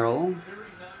Jackson Merrill.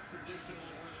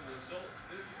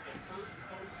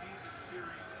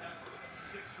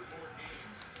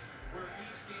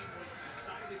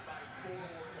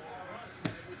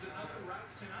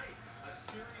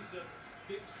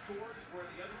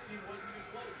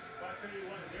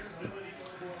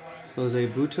 Jose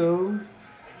Buto.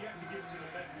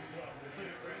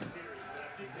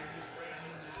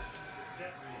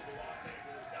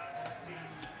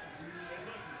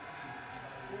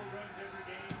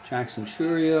 Jackson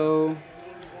Churio.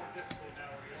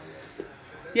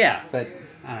 Yeah, but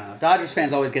I don't know. Dodgers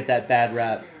fans always get that bad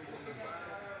rap.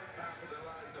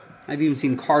 I've even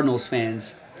seen Cardinals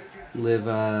fans leave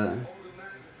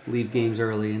games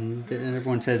early, and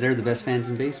everyone says they're the best fans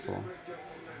in baseball.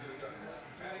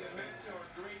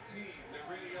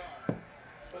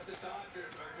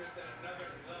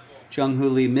 Jung-Hoo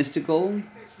Lee Mystical.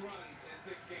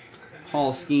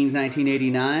 Paul Skeens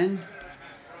 1989.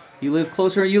 You live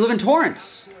closer. You live in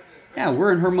Torrance. Yeah,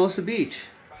 we're in Hermosa Beach.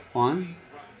 Juan.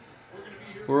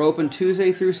 We're open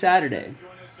Tuesday through Saturday.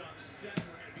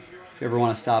 If you ever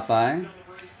want to stop by. Celebration.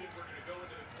 We're going to go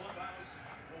into the clubhouse.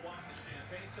 We'll watch the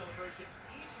champagne celebration.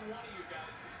 Each one of you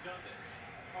guys has done this.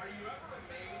 Are you ever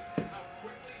amazed at how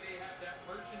quickly they have that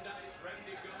merchandise ready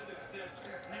to go that says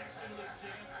National League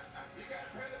champs? You got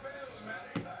to pay the bills, man.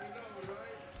 I know,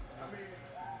 right? I mean,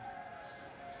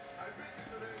 I bet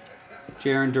you today.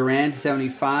 Jaron Durant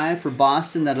 75 for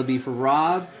Boston. That'll be for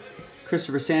Rob.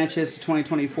 Christopher Sanchez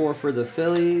 2024 for the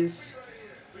Phillies.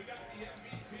 We got the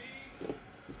MVP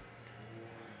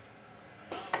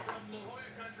from La Jolla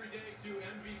Country Day to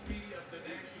MVP of the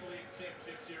National League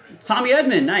Championship Series. Tommy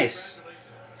Edman, nice.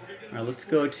 All right, let's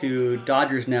go to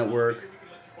Dodgers Network.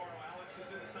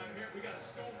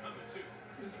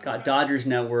 Got Dodgers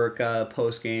Network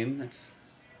post game. That's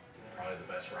probably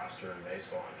the best roster in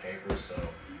baseball on paper. So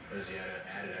there's the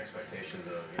added expectations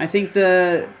of. I think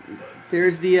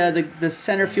there's the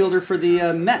center fielder for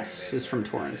the Mets is from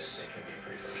Torrance.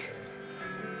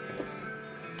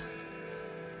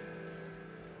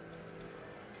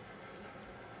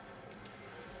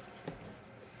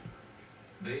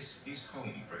 This is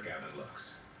home for Gavin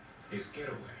Lux. His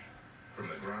getaway from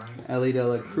the grind. Ellie De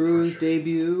La Cruz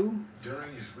debut.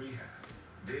 During his rehab,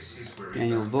 this is where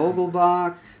Daniel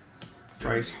Vogelbach.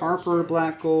 Bryce Harper,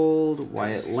 black gold.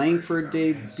 Wyatt Langford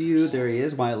debut. There he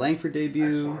is. Wyatt Langford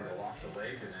debut.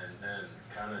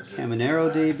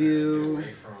 Caminero debut.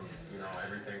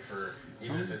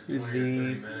 Is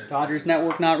the Dodgers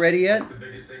Network not ready yet?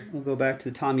 We'll go back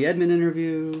to the Tommy Edman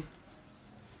interview.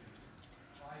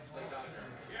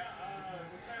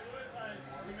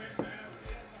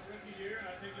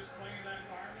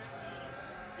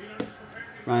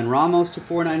 Ryan Ramos to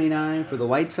 $4.99 for the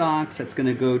White Sox. That's going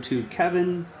to go to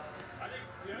Kevin.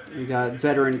 We got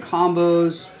veteran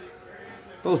combos.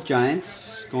 Both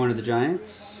Giants going to the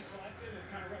Giants.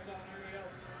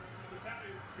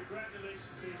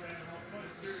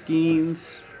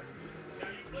 Schemes.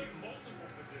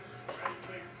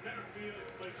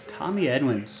 Tommy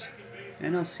Edwins,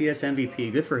 NLCS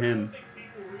MVP. Good for him.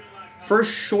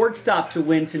 First shortstop to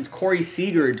win since Corey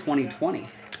Seager in 2020.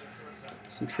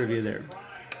 Some trivia there.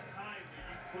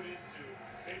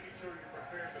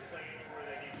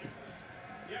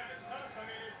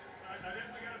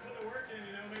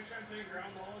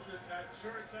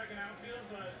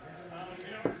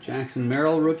 Jackson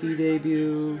Merrill rookie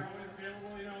debut.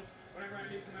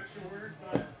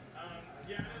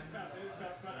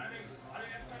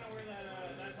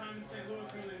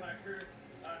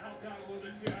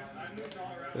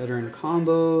 Veteran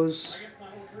combos.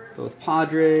 Both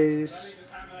Padres.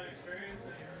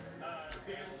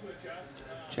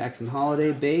 Jackson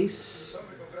Holiday base.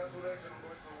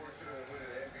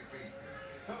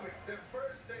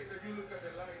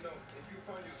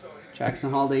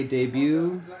 Jackson Holiday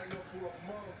debut.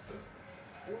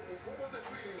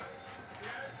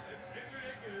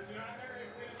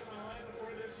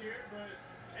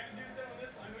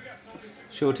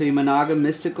 Shota Imanaga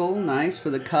Mystical, nice for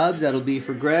the Cubs. That'll be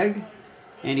for Greg.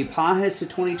 Andy Pajes to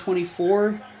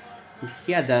 2024.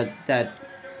 He had that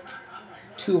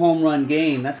 2 home run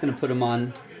game. That's going to put him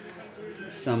on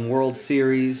some World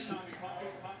Series.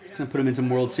 It's going to put him in some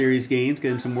World Series games,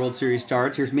 get him some World Series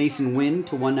starts. Here's Mason Wynn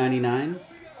to $1.99.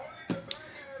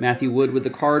 Matthew Wood with the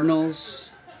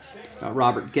Cardinals. Got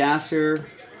Robert Gasser.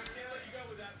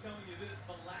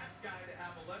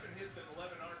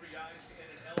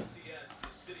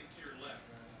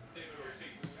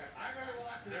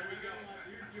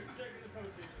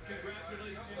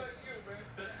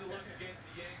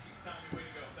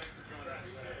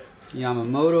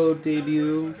 Yamamoto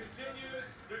debut.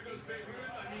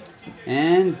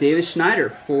 And Davis Schneider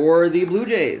for the Blue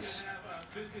Jays.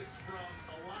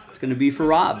 It's going to be for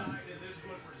Rob.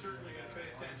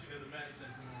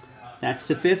 That's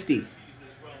to 50.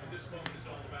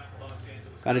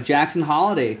 Got a Jackson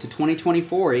Holiday to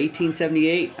 2024.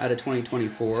 1878 out of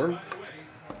 2024.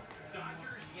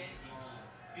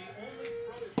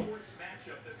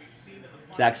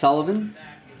 Zach Sullivan.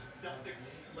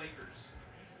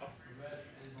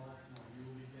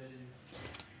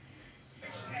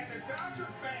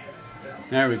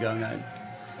 There we go, guys.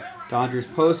 Dodgers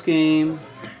post-game.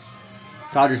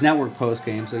 Dodgers Network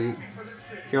post-game. So you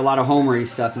hear a lot of homery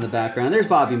stuff in the background. There's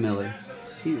Bobby Miller.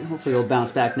 Hopefully he'll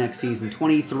bounce back next season.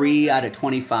 23 out of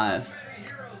 25.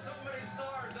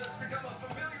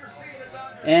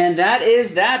 And that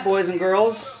is that, boys and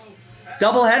girls.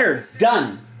 Doubleheader.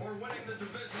 Done.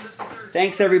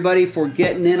 Thanks, everybody, for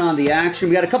getting in on the action.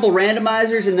 We got a couple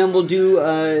randomizers, and then we'll do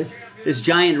this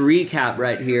giant recap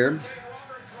right here.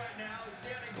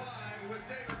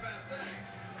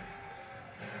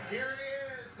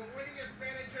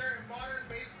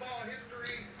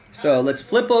 So let's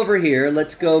flip over here.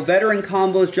 Let's go veteran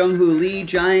combos, Jung-Hoo Lee,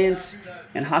 Giants,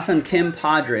 and Hassan Kim,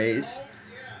 Padres.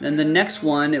 Then the next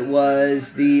one, it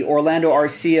was the Orlando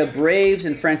Arcia, Braves,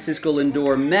 and Francisco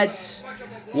Lindor, Mets.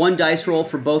 One dice roll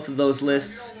for both of those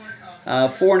lists.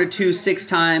 4 and a 2, 6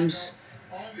 times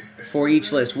for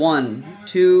each list. 1,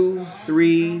 2,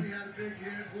 3,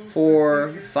 4,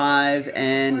 5,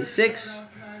 and 6.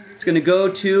 It's going to go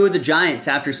to the Giants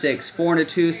after 6. 4 and a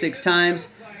 2, 6 times.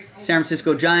 San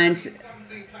Francisco Giants.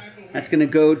 That's going to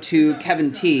go to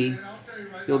Kevin T.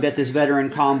 You'll get this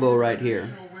veteran combo right here.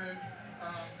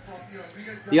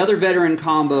 The other veteran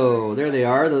combo, there they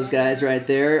are, those guys right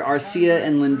there. Arcia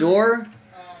and Lindor.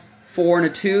 4 and a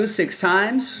 2, 6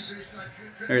 times.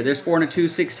 There's 4 and a 2,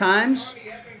 6 times.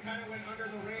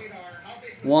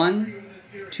 1,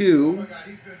 2,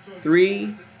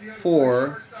 3,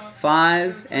 4,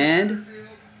 5, and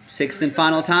 6th and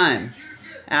final time.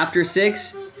 After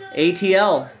 6,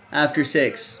 ATL after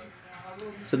 6.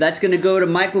 So that's going to go to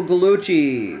Michael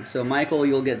Gallucci. So Michael,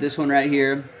 you'll get this one right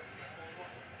here.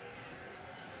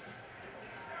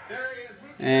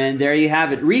 And there you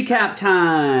have it. Recap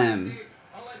time.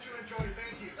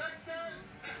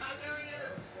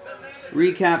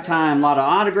 Recap time. A lot of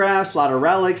autographs, a lot of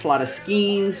relics, a lot of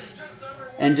skeins,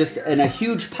 and a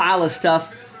huge pile of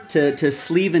stuff to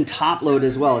sleeve and top load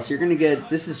as well. So you're going to get,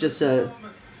 this is just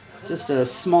a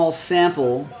small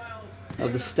sample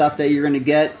of the stuff that you're going to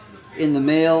get in the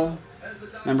mail.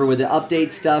 Remember, with the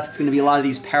update stuff, it's going to be a lot of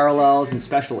these parallels and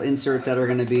special inserts that are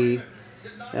going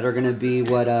to be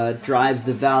what drives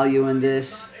the value in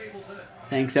this.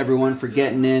 Thanks everyone for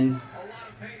getting in.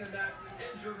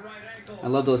 I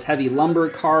love those heavy lumber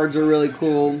cards, are really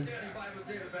cool.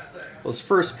 Those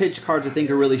first pitch cards I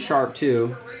think are really sharp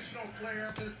too.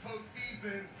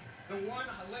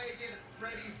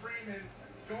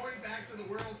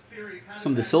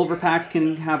 Some of the silver packs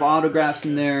can have autographs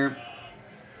in there.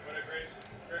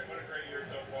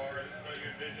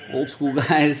 Old school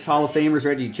guys, Hall of Famers,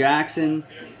 Reggie Jackson.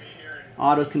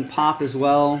 Autos can pop as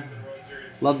well.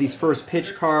 Love these first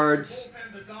pitch cards.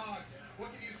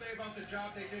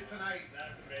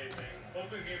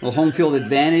 Well, home field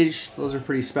advantage, those are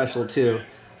pretty special too.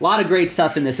 A lot of great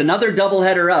stuff in this. Another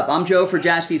doubleheader up. I'm Joe for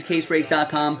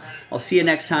JaspysCaseBreaks.com. I'll see you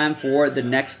next time for the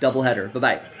next doubleheader.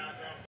 Bye-bye.